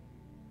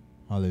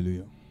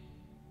 Hallelujah.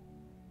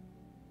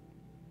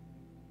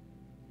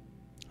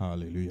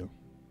 Hallelujah.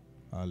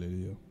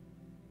 Hallelujah.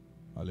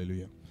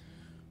 Hallelujah.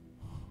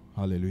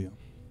 Hallelujah.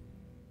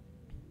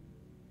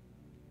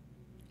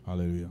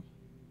 Hallelujah.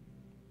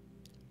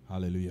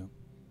 Hallelujah.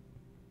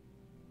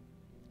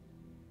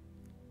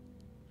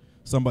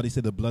 Somebody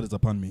said the blood is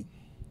upon me.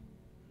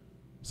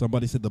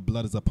 Somebody said the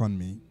blood is upon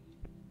me.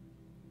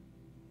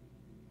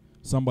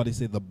 Somebody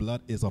said the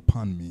blood is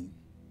upon me.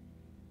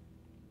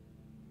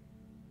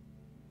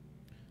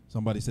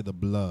 Somebody said the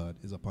blood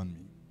is upon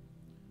me.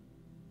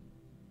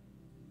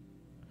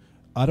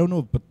 I don't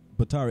know, but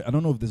Batari, I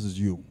don't know if this is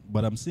you,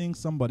 but I'm seeing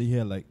somebody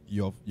here like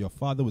your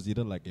father was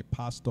either like a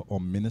pastor or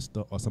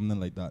minister or something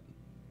like that.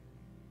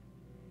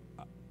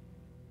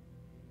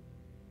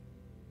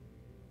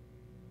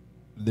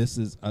 This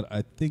is,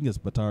 I think it's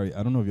Batari.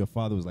 I don't know if your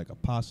father was like a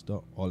pastor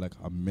or like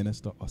a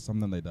minister or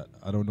something like that.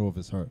 I don't know if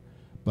it's her,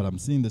 but I'm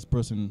seeing this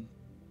person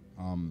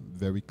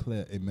very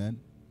clear. Amen.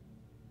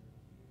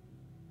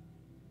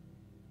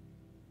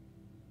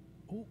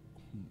 Oh.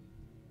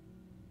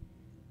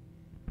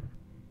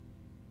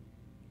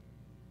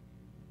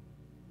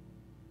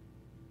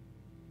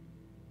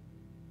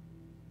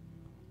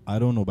 I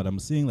don't know, but I'm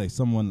seeing like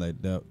someone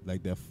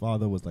like their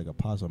father was like a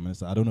pastor or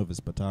minister. I don't know if it's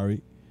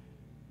Patari,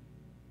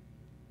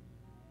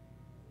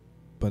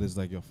 but it's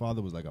like your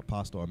father was like a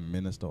pastor or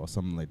minister or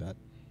something like that.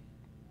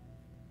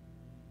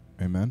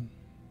 Amen.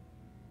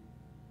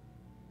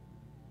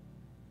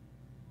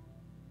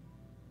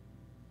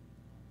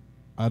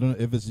 I don't know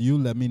if it's you.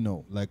 Let me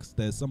know. Like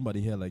there's somebody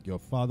here like your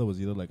father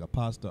was either like a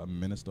pastor, a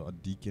minister, a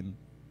deacon,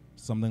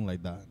 something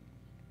like that.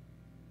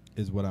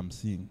 Is what I'm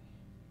seeing.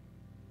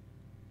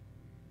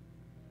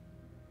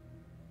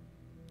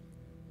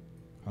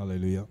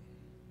 Hallelujah.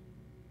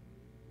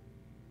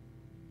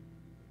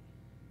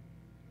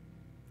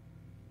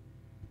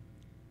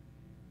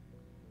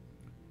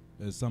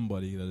 There's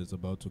somebody that is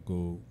about to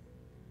go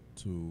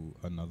to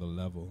another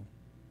level.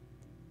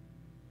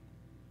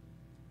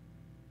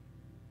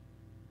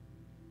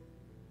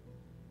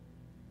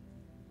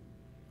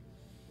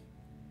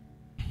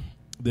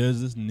 There's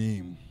this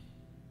name.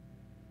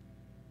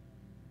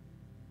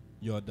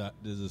 Your dad,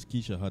 there's this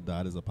Keisha, her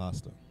dad is a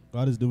pastor.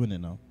 God is doing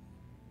it now.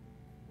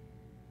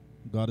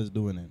 God is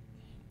doing it.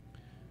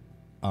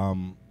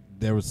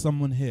 There is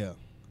someone here.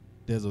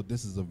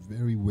 This is a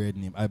very weird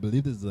name. I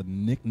believe this is a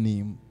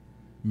nickname,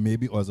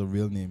 maybe, or as a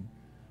real name.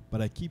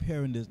 But I keep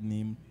hearing this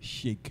name,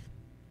 Sheikh,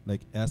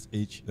 like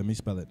S-H. Let me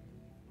spell it.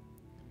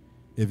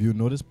 If you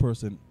know this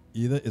person,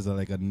 either is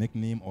like a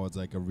nickname or it's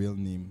like a real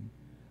name.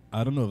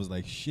 I don't know if it's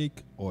like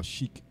Sheikh or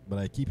Sheik, but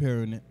I keep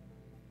hearing it.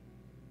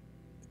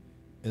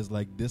 It's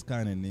like this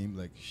kind of name,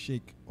 like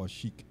Sheikh or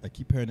Sheik. I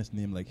keep hearing this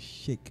name like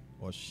Sheikh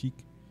or Sheik,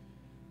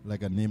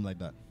 like a name like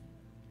that.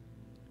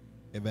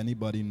 If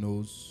anybody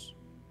knows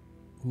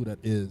who that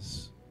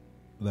is,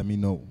 let me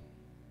know.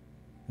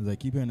 As I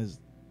keep hearing this,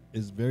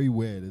 it's very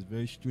weird. It's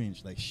very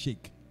strange, like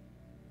Sheikh.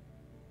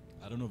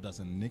 I don't know if that's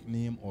a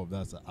nickname or if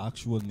that's an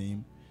actual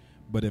name,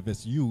 but if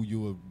it's you,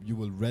 you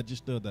will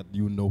register that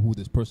you know who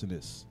this person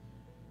is.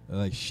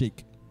 Like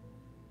Sheikh.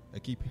 I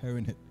keep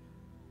hearing it.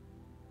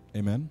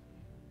 Amen.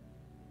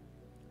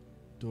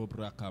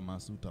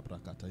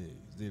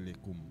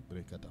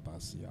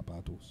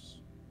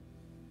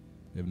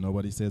 If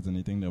nobody says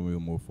anything, then we'll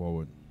move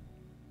forward.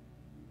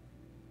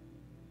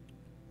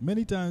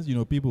 Many times,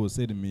 people will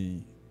say to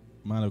me,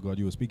 man of God,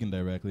 you were speaking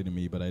directly to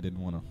me, but I didn't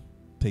want to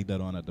take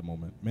that on at the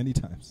moment. Many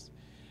times.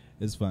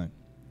 It's fine.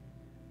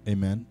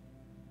 Amen.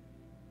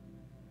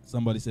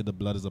 Somebody said the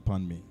blood is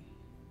upon me.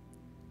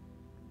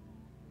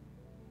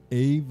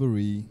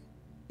 Avery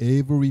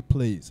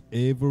plays.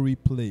 Avery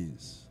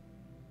plays.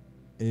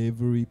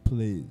 Avery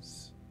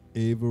plays.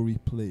 Avery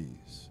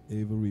plays.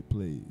 Avery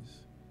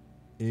plays.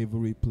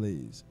 Avery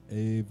plays.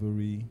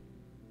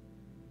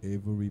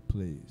 Avery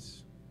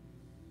plays.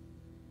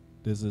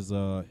 This is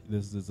a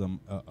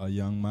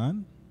young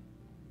man.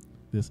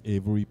 This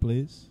Avery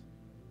Place.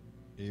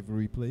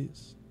 Avery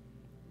Place.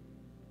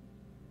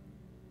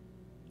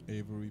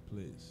 Avery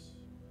Place.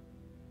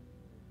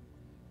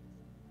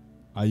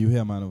 Are you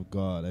here, man of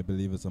God? I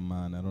believe it's a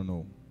man. I don't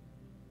know.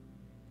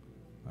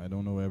 I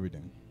don't know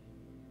everything.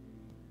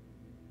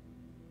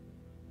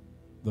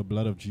 The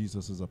blood of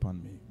Jesus is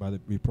upon me.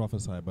 We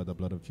prophesy by the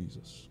blood of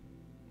Jesus.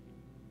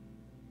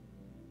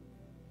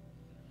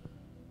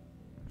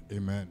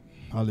 Amen.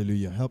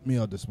 Hallelujah. Help me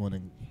out this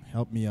morning.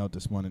 Help me out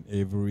this morning,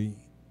 Avery.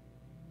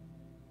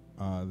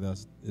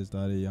 Is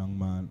that a young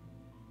man?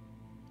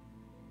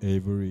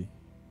 Avery.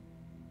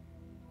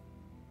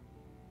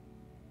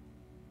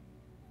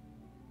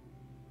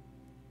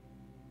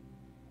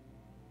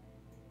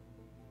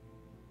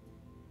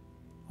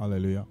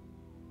 Hallelujah.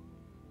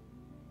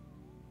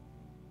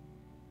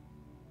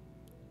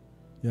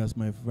 Yes,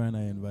 my friend,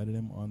 I invited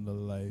him on the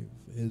live.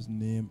 His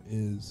name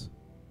is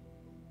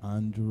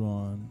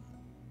Andron.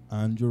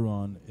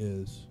 Andron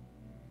is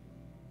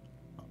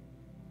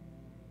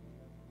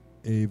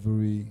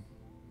Avery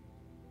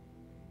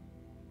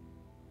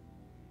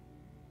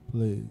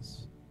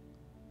Place.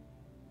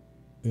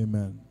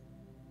 Amen.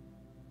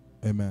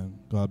 Amen.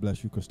 God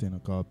bless you, Christina.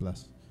 God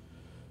bless.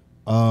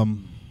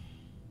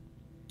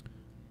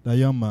 The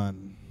young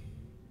man,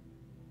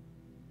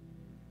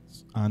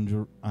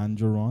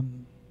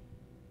 Andron.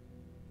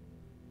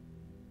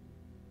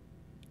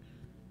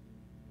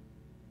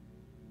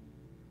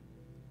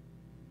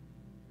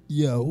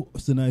 Yeah,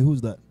 Sinai,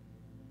 who's that?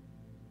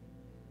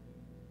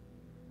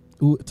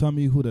 Tell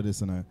me who that is,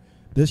 Sinai.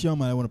 This young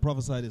man, I want to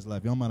prophesy this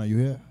life. Young man, are you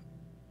here?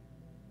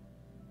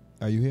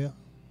 Are you here?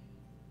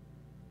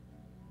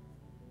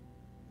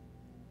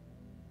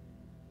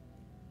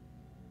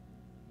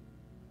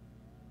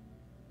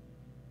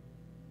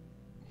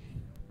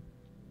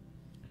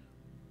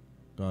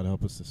 God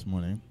help us this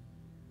morning.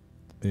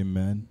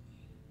 Amen.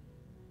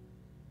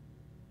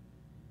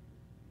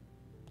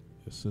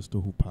 Your sister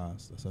who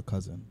passed, that's her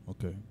cousin.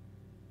 Okay.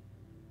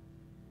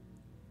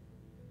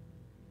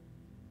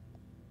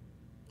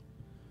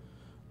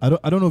 I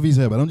don't know if he's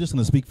here, but I'm just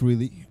gonna speak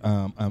freely.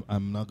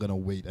 I'm not gonna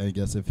wait. I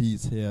guess if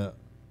he's here,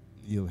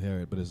 he'll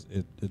hear it. But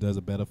it does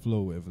a better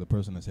flow if the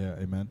person is here.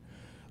 Amen.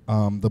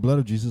 The blood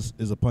of Jesus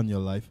is upon your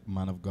life,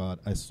 man of God.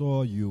 I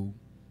saw you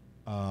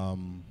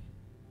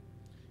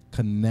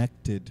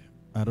connected.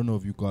 I don't know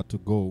if you got to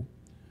go,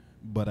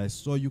 but I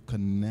saw you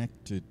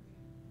connected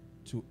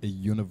to a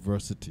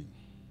university.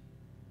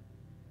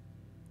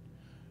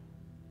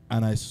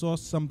 And I saw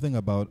something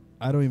about,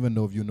 I don't even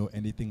know if you know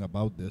anything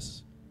about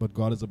this, but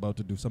God is about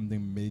to do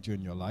something major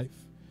in your life.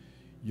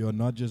 You're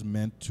not just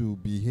meant to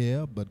be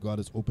here, but God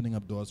is opening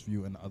up doors for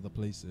you in other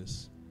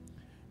places.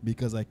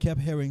 Because I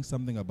kept hearing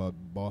something about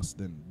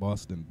Boston.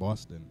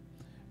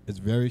 It's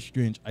very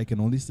strange. I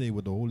can only say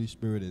what the Holy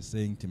Spirit is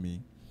saying to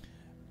me.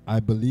 I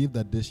believe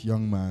that this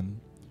young man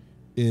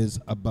is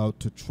about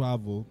to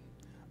travel.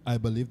 I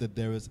believe that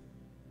there is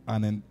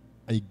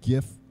a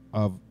gift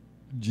of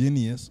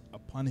genius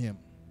upon him.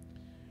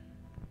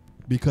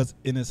 Because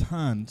in his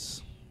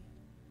hands,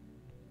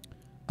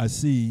 I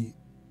see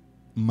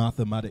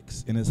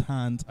mathematics. In his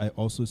hands, I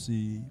also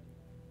see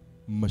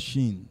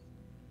machines,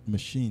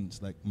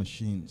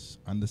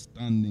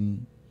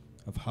 understanding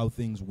of how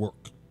things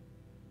work.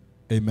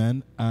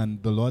 Amen.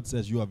 And the Lord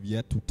says you have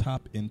yet to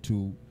tap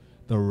into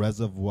the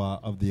reservoir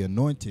of the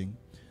anointing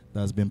that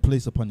has been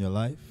placed upon your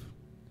life.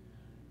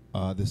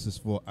 This is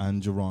for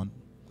Andron.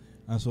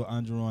 And so,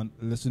 Andron,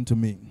 listen to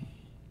me.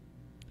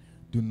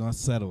 Do not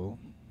settle.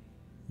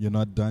 You're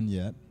not done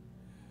yet.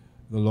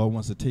 The Lord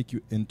wants to take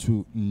you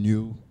into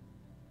new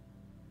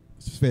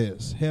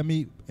spheres. Hear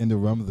me in the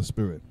realm of the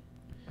Spirit.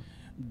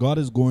 God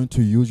is going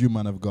to use you,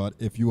 man of God,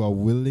 if you are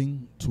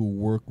willing to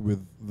work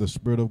with the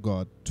Spirit of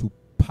God to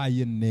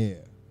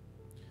pioneer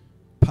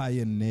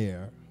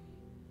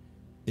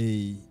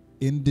a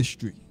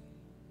industry.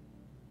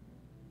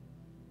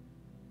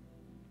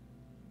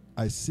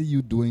 I see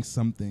you doing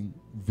something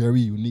very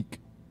unique.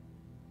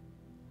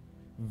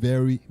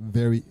 Very,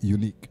 very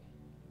unique.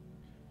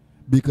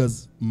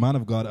 Because, man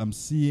of God, I'm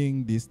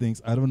seeing these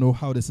things. I don't know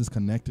how this is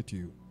connected to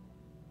you.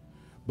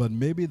 But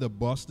maybe the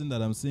Boston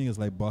that I'm seeing is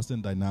like Boston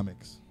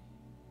Dynamics.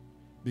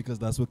 Because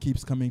that's what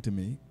keeps coming to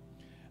me.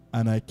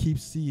 And I keep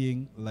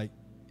seeing like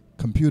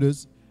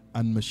computers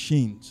and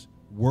machines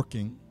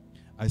working.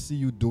 I see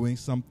you doing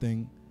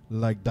something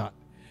like that.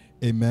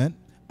 Amen.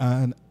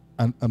 And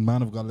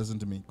man of God, listen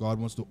to me. God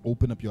wants to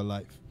open up your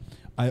life.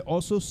 I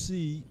also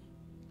see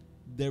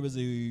there is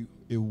a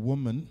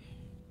woman,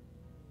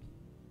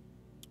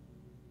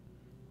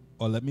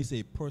 or let me say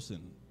a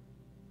person.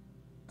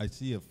 I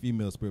see a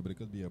female spirit, but it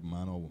could be a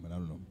man or a woman. I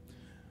don't know.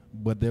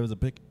 But there is a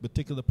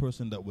particular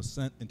person that was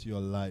sent into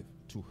your life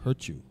to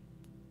hurt you.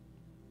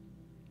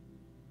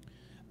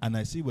 And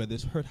I see where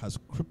this hurt has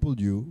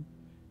crippled you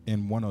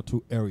in one or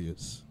two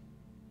areas.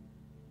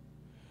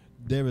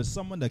 There is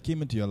someone that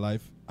came into your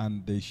life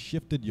and they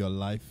shifted your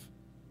life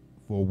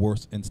for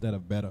worse instead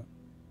of better.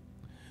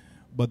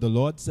 But the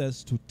Lord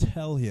says to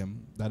tell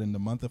him that in the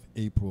month of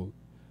April,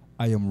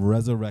 I am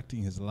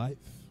resurrecting his life.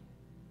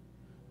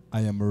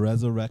 I am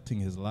resurrecting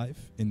his life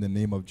in the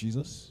name of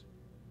Jesus.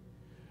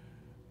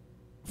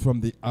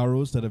 From the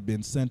arrows that have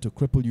been sent to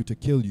cripple you, to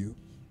kill you,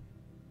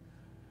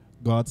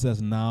 God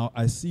says, now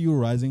I see you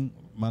rising,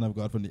 man of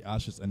God, from the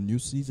ashes. A new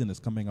season is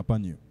coming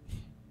upon you.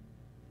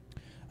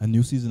 A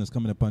new season is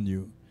coming upon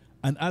you.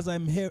 And as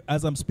I'm here,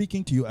 as I'm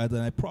speaking to you, as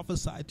I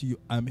prophesy to you,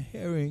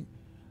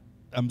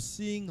 I'm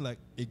seeing like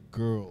a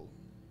girl,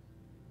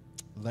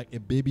 like a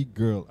baby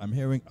girl. I'm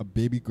hearing a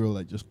baby girl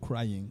like just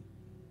crying.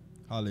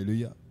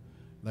 Hallelujah.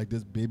 Like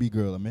this baby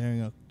girl. I'm hearing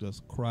her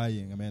just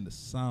crying. I'm hearing the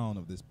sound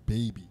of this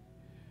baby.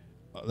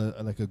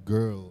 Like a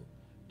girl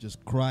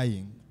just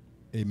crying.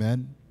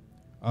 Amen.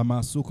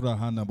 Amasukra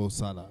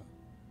hanabosala.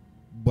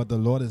 But the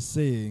Lord is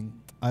saying,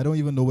 I don't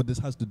even know what this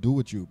has to do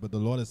with you, but the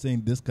Lord is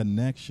saying this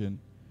connection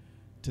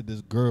to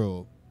this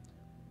girl,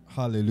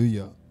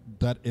 hallelujah,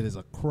 that it is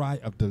a cry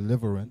of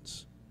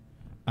deliverance.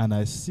 And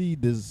I see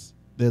there's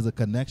a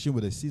connection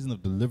with a season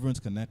of deliverance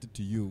connected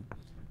to you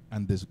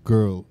and this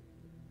girl,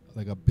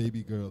 like a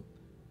baby girl.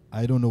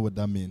 I don't know what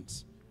that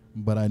means,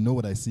 but I know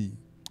what I see.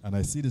 And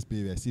I see this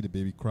baby, I see the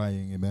baby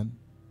crying, amen.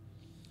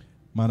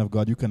 Man of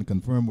God, you can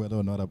confirm whether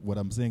or not what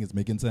I'm saying is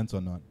making sense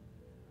or not.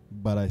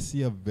 But I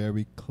see her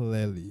very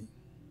clearly.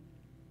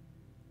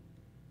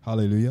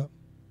 Hallelujah.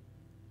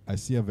 I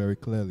see her very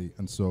clearly.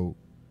 And so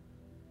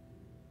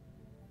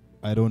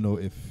I don't know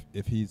if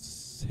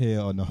he's here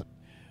or not.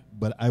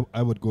 But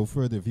I would go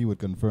further if he would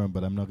confirm,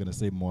 but I'm not going to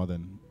say more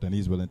than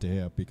he's willing to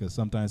hear, because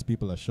sometimes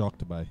people are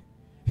shocked by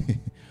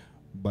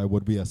by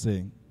what we are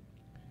saying.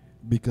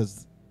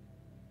 Because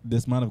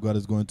this man of God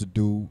is going to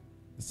do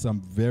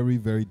some very,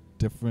 very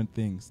different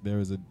things. There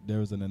is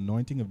an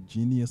anointing of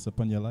genius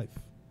upon your life.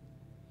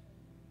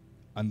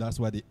 And that's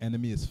why the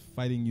enemy is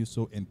fighting you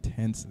so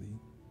intensely.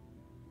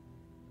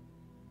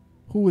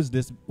 Who is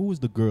this? Who is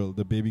the girl,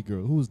 the baby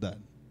girl? Who is that?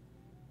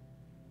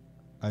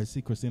 I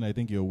see Christina. I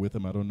think you're with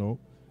him. I don't know.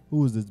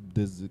 Who is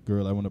this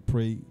girl? I want to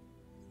pray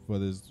for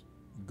this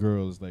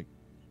girl. It's like,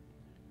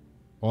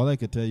 all I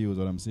could tell you is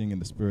what I'm seeing in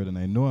the spirit, and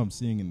I know I'm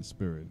seeing in the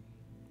spirit.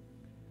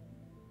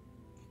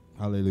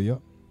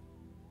 Hallelujah.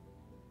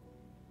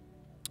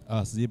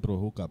 Azibro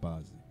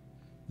hokabazi.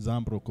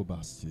 Zambro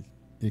kobasi.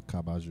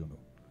 Ekabajono.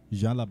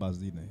 Jala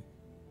bazine.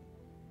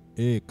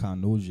 E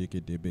kanoje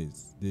ke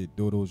debez. De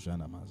doro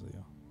jana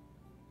mazaya.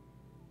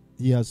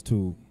 He has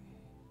to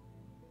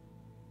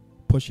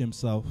push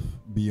himself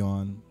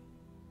beyond.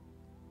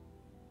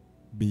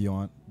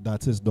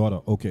 That's his daughter.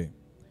 Okay.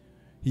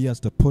 He has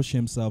to push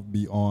himself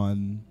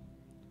beyond.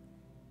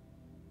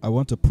 I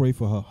want to pray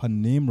for her. Her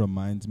name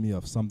reminds me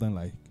of something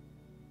like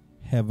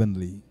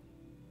heavenly.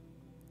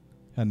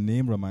 Her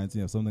name reminds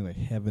me of something like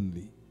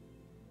heavenly.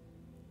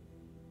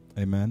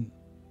 Amen.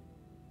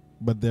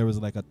 But there is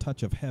like a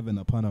touch of heaven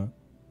upon her.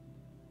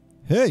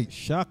 Hey,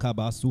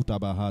 Shakaba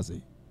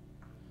Sutabahazi.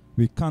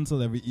 We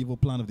cancel every evil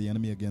plan of the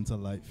enemy against her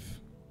life.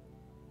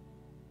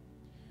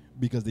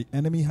 Because the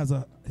enemy has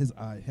his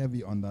eye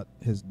heavy on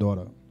his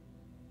daughter.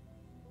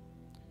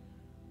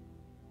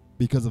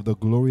 Because of the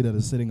glory that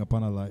is sitting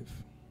upon her life.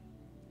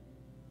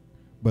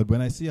 But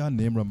when I see her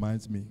name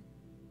reminds me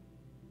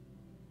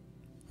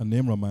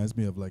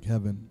of like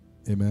heaven.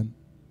 Amen.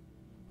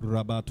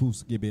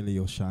 Rabatus Gebele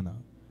Yoshana.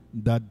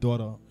 That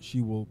daughter,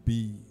 she will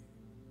be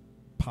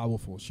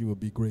powerful. She will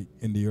be great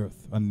in the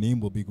earth. Her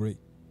name will be great.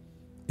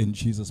 In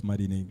Jesus'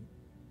 mighty name.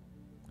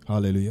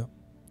 Hallelujah.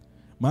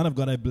 Man of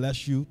God, I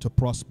bless you to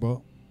prosper.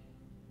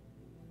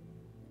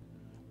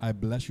 I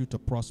bless you to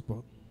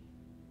prosper.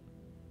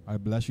 I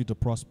bless you to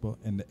prosper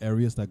in the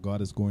areas that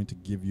God is going to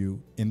give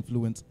you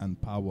influence and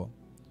power.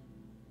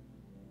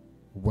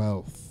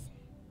 Wealth.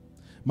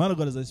 Man of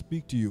God, as I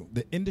speak to you,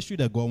 the industry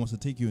that God wants to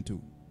take you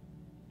into,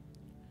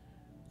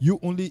 you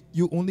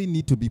only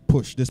need to be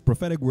pushed. This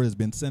prophetic word has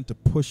been sent to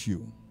push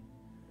you.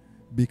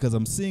 Because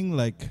I'm seeing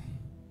like,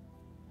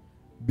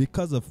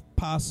 because of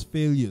past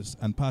failures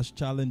and past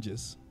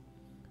challenges,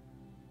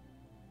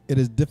 it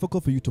is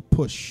difficult for you to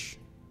push.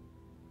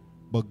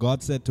 But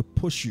God said to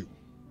push you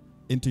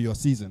into your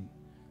season.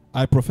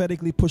 I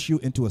prophetically push you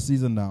into a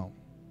season now.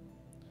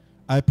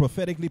 I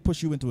prophetically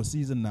push you into a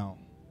season now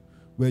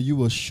where you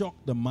will shock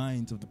the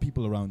minds of the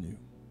people around you.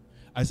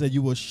 I said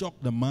you will shock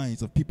the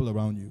minds of people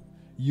around you.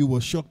 You will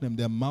shock them.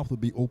 Their mouth will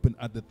be open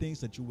at the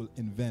things that you will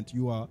invent.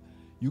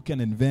 You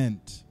can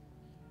invent.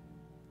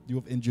 You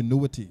have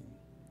ingenuity.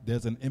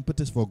 There's an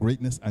impetus for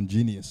greatness and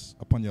genius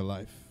upon your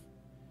life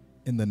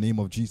in the name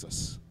of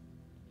Jesus.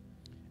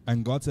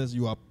 And God says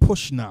you are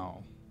pushed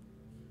now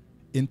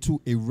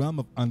into a realm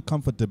of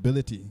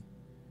uncomfortability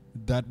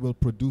that will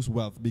produce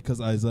wealth.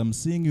 Because as I'm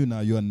seeing you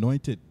now, you're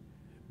anointed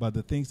by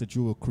the things that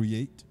you will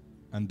create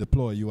and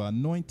deploy. You are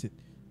anointed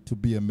to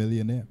be a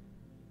millionaire.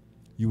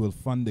 You will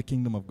fund the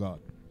kingdom of God.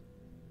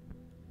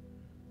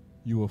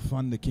 You will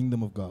fund the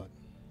kingdom of God.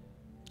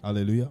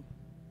 Hallelujah.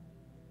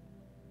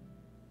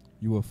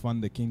 You will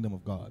fund the kingdom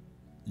of God.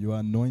 You are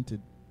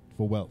anointed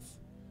for wealth.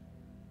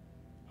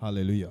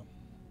 Hallelujah.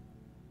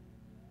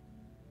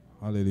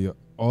 Hallelujah.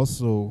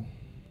 Also,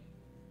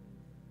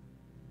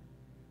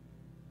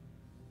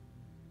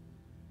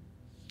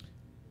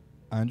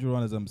 Andrew,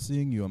 as I'm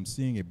seeing you, I'm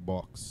seeing a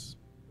box,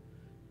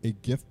 a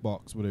gift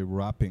box with a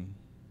wrapping,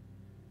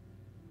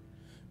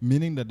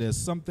 meaning that there's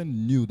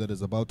something new that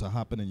is about to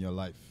happen in your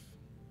life.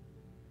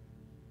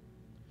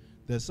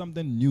 There's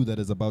something new that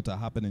is about to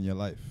happen in your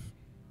life.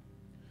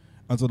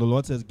 And so the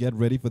Lord says, get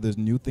ready for this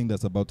new thing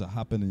that's about to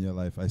happen in your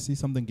life. I see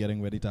something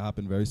getting ready to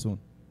happen very soon.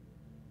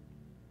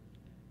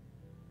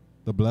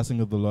 The blessing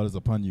of the Lord is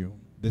upon you.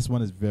 This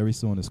one is very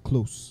soon. It's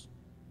close.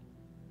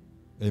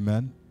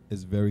 Amen.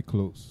 It's very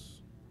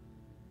close.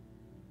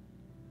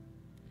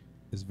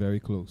 It's very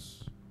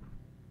close.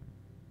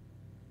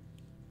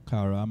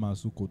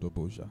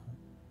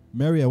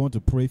 Mary, I want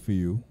to pray for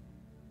you.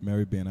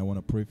 Mary Bain, I want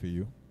to pray for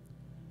you.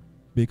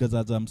 Because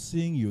as I'm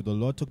seeing you, the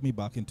Lord took me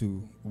back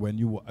into when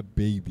you were a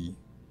baby.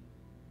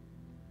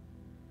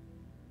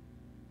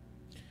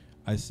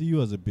 I see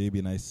you as a baby,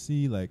 and I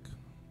see like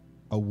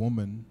a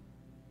woman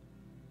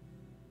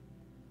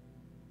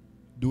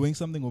doing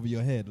something over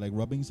your head, like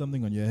rubbing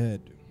something on your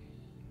head.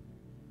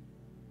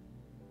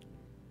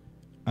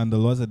 And the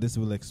Lord said this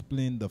will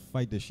explain the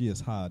fight that she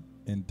has had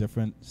in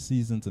different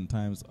seasons and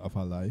times of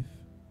her life.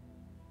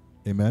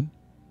 Amen.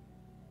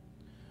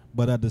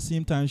 But at the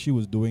same time she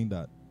was doing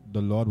that,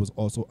 the Lord was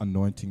also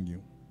anointing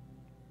you.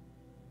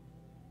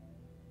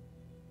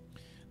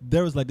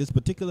 There is like this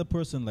particular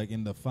person, like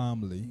in the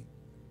family,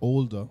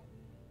 older,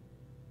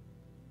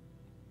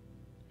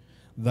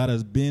 that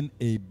has been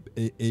a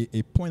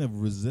point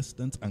of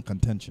resistance and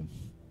contention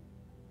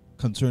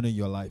concerning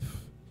your life.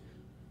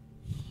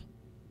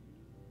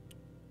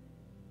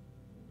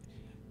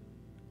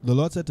 The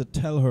Lord said to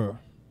tell her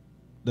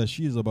that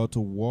she is about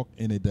to walk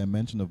in a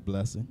dimension of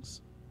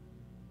blessings.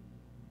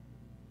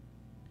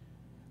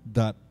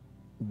 That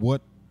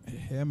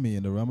hear me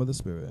in the realm of the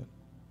Spirit.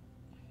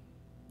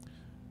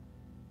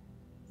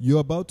 You're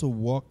about to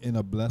walk in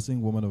a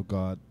blessing, woman of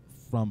God,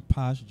 from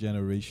past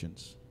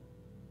generations.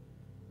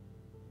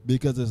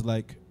 Because it's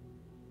like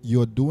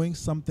you're doing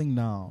something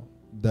now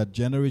that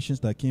generations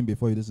that came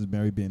before you, this is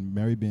Mary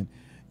Bain,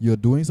 you're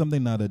doing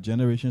something now that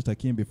generations that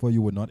came before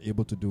you were not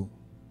able to do.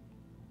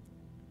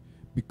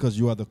 Because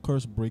you are the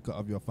curse breaker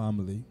of your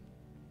family.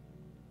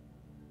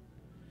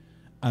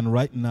 And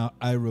right now,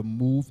 I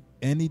remove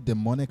any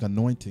demonic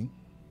anointing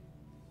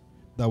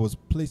that was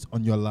placed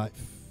on your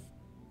life.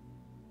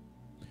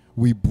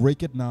 We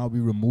break it now,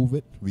 we remove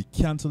it, we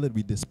cancel it,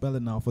 we dispel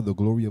it now for the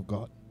glory of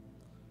God.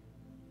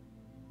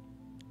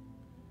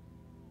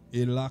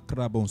 And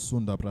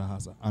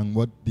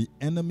what the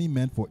enemy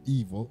meant for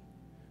evil,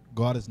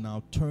 God is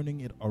now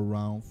turning it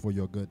around for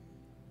your good.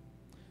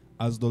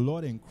 As the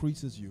Lord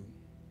increases you,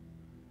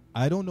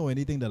 I don't know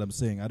anything that I'm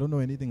saying. I don't know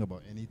anything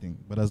about anything.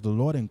 But as the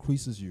Lord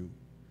increases you,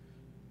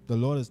 the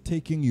Lord is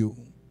taking you.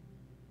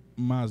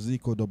 You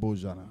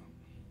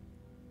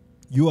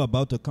are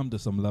about to come to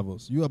some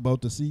levels. You are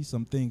about to see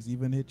some things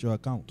even hit your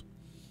account.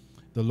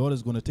 The Lord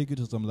is going to take you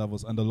to some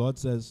levels. And the Lord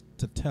says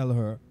to tell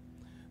her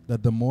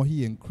that the more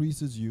He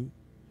increases you,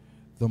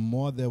 the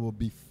more there will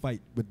be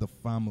fight with the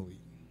family.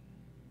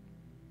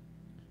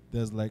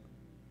 There's like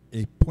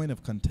a point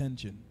of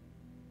contention.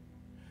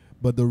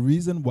 But the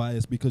reason why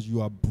is because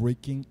you are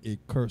breaking a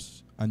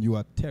curse and you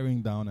are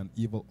tearing down an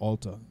evil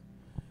altar.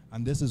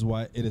 And this is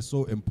why it is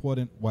so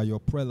important, why your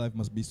prayer life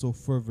must be so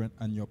fervent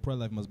and your prayer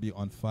life must be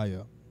on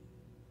fire.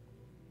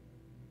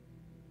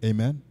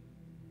 Amen.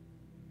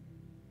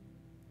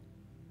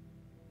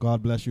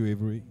 God bless you,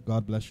 Avery.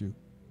 God bless you.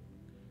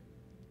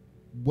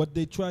 What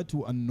they tried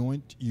to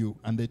anoint you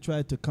and they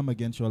tried to come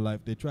against your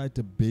life, they tried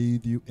to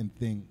bathe you in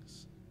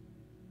things.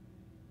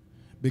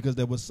 Because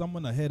there was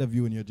someone ahead of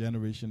you in your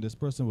generation. This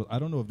person was, I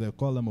don't know if they'll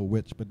call them a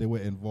witch, but they were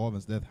involved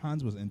and their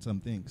hands was in some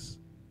things.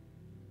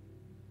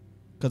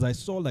 Because I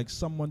saw like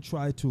someone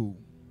try to,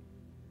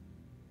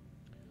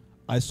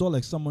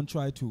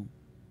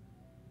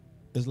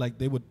 it's like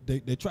they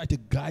tried to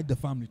guide the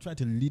family, try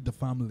to lead the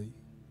family.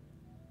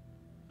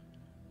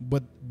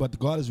 But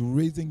God is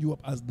raising you up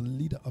as the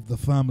leader of the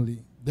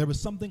family. There is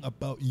something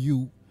about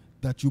you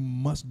that you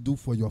must do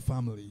for your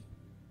family.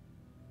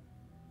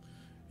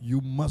 You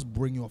must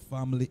bring your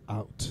family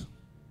out.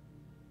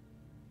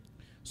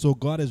 So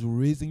God is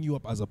raising you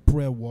up as a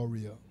prayer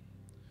warrior.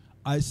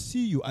 I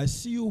see you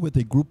with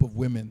a group of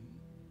women.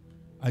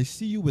 I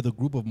see you with a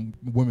group of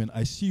women.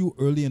 I see you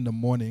early in the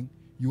morning.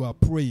 You are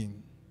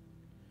praying.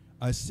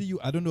 I see you,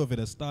 I don't know if it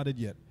has started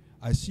yet.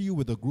 I see you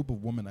with a group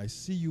of women. I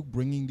see you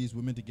bringing these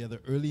women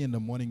together early in the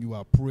morning. You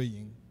are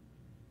praying.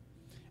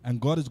 And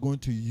God is going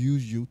to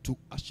use you to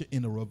usher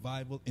in a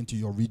revival into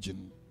your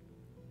region.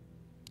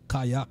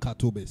 Kaya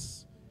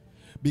Katobes.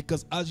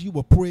 Because as you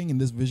were praying in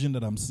this vision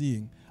that I'm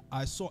seeing,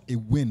 I saw a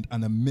wind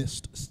and a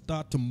mist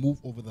start to move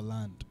over the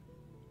land.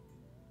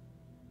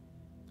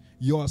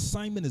 Your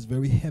assignment is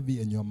very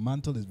heavy and your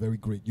mantle is very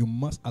great. You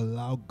must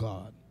allow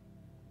God.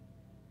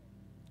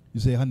 You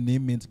say her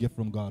name means gift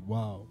from God.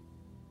 Wow.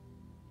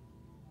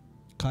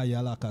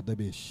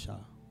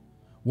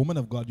 Woman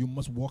of God, you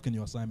must walk in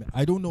your assignment.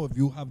 I don't know if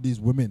you have these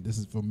women, this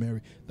is for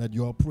Mary, that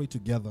you all pray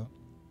together.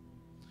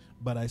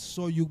 But I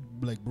saw you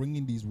like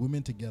bringing these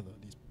women together,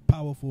 these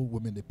powerful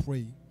women, they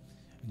pray.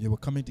 You were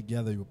coming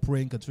together, you were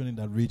praying concerning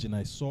that region.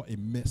 I saw a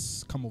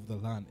mist come over the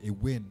land, a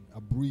wind,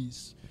 a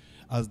breeze.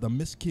 As the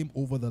mist came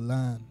over the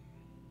land,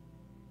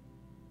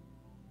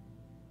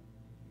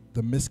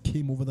 the mist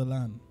came over the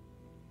land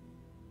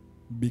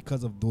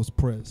because of those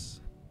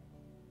prayers.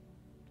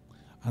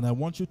 And I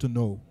want you to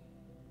know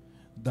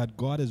that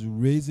God is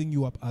raising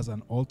you up as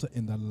an altar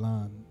in the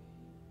land,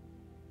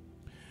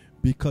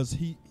 because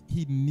he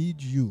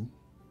needs you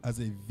as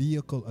a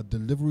vehicle, a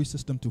delivery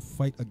system to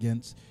fight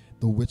against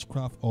the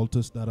witchcraft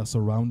altars that are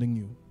surrounding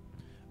you.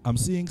 I'm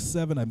seeing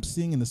 7. I'm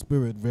seeing in the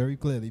spirit very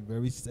clearly,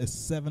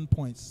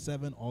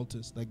 7.7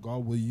 altars that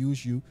God will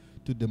use you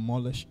to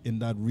demolish in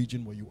that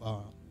region where you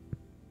are.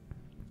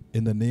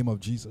 In the name of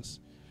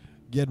Jesus.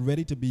 Get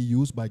ready to be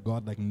used by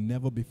God like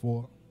never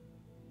before.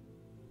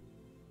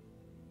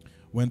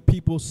 When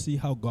people see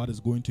how God is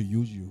going to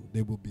use you,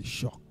 they will be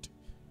shocked.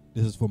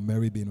 This is for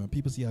Mary Bean. When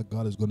people see how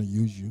God is going to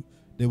use you,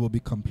 they will be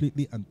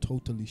completely and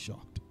totally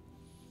shocked,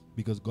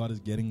 because God is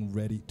getting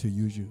ready to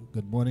use you.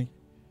 Good morning,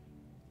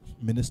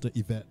 Minister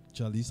Yvette.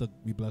 Charlisa,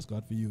 we bless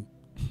God for you.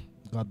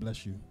 God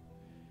bless you.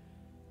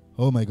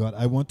 Oh my God,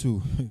 I want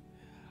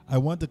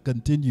to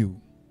continue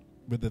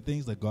with the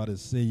things that God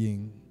is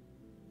saying.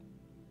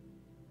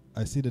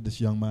 I see that this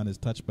young man is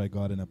touched by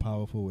God in a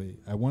powerful way.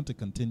 I want to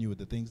continue with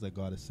the things that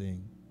God is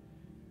saying,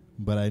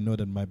 but I know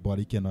that my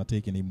body cannot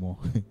take anymore.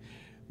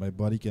 My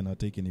body cannot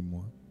take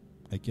anymore.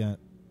 I can't.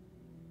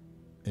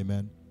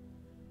 Amen.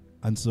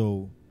 And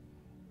so,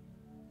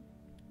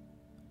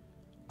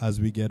 as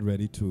we get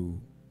ready to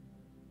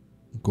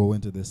go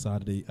into this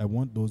Saturday, I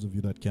want those of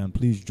you that can,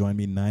 please join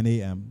me 9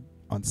 a.m.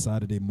 on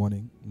Saturday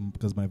morning,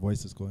 because my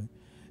voice is going.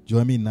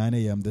 Join me 9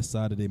 a.m. this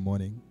Saturday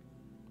morning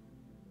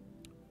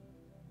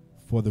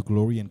for the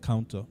glory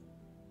encounter.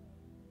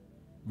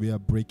 We are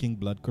breaking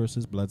blood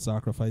curses, blood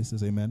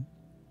sacrifices. Amen.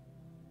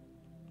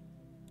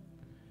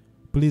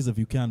 Please, if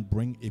you can,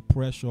 bring a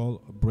prayer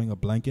shawl, bring a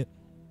blanket,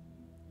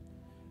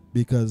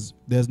 because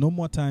there's no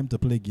more time to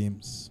play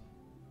games.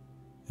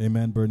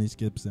 Amen, Bernice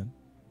Gibson.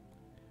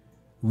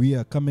 We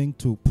are coming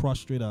to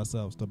prostrate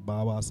ourselves, to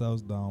bow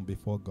ourselves down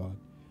before God.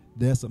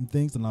 There are some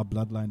things in our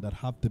bloodline that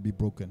have to be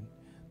broken,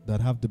 that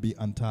have to be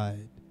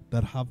untied,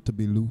 that have to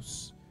be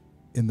loose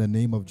in the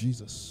name of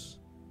Jesus.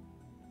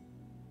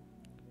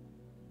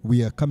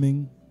 We are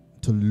coming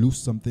to loose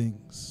some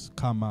things.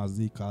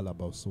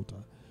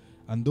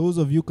 And those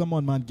of you, come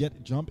on, man,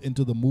 jump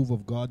into the move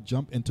of God,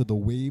 jump into the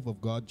wave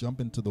of God, jump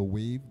into the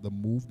wave, the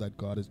move that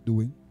God is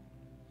doing.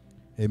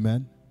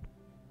 Amen.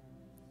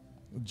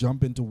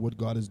 Jump into what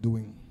God is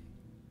doing.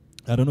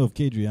 I don't know if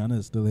Kadriana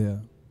is still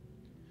here.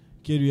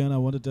 Kadriana, I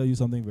want to tell you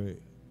something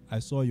I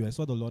saw you. I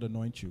saw the Lord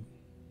anoint you.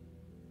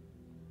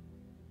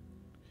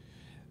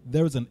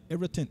 There is an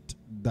irritant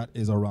that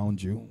is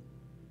around you.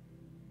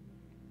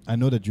 I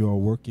know that you are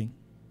working.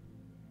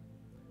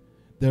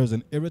 There is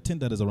an irritant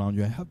that is around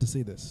you. I have to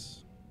say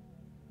this.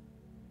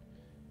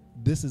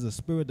 This is a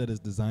spirit that is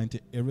designed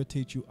to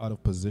irritate you out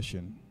of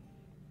position,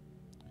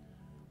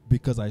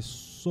 because I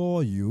saw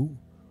you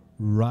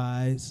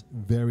rise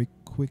very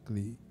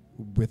quickly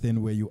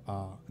within where you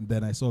are. And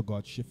then I saw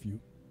God shift you.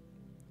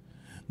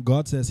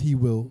 God says he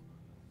will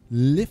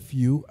lift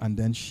you and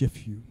then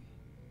shift you.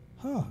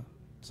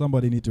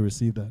 Somebody need to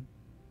receive that.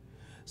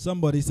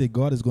 Somebody say,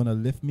 God is going to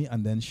lift me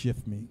and then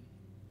shift me.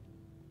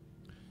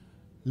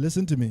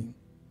 Listen to me.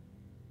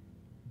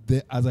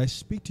 As I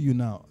speak to you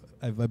now,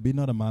 if I be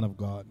not a man of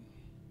God,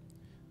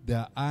 there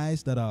are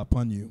eyes that are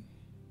upon you.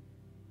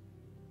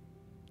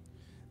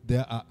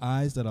 There are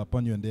eyes that are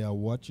upon you, and they are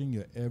watching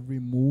your every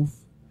move,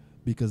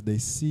 because they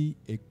see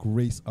a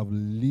grace of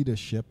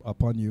leadership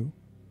upon you.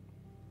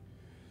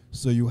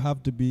 So you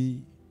have to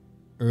be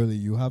early.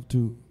 You have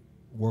to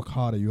work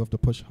harder. You have to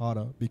push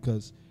harder,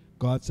 because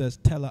God says,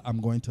 tell her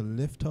I'm going to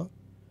lift her.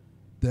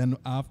 Then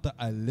after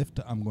I lift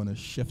her, I'm going to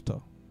shift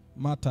her.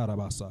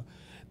 Matarabasa.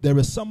 There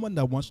is someone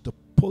that wants to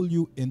pull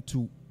you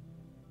into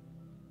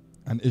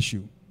an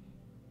issue.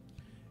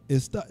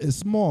 It's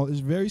small.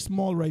 It's very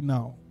small right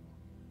now.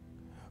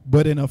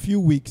 But in a few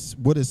weeks,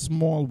 what is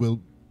small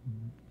will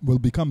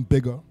become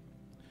bigger.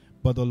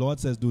 But the Lord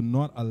says, do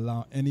not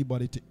allow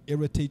anybody to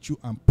irritate you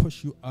and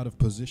push you out of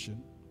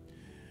position,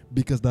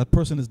 because that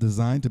person is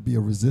designed to be a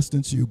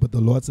resistance to you. But the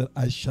Lord said,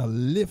 I shall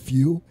lift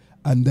you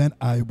and then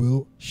I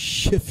will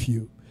shift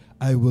you.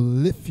 I will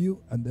lift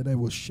you and then I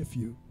will shift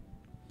you.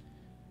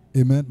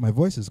 Amen. My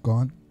voice is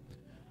gone.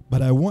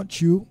 But I want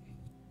you,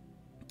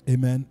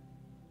 amen,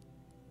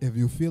 if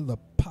you feel the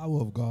power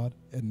of God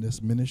in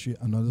this ministry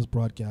and on this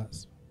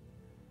broadcast,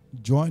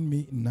 join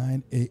me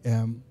 9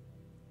 a.m.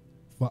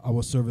 for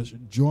our service.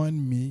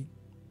 Join me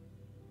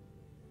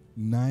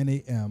 9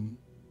 a.m.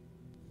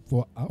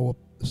 for our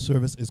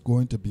service. Is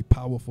going to be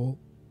powerful.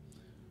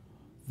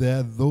 There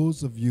are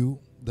those of you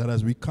that,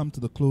 as we come to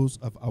the close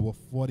of our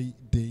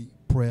 40-day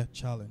prayer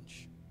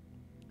challenge,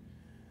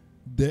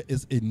 there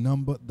is a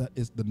number that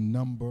is the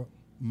number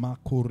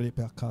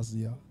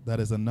that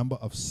is a number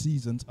of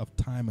seasons of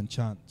time and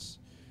chance.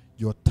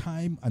 Your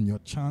time and your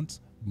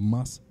chance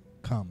must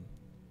come.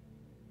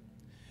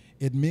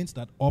 It means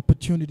that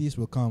opportunities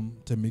will come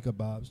to Mika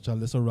Babs,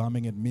 Chalissa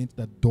Raming. It means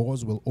that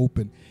doors will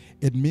open.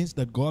 It means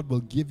that God will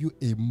give you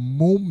a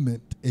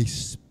moment, a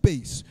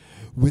space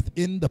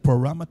within the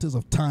parameters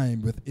of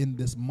time within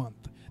this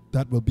month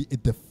that will be a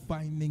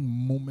defining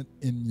moment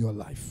in your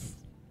life.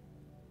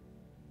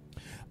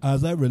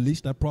 As I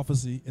released that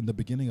prophecy in the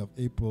beginning of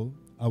April,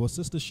 our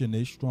sister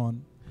Shanae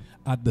Strawn,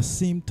 at the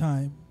same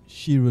time,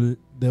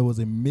 there was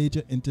a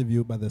major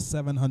interview by the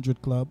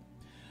 700 Club,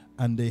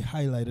 and they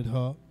highlighted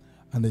her,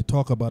 and they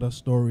talk about her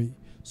story.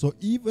 So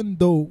even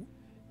though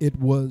it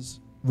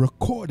was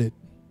recorded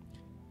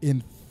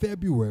in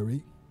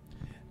February,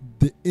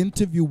 the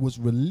interview was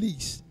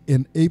released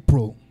in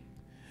April,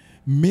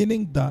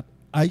 meaning that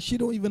she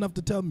don't even have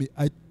to tell me.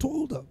 I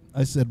told her,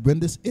 I said, when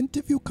this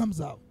interview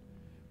comes out,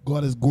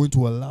 God is going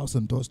to allow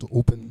some doors to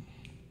open.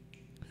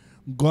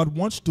 God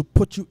wants to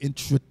put you in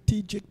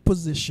strategic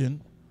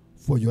position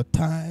for your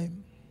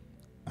time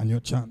and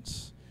your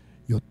chance.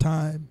 Your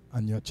time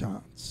and your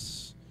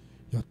chance.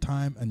 Your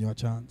time and your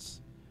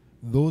chance.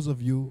 Those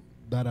of you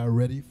that are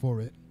ready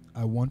for it,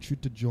 I want you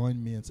to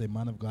join me and say,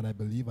 man of God, I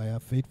believe I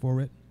have faith for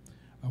it.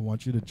 I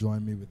want you to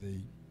join me with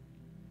a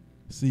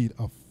seed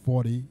of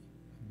 $40.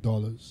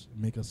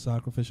 Make a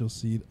sacrificial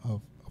seed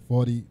of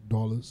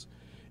 $40.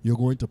 You're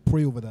going to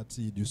pray over that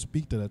seed. You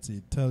speak to that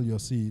seed. Tell your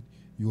seed,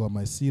 you are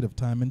my seed of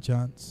time and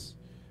chance.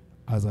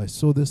 As I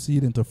sow this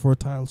seed into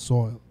fertile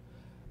soil,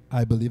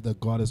 I believe that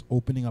God is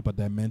opening up a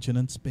dimension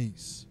and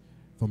space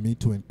for me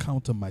to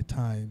encounter my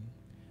time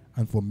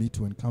and for me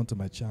to encounter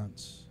my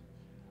chance.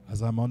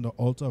 As I'm on the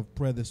altar of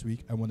prayer this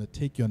week, I want to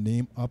take your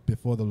name up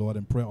before the Lord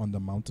and pray on the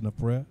mountain of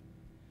prayer.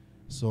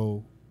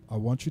 So I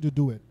want you to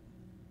do it.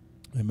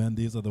 Amen.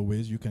 These are the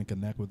ways you can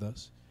connect with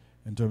us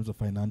in terms of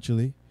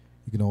financially.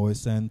 You can always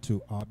send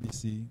to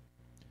RBC,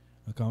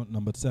 account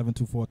number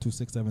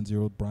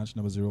 7242670, branch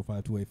number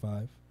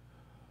 05285.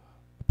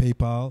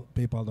 PayPal,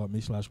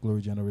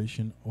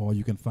 paypal.me/glorygeneration, or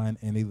you can find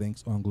any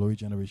links on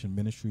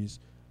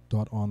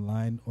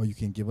glorygenerationministries.online, or you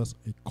can give us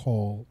a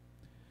call.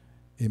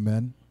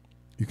 Amen.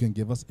 You can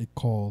give us a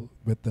call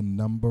with the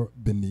number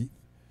beneath.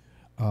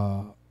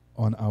 On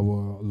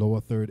our lower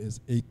third is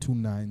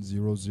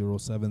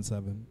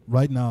 829-0077.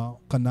 Right now,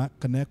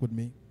 connect with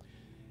me.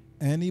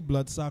 Any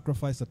blood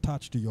sacrifice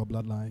attached to your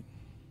bloodline,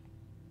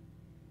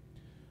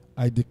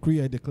 I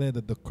decree, I declare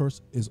that the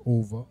curse is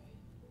over.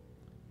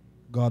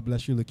 God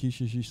bless you,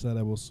 Lakeisha. She said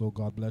I will sow.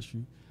 God bless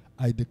you.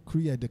 I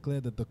decree, I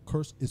declare that the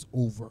curse is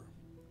over.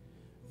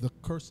 The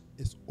curse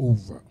is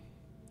over.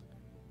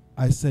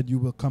 I said you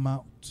will come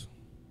out.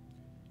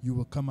 You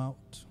will come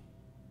out.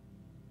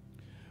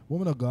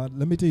 Woman of God,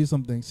 let me tell you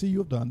something. See, you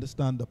have to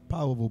understand the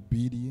power of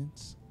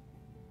obedience.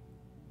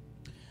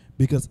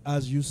 Because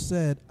as you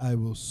said, I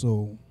will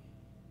sow.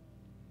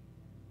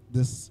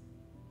 This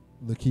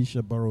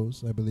Lakeisha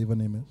Burrows, I believe her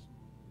name is.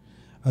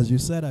 As you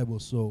said, I will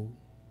sow.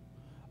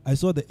 I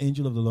saw the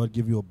angel of the Lord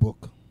give you a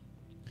book,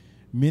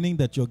 meaning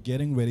that you're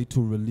getting ready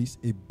to release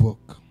a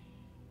book.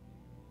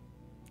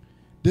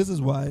 This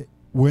is why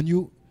when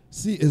you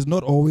see, it's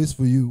not always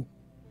for you.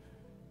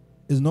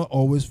 It's not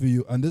always for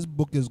you. And this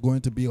book is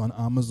going to be on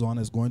Amazon.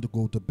 It's going to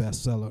go to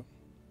bestseller.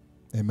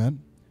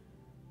 Amen.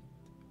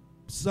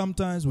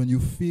 Sometimes when you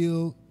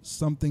feel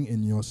something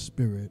in your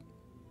spirit,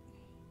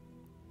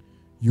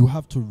 you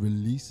have to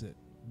release it,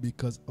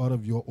 because out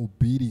of your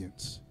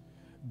obedience,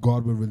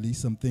 God will release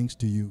some things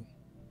to you.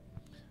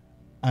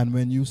 And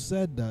when you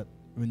said that,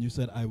 when you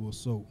said, I will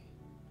sow,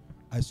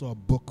 I saw a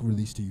book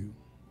released to you.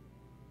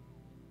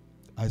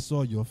 I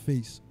saw your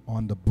face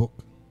on the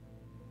book.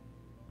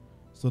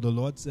 So the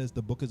Lord says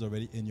the book is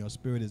already in your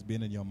spirit, it's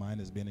been in your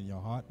mind, it's been in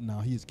your heart.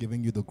 Now He is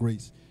giving you the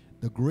grace.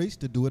 The grace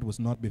to do it was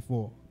not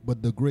before,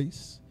 but the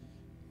grace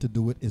to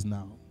do it is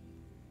now.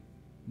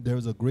 There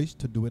is a grace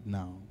to do it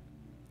now.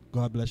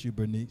 God bless you,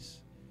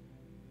 Bernice.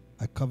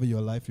 I cover your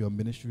life, your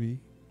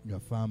ministry, your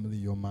family,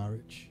 your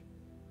marriage,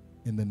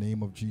 in the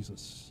name of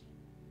Jesus.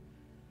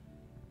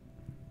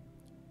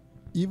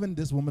 Even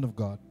this woman of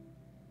God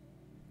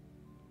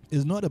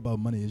is not about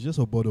money. It's just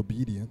about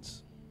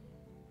obedience.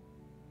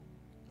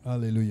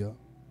 Hallelujah.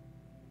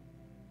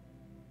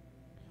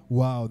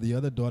 Wow, the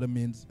other daughter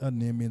means, her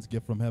name means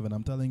gift from heaven.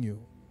 I'm telling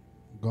you,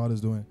 God is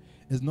doing.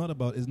 It's not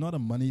a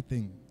money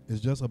thing. It's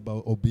just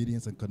about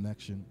obedience and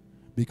connection.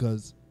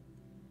 Because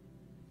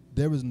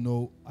there is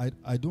no,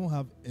 I don't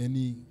have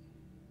any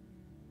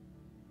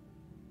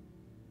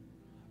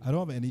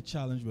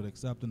challenge with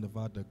accepting the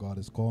fact that God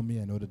has called me.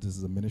 I know that this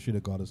is a ministry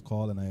that God has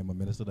called, and I am a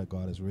minister that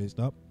God has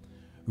raised up.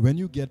 When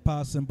you get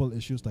past simple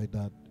issues like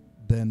that,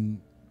 then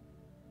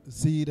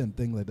seed and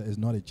things like that is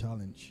not a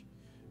challenge,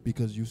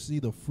 because you see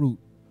the fruit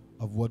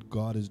of what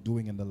God is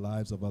doing in the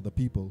lives of other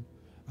people,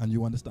 and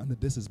you understand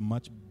that this is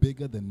much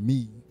bigger than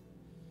me.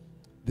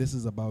 This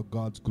is about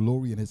God's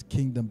glory and His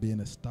kingdom being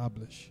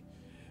established.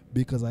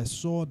 Because I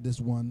saw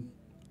this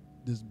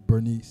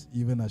Bernice,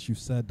 even as you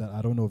said that,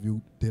 I don't know if you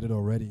did it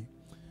already,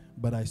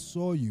 but I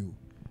saw you.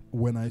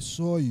 When I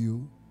saw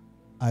you,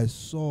 I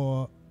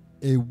saw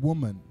a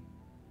woman.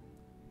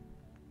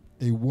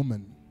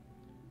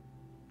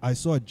 I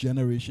saw a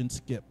generation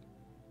skip.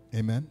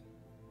 Amen.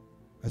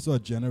 I saw a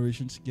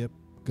generation skip.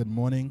 Good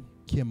morning,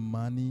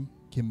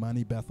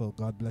 Kimani Bethel.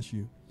 God bless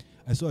you.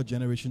 I saw a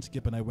generation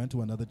skip and I went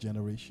to another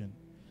generation.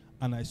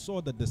 And I saw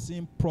that the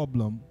same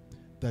problem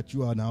that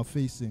you are now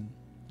facing,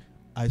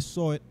 I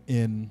saw it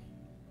in...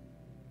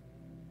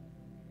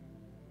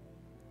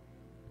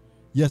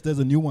 Yes, there's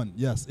a new one.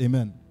 Yes,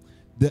 amen.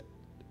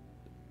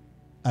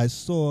 I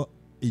saw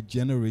a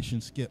generation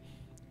skip.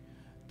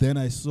 Then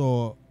I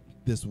saw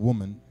this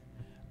woman,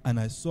 and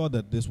I saw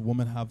that this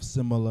woman have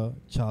similar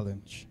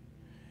challenge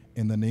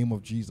in the name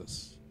of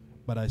Jesus.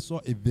 But I saw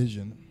a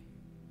vision.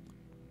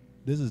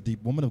 This is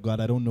deep. Woman of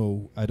God, I don't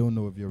know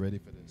if you're ready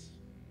for this.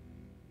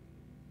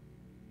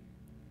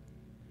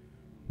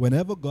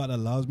 Whenever God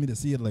allows me to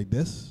see it like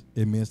this,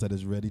 it means that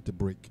it's ready to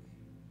break.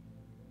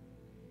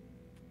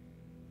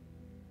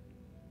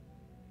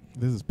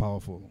 This is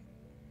powerful.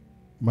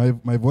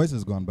 My voice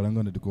is gone, but I'm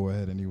going to go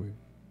ahead anyway,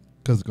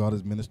 because God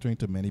is ministering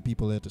to many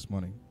people here this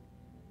morning.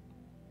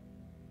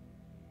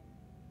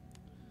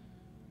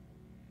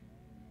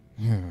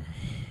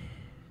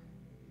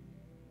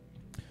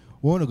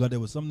 Woman of God, there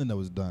was something that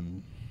was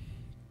done,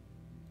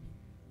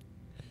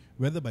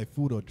 whether by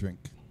food or drink.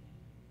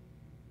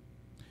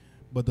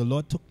 But the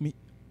Lord took me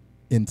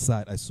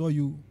inside. I saw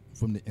you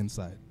from the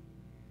inside.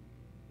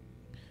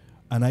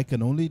 And I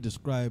can only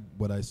describe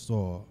what I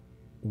saw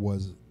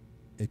was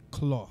a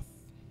cloth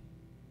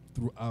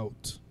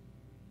throughout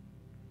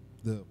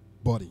the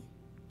body.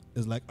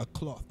 It's like a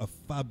cloth, a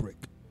fabric,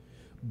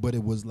 but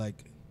it was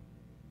like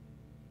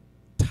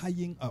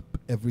tying up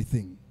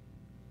everything.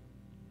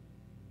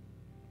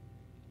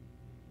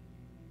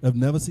 I've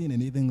never seen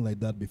anything like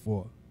that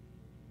before.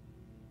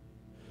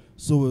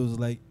 So it was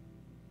like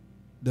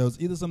there was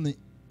either something you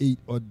eat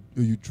or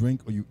you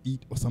drink or you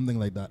eat or something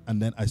like that. And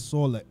then I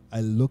saw, like,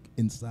 I looked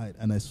inside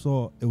and I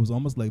saw, it was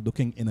almost like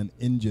looking in an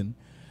engine,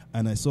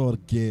 and I saw the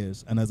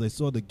gears. And as I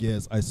saw the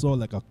gears, I saw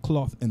like a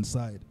cloth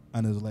inside,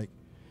 and it was like,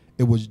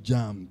 it was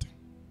jammed.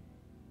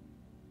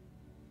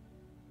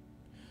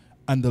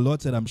 And the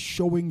Lord said, I'm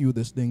showing you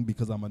this thing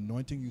because I'm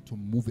anointing you to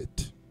move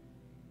it.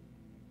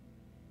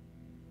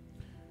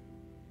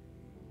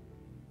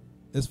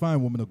 It's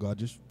fine, woman of God.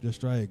 Just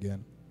try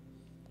again.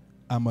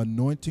 I'm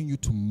anointing you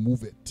to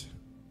move it.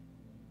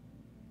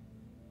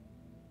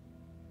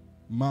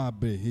 Woman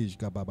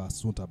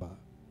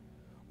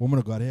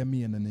of God, hear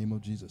me in the name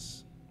of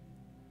Jesus.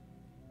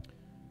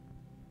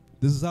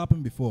 This has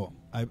happened before.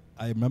 I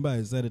remember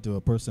I said it to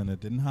a person.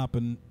 It didn't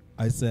happen.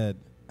 I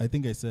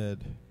think I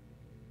said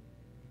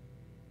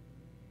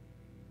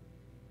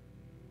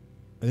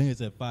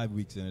 5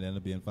 weeks and it ended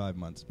up being 5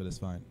 months, but it's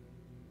fine.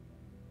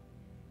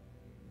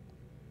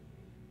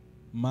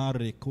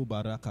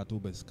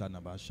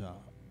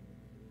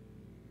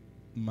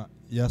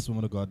 Yes,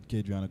 woman of God,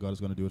 Kadriana, God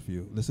is going to do it for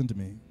you. Listen to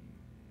me.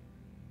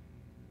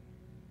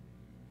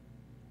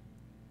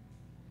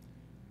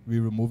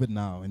 We remove it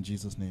now in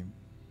Jesus' name.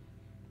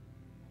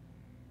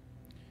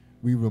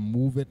 We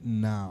remove it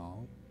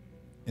now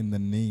in the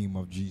name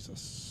of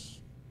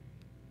Jesus.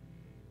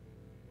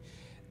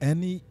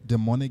 Any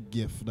demonic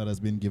gift that has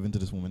been given to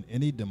this woman,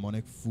 any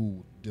demonic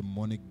food,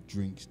 demonic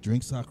drinks,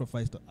 drink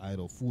sacrificed to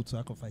idol, food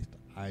sacrificed to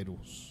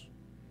idols,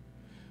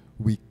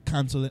 we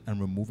cancel it and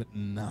remove it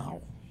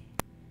now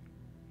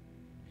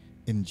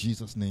in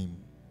Jesus' name.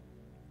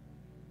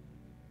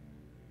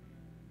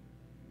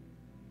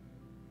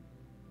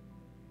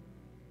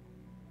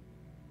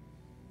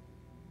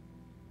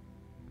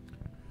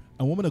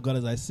 And woman of God,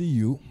 as I see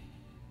you,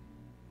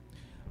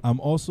 I'm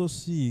also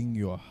seeing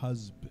your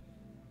husband.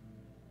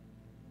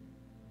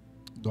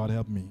 God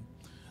help me.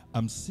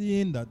 I'm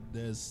seeing that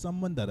there's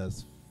someone that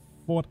has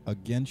fought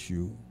against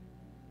you.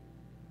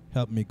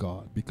 Help me,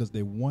 God, because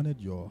they wanted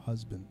your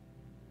husband.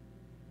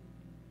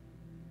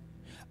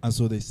 And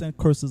so they sent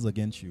curses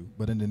against you.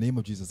 But in the name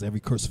of Jesus, every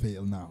curse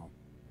fail now.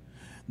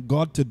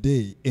 God,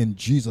 today, in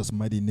Jesus'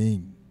 mighty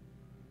name,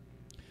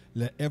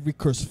 let every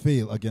curse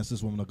fail against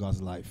this woman of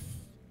God's life.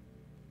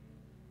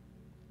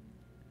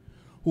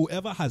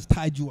 Whoever has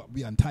tied you up,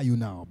 we untie you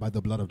now by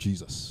the blood of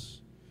Jesus.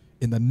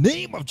 In the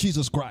name of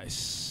Jesus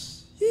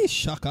Christ.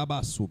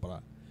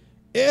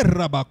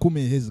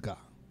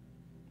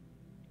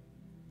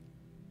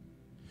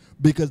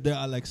 Because there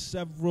are like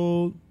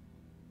several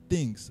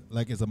things,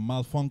 like it's a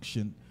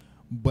malfunction,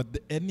 but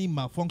any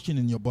malfunction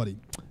in your body,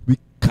 we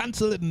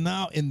cancel it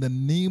now in the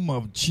name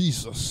of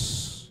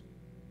Jesus.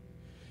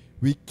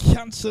 We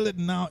cancel it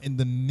now in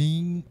the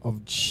name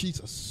of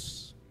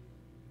Jesus.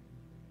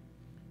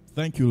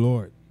 Thank you,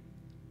 Lord.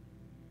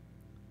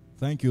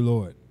 Thank you,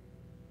 Lord.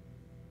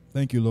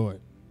 Thank you,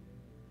 Lord.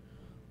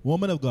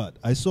 Woman of God,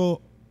 I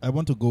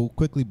want to go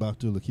quickly back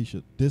to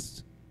Lakeisha.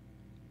 This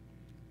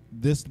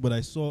what I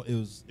saw, it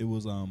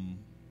was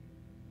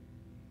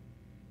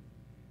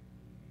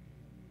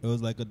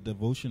like a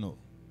devotional.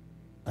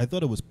 I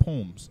thought it was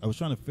poems. I was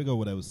trying to figure out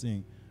what I was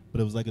seeing,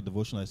 but it was like a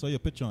devotional. I saw your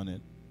picture on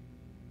it.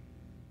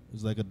 It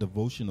was like a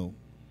devotional.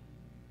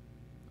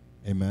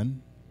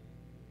 Amen.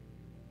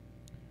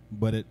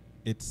 But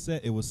it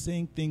said, it was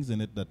saying things in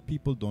it that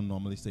people don't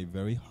normally say,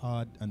 very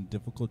hard and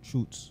difficult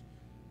truths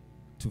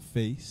to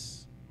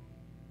face.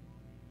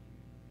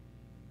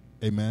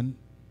 Amen.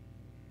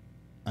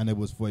 And it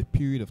was for a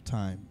period of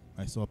time.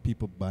 I saw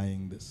people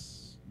buying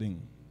this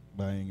thing,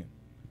 buying it.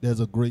 There's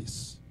a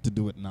grace to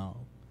do it now.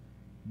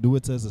 Do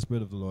it, says the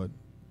Spirit of the Lord.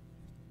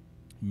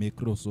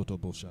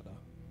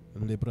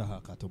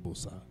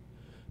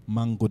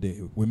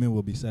 Women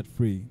will be set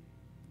free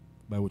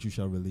by what you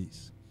shall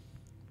release.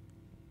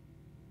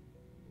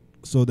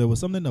 So there was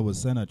something that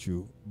was sent at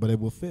you, but it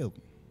will fail.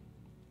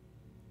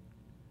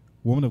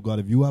 Woman of God,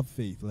 if you have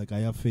faith, like I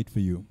have faith for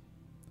you,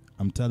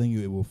 I'm telling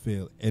you it will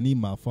fail. Any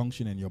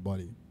malfunction in your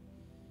body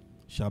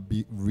shall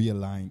be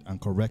realigned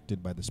and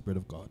corrected by the Spirit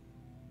of God.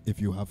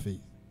 If you have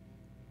faith.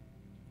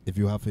 If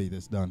you have faith,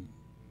 it's done.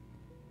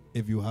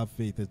 If you have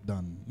faith, it's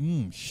done.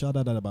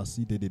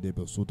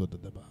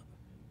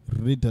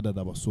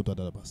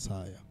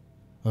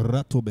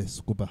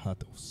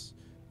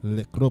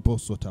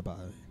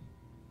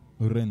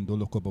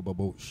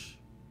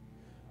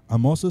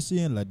 I'm also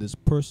seeing like this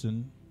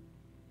person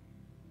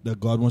that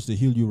God wants to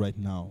heal you right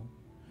now.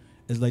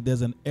 It's like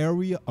there's an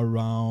area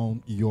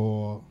around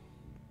your,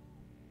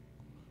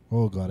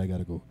 oh God, I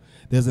gotta go.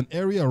 There's an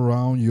area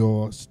around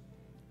your,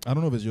 I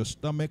don't know if it's your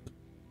stomach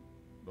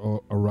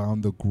or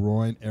around the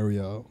groin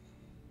area,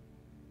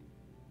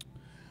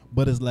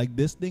 but it's like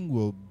this thing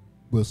will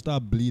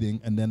start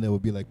bleeding, and then there will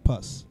be like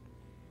pus,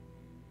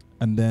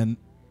 and then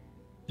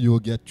you'll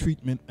get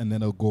treatment, and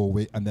then it'll go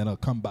away, and then it'll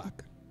come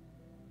back.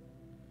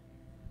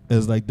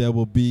 It's like there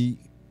will be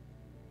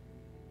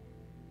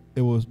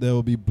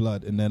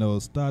blood, and then it'll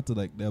start to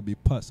like there'll be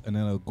pus, and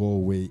then it'll go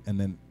away, and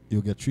then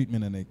you'll get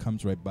treatment, and then it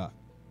comes right back.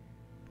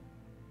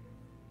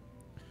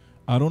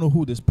 I don't know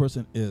who this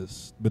person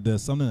is, but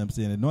there's something I'm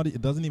saying.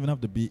 It doesn't even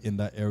have to be in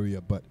that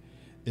area, but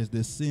it's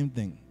the same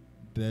thing.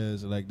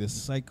 There's like this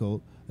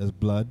cycle. There's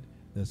blood,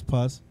 there's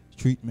pus,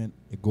 treatment,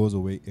 it goes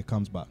away, it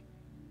comes back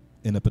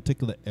in a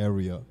particular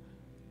area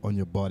on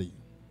your body.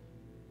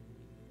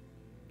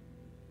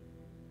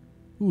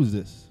 Who is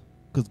this?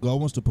 Because God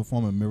wants to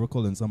perform a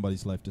miracle in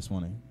somebody's life this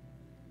morning.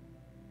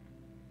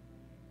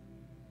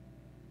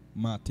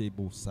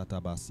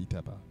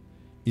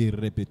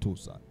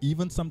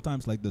 Even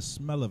sometimes like the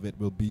smell of it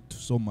will be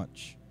so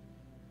much.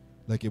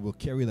 Like it will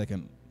carry like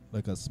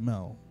a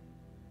smell.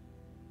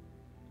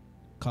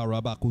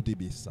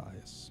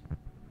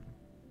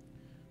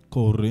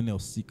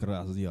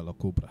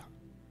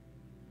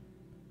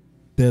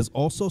 There's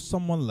also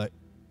someone like,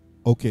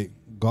 okay,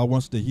 God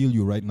wants to heal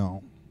you right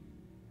now.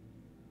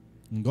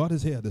 And God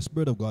is here. The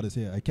Spirit of God is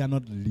here. I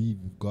cannot leave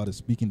if God is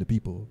speaking to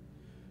people.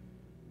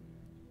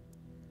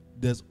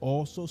 There's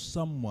also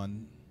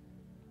someone,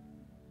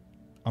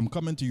 I'm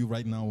coming to you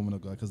right now, woman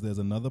of God, because there's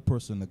another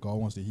person that God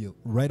wants to heal.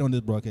 Right on this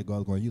broadcast,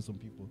 God's going to heal some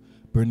people.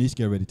 Bernice,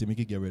 get ready.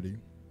 Timothy, get ready.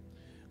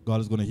 God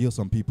is going to heal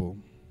some people.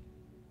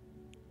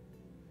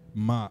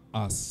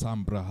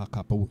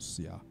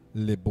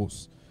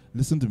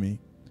 Listen to me.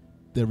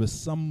 There is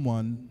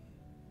someone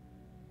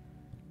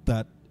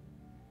that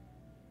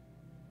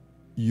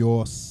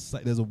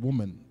there's a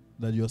woman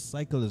that your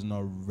cycle is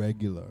not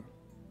regular.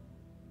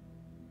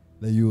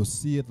 That you will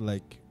see it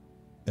like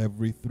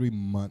every 3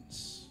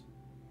 months.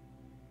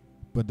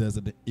 But there's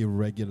an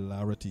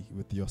irregularity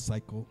with your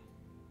cycle.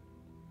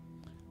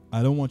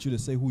 I don't want you to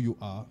say who you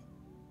are.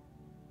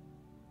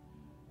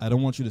 I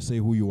don't want you to say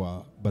who you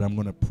are, but I'm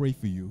going to pray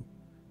for you,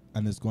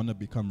 and it's going to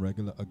become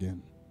regular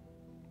again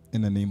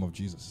in the name of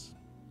Jesus.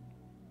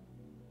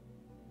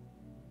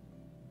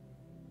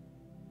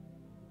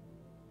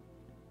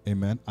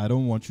 Amen. I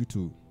don't want you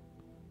to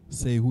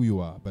say who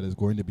you are, but it's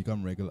going to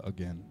become regular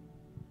again.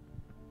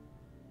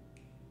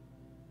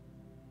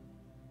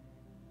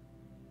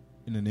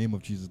 In the name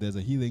of Jesus, there's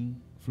a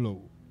healing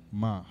flow.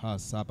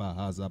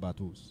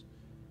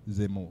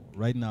 Zemo.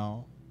 Right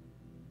now,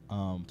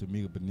 to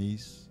me,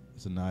 Bernice,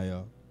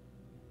 Sanaya,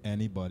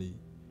 anybody,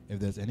 if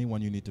there's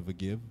anyone you need to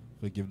forgive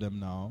them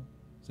now.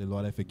 Say,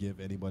 Lord, I forgive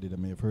anybody that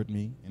may have hurt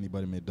me,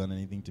 anybody may have done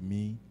anything to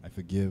me. I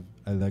forgive.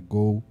 I let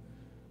go.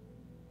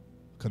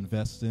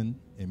 Confess sin.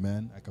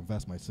 Amen. I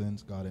confess my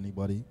sins. God,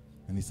 anybody,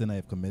 any sin I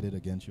have committed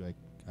against you,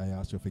 I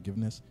ask your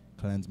forgiveness.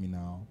 Cleanse me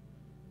now.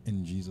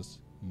 In Jesus'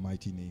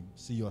 mighty name.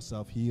 See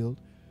yourself healed.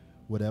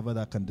 Whatever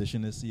that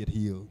condition is, see it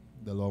healed.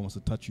 The Lord wants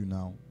to touch you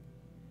now.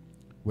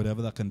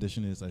 Whatever that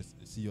condition is, I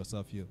see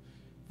yourself healed.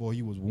 For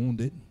he was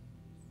wounded.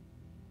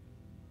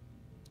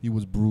 He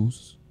was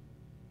bruised.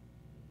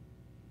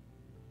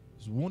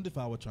 He was wounded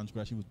for our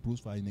transgression. He was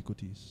bruised for our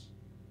iniquities.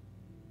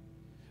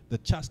 The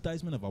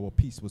chastisement of our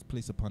peace was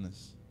placed upon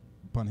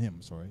him,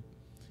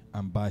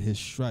 and by his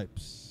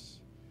stripes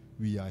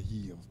we are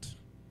healed.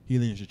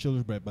 Healing is your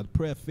children's bread, but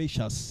prayer of faith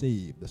shall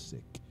save the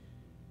sick.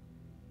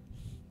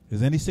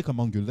 Is any sick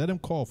among you? Let him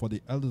call for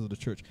the elders of the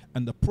church,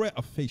 and the prayer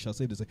of faith shall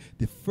save the sick.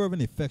 The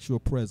fervent, effectual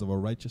prayers of a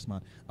righteous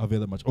man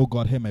avail much. Oh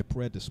God, hear my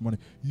prayer this morning.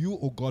 You,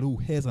 oh God, who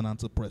hears and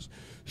answers prayers,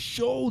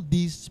 show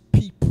these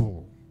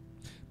people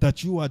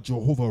that you are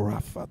Jehovah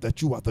Rapha,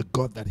 that you are the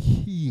God that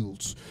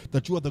heals,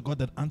 that you are the God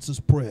that answers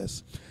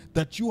prayers,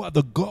 that you are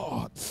the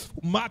God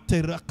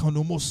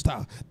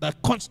that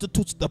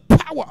constitutes the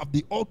power of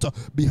the altar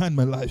behind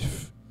my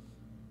life.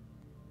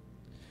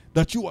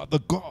 That you are the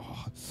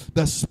God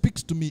that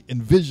speaks to me in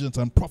visions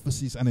and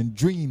prophecies and in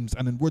dreams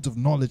and in words of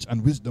knowledge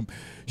and wisdom.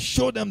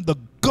 Show them the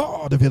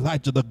God of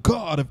Elijah, the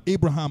God of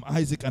Abraham,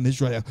 Isaac, and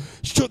Israel.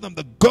 Show them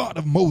the God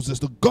of Moses,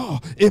 the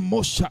God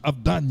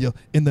of Daniel,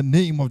 in the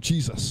name of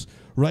Jesus.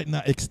 Right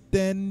now,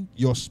 extend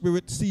your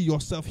spirit. See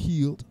yourself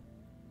healed.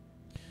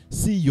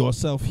 See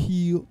yourself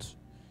healed.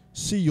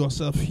 See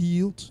yourself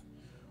healed.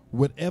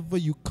 Whatever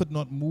you could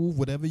not move,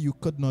 whatever you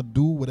could not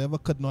do, whatever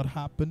could not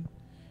happen,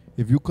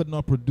 if you could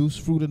not produce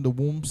fruit in the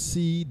womb,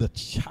 see the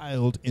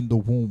child in the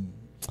womb.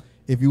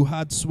 If you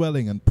had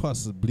swelling and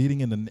pus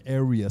bleeding in an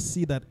area,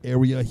 see that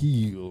area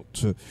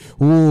healed.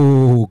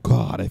 Oh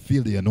God, I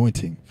feel the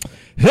anointing.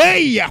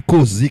 Hey,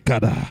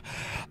 Yakozikada.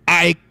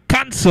 I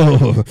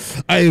cancel,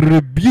 I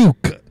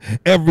rebuke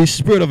every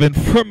spirit of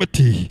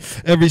infirmity,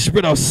 every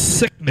spirit of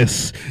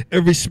sickness,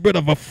 every spirit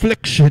of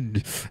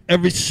affliction,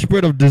 every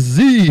spirit of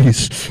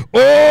disease.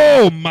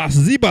 Oh,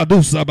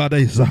 Mazibadu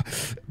Sabadeza.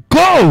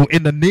 Go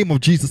in the name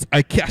of Jesus.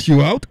 I cast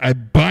you out. I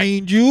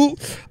bind you.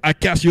 I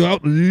cast you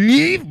out.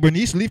 Leave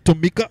Bernice. Leave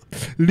Tomika.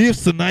 Leave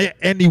Sanaya.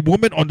 Any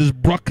woman on this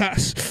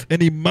broadcast.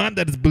 Any man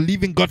that is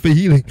believing God for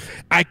healing.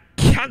 I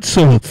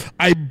cancel.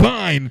 I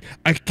bind.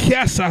 I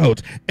cast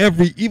out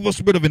every evil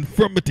spirit of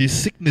infirmity,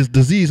 sickness,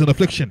 disease, and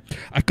affliction.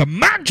 I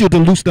command you to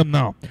loose them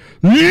now.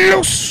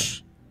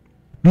 Loose.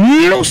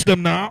 Loose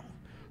them now.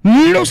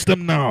 Loose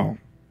them now.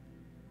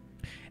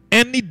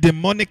 Any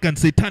demonic and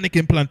satanic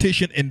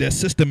implantation in their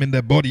system, in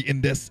their body,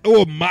 in their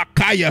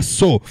Makaya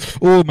so.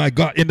 Oh my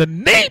God. In the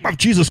name of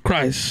Jesus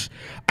Christ,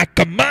 I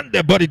command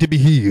their body to be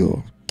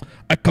healed.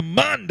 I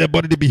command their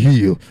body to be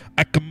healed.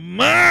 I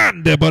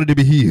command their body to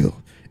be healed.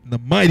 In the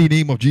mighty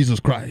name of Jesus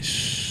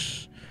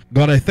Christ.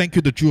 God, I thank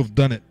you that you have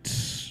done it.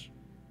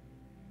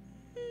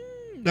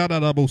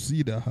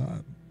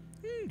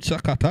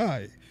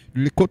 Chakatai.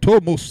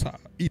 Likotomosa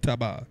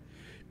itaba.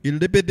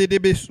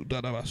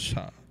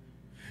 Ilibedebesudadabasha.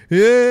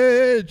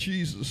 Hey,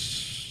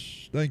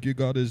 Jesus. Thank you,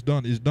 God. It's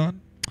done. It's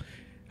done.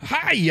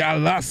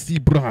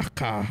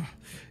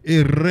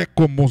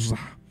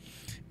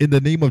 In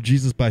the name of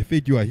Jesus, by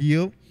faith you are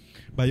healed.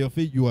 By your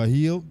faith you are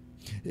healed.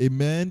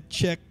 Amen.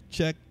 Check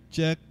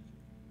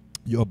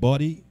your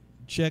body.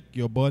 Check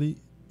your body.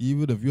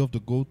 Even if you have to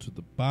go to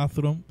the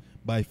bathroom,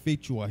 by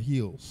faith you are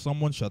healed.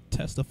 Someone shall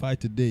testify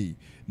today.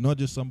 Not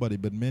just somebody,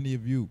 but many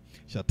of you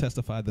shall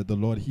testify that the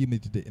Lord healed me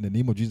today. In the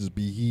name of Jesus,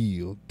 be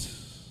healed.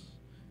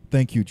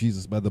 Thank you,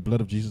 Jesus. By the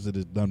blood of Jesus, it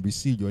is done.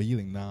 Receive your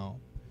healing now.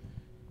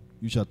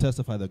 You shall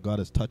testify that God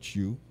has touched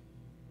you.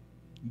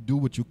 Do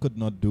what you could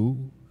not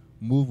do.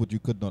 Move what you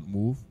could not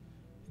move.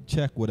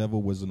 Check whatever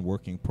wasn't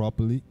working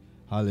properly.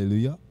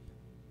 Hallelujah.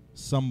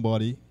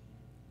 Somebody,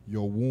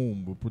 your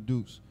womb will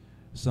produce.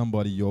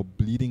 Somebody, your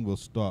bleeding will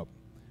stop.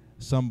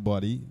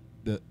 Somebody,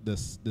 the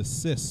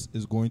cyst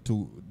is going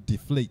to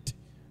deflate.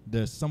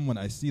 There's someone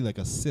I see like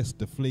a cyst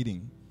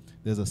deflating.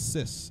 There's a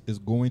cyst is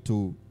going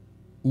to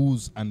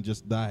ooze and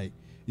just die.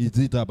 There's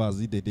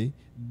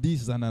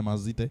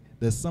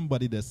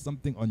somebody, there's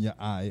something on your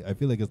eye. I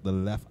feel like it's the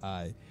left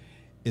eye.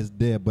 It's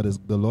there, but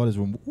the Lord is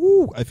removing.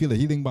 Ooh, I feel a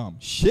healing balm.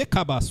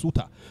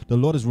 Shekabasuta. The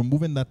Lord is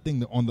removing that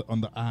thing on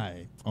the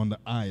eye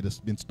that's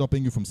been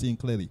stopping you from seeing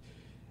clearly.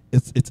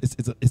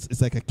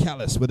 It's like a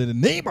callus. But in the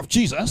name of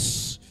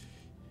Jesus,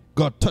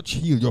 God, touch,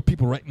 heal your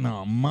people right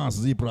now. There's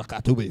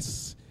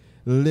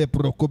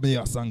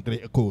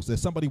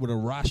somebody with a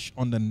rash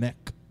on the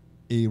neck.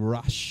 A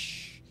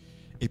rash,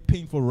 a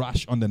painful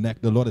rash on the neck.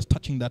 The Lord is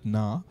touching that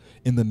now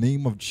in the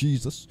name of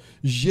Jesus.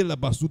 There's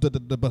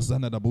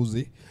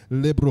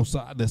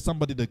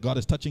somebody that God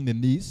is touching the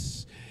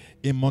knees.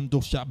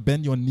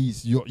 Bend your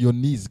knees, your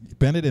knees,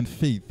 bend it in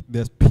faith.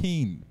 There's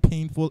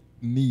painful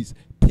knees.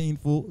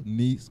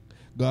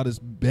 God is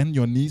bend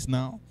your knees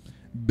now.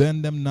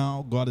 Bend them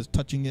now. God is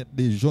touching it.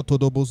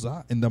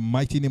 In the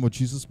mighty name of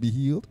Jesus, be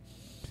healed.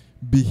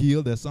 Be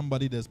healed. There's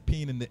somebody, there's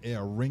pain in the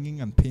air,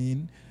 ringing and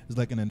pain. It's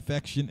like an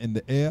infection in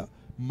the air.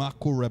 The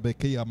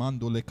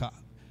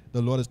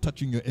Lord is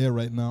touching your ear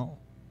right now.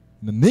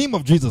 In the name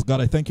of Jesus, God,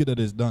 I thank you that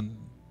it's done.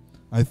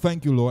 I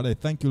thank you, Lord. I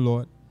thank you,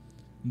 Lord,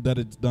 that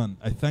it's done.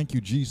 I thank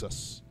you,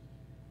 Jesus.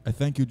 I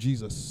thank you,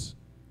 Jesus.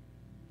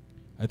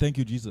 I thank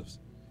you, Jesus.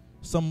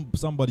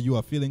 Somebody, you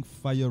are feeling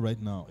fire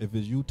right now. If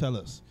it's you, tell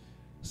us.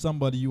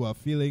 Somebody, you are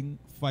feeling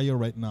fire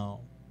right now.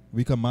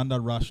 We command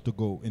that rash to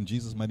go in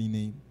Jesus' mighty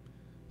name.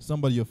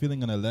 Somebody, you're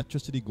feeling an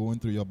electricity going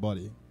through your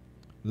body.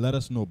 Let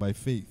us know by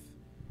faith.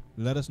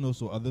 Let us know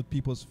so other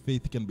people's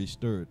faith can be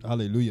stirred.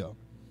 Hallelujah.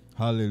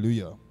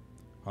 Hallelujah.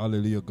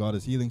 Hallelujah. God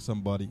is healing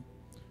somebody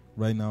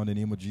right now in the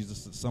name of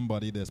Jesus.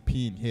 Somebody, there's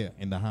pain here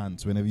in the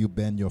hands whenever you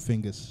bend your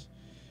fingers.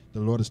 The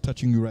Lord is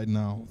touching you right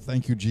now.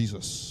 Thank you,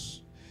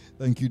 Jesus.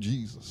 Thank you,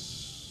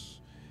 Jesus.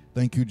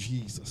 Thank you,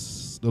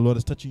 Jesus. The Lord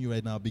is touching you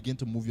right now. Begin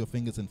to move your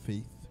fingers in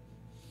faith.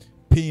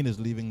 Pain is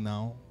leaving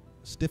now.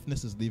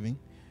 Stiffness is leaving.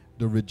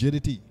 The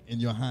rigidity in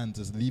your hands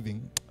is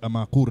leaving.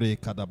 Amakure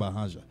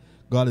kadabahaja.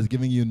 God is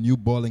giving you new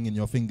balling in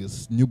your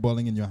fingers, new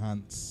balling in your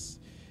hands.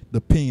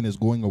 The pain is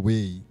going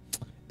away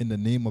in the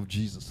name of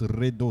Jesus.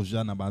 Redo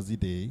jana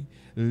bazide,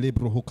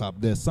 lebro hookup.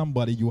 There's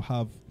somebody, you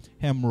have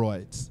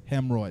hemorrhoids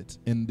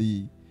in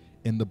the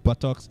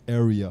buttocks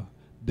area.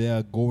 They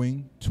are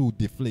going to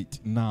deflate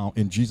now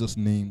in Jesus'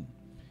 name.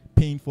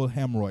 Painful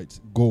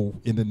hemorrhoids go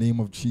in the name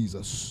of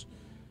Jesus.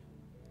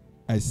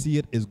 I see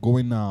it is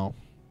going now.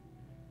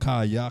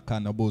 Somebody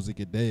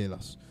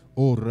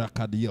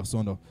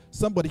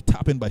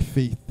tapping by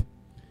faith.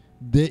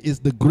 There is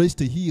the grace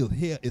to heal.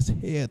 Here is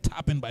here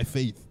tapping by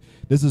faith.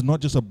 This is not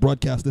just a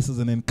broadcast. This is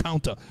an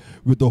encounter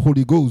with the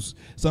Holy Ghost.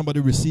 Somebody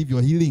receive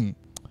your healing.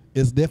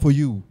 It's there for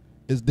you.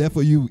 It's there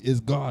for you.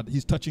 It's God.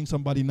 He's touching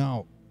somebody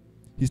now.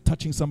 He's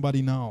touching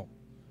somebody now.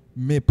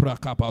 There's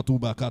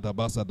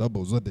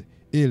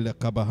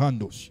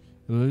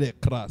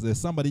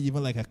somebody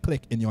even like a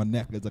click in your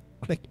neck. There's a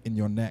click in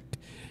your neck.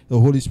 The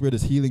Holy Spirit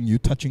is healing you,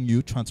 touching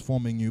you,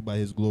 transforming you by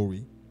His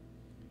glory.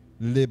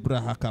 For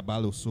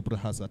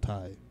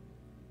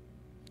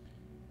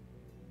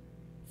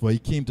He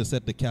came to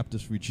set the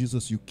captives free.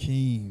 Jesus, you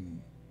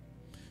came.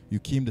 You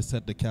came to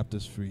set the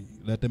captives free.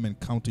 Let them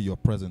encounter your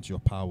presence, your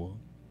power.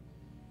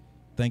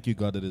 Thank you,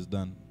 God, that is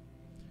done.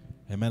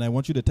 Amen. I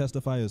want you to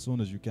testify as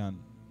soon as you can.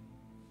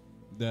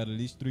 There are at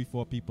least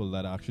 3-4 people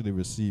that actually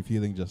received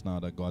healing just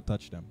now, that God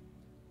touched them.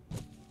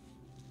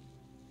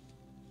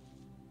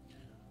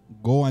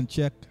 Go and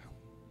check.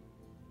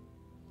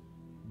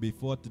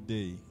 Before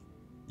today,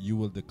 you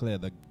will declare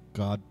that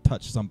God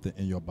touched something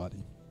in your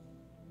body.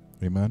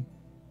 Amen.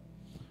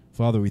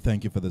 Father, we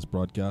thank you for this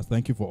broadcast.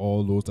 Thank you for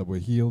all those that were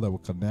healed, that will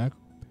connect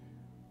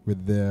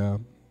with their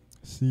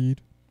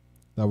seed,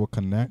 that will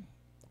connect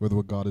with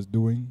what God is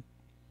doing.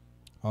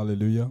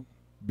 Hallelujah.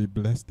 Be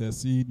blessed their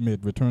seed. May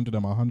it return to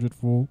them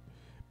 100-fold.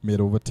 May it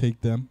overtake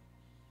them.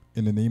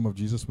 In the name of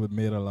Jesus,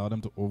 may it allow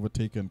them to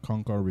overtake and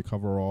conquer,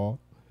 recover all,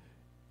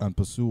 and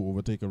pursue,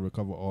 overtake, and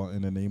recover all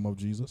in the name of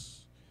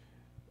Jesus.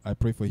 I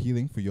pray for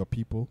healing for your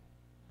people.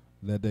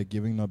 Let their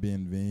giving not be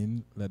in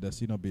vain. Let their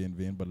seed not be in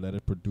vain, but let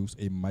it produce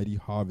a mighty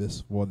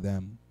harvest for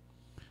them.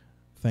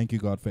 Thank you,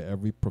 God, for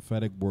every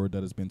prophetic word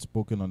that has been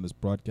spoken on this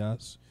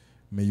broadcast.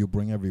 May you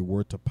bring every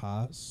word to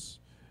pass.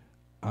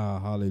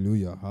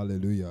 Hallelujah,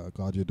 hallelujah.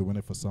 God, you're doing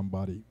it for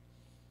somebody.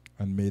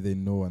 And may they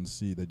know and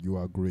see that you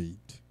are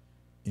great.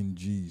 In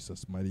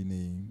Jesus' mighty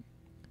name.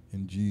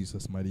 In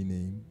Jesus' mighty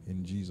name.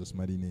 In Jesus'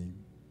 mighty name.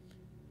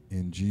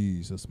 In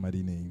Jesus'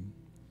 mighty name.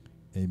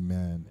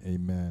 Amen,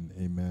 amen,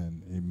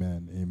 amen,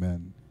 amen,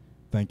 amen.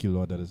 Thank you,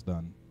 Lord, that is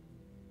done.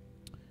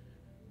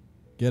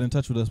 Get in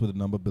touch with us with the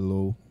number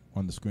below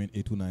on the screen,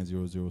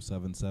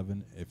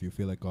 829-0077. If you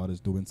feel like God is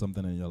doing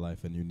something in your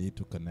life and you need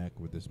to connect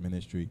with this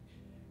ministry,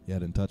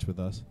 get in touch with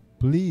us.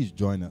 Please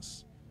join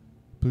us.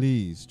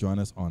 Please join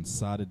us on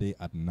Saturday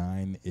at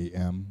 9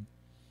 a.m.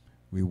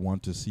 We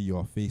want to see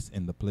your face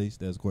in the place.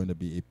 There's going to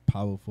be a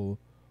powerful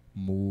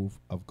move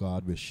of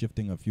God. We're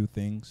shifting a few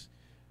things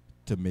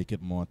to make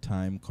it more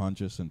time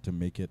conscious and to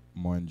make it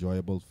more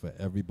enjoyable for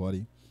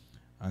everybody,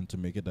 and to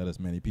make it that as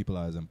many people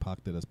are as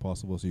impacted as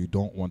possible. So you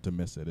don't want to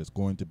miss it. It's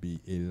going to be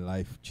a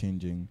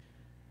life-changing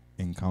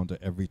encounter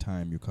every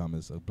time you come.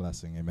 Is a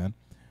blessing. Amen.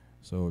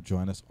 So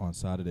join us on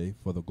Saturday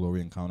for the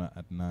Glory Encounter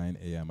at 9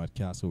 a.m. at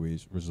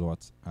Castleways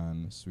Resorts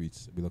and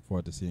Suites. We look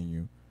forward to seeing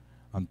you.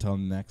 Until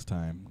next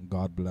time,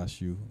 God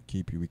bless you,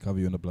 keep you. We cover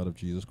you in the blood of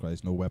Jesus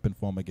Christ. No weapon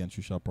formed against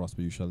you shall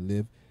prosper. You shall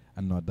live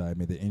and not die.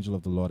 May the angel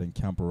of the Lord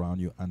encamp around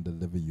you and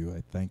deliver you.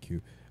 I thank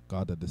you,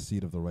 God, that the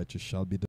seed of the righteous shall be delivered.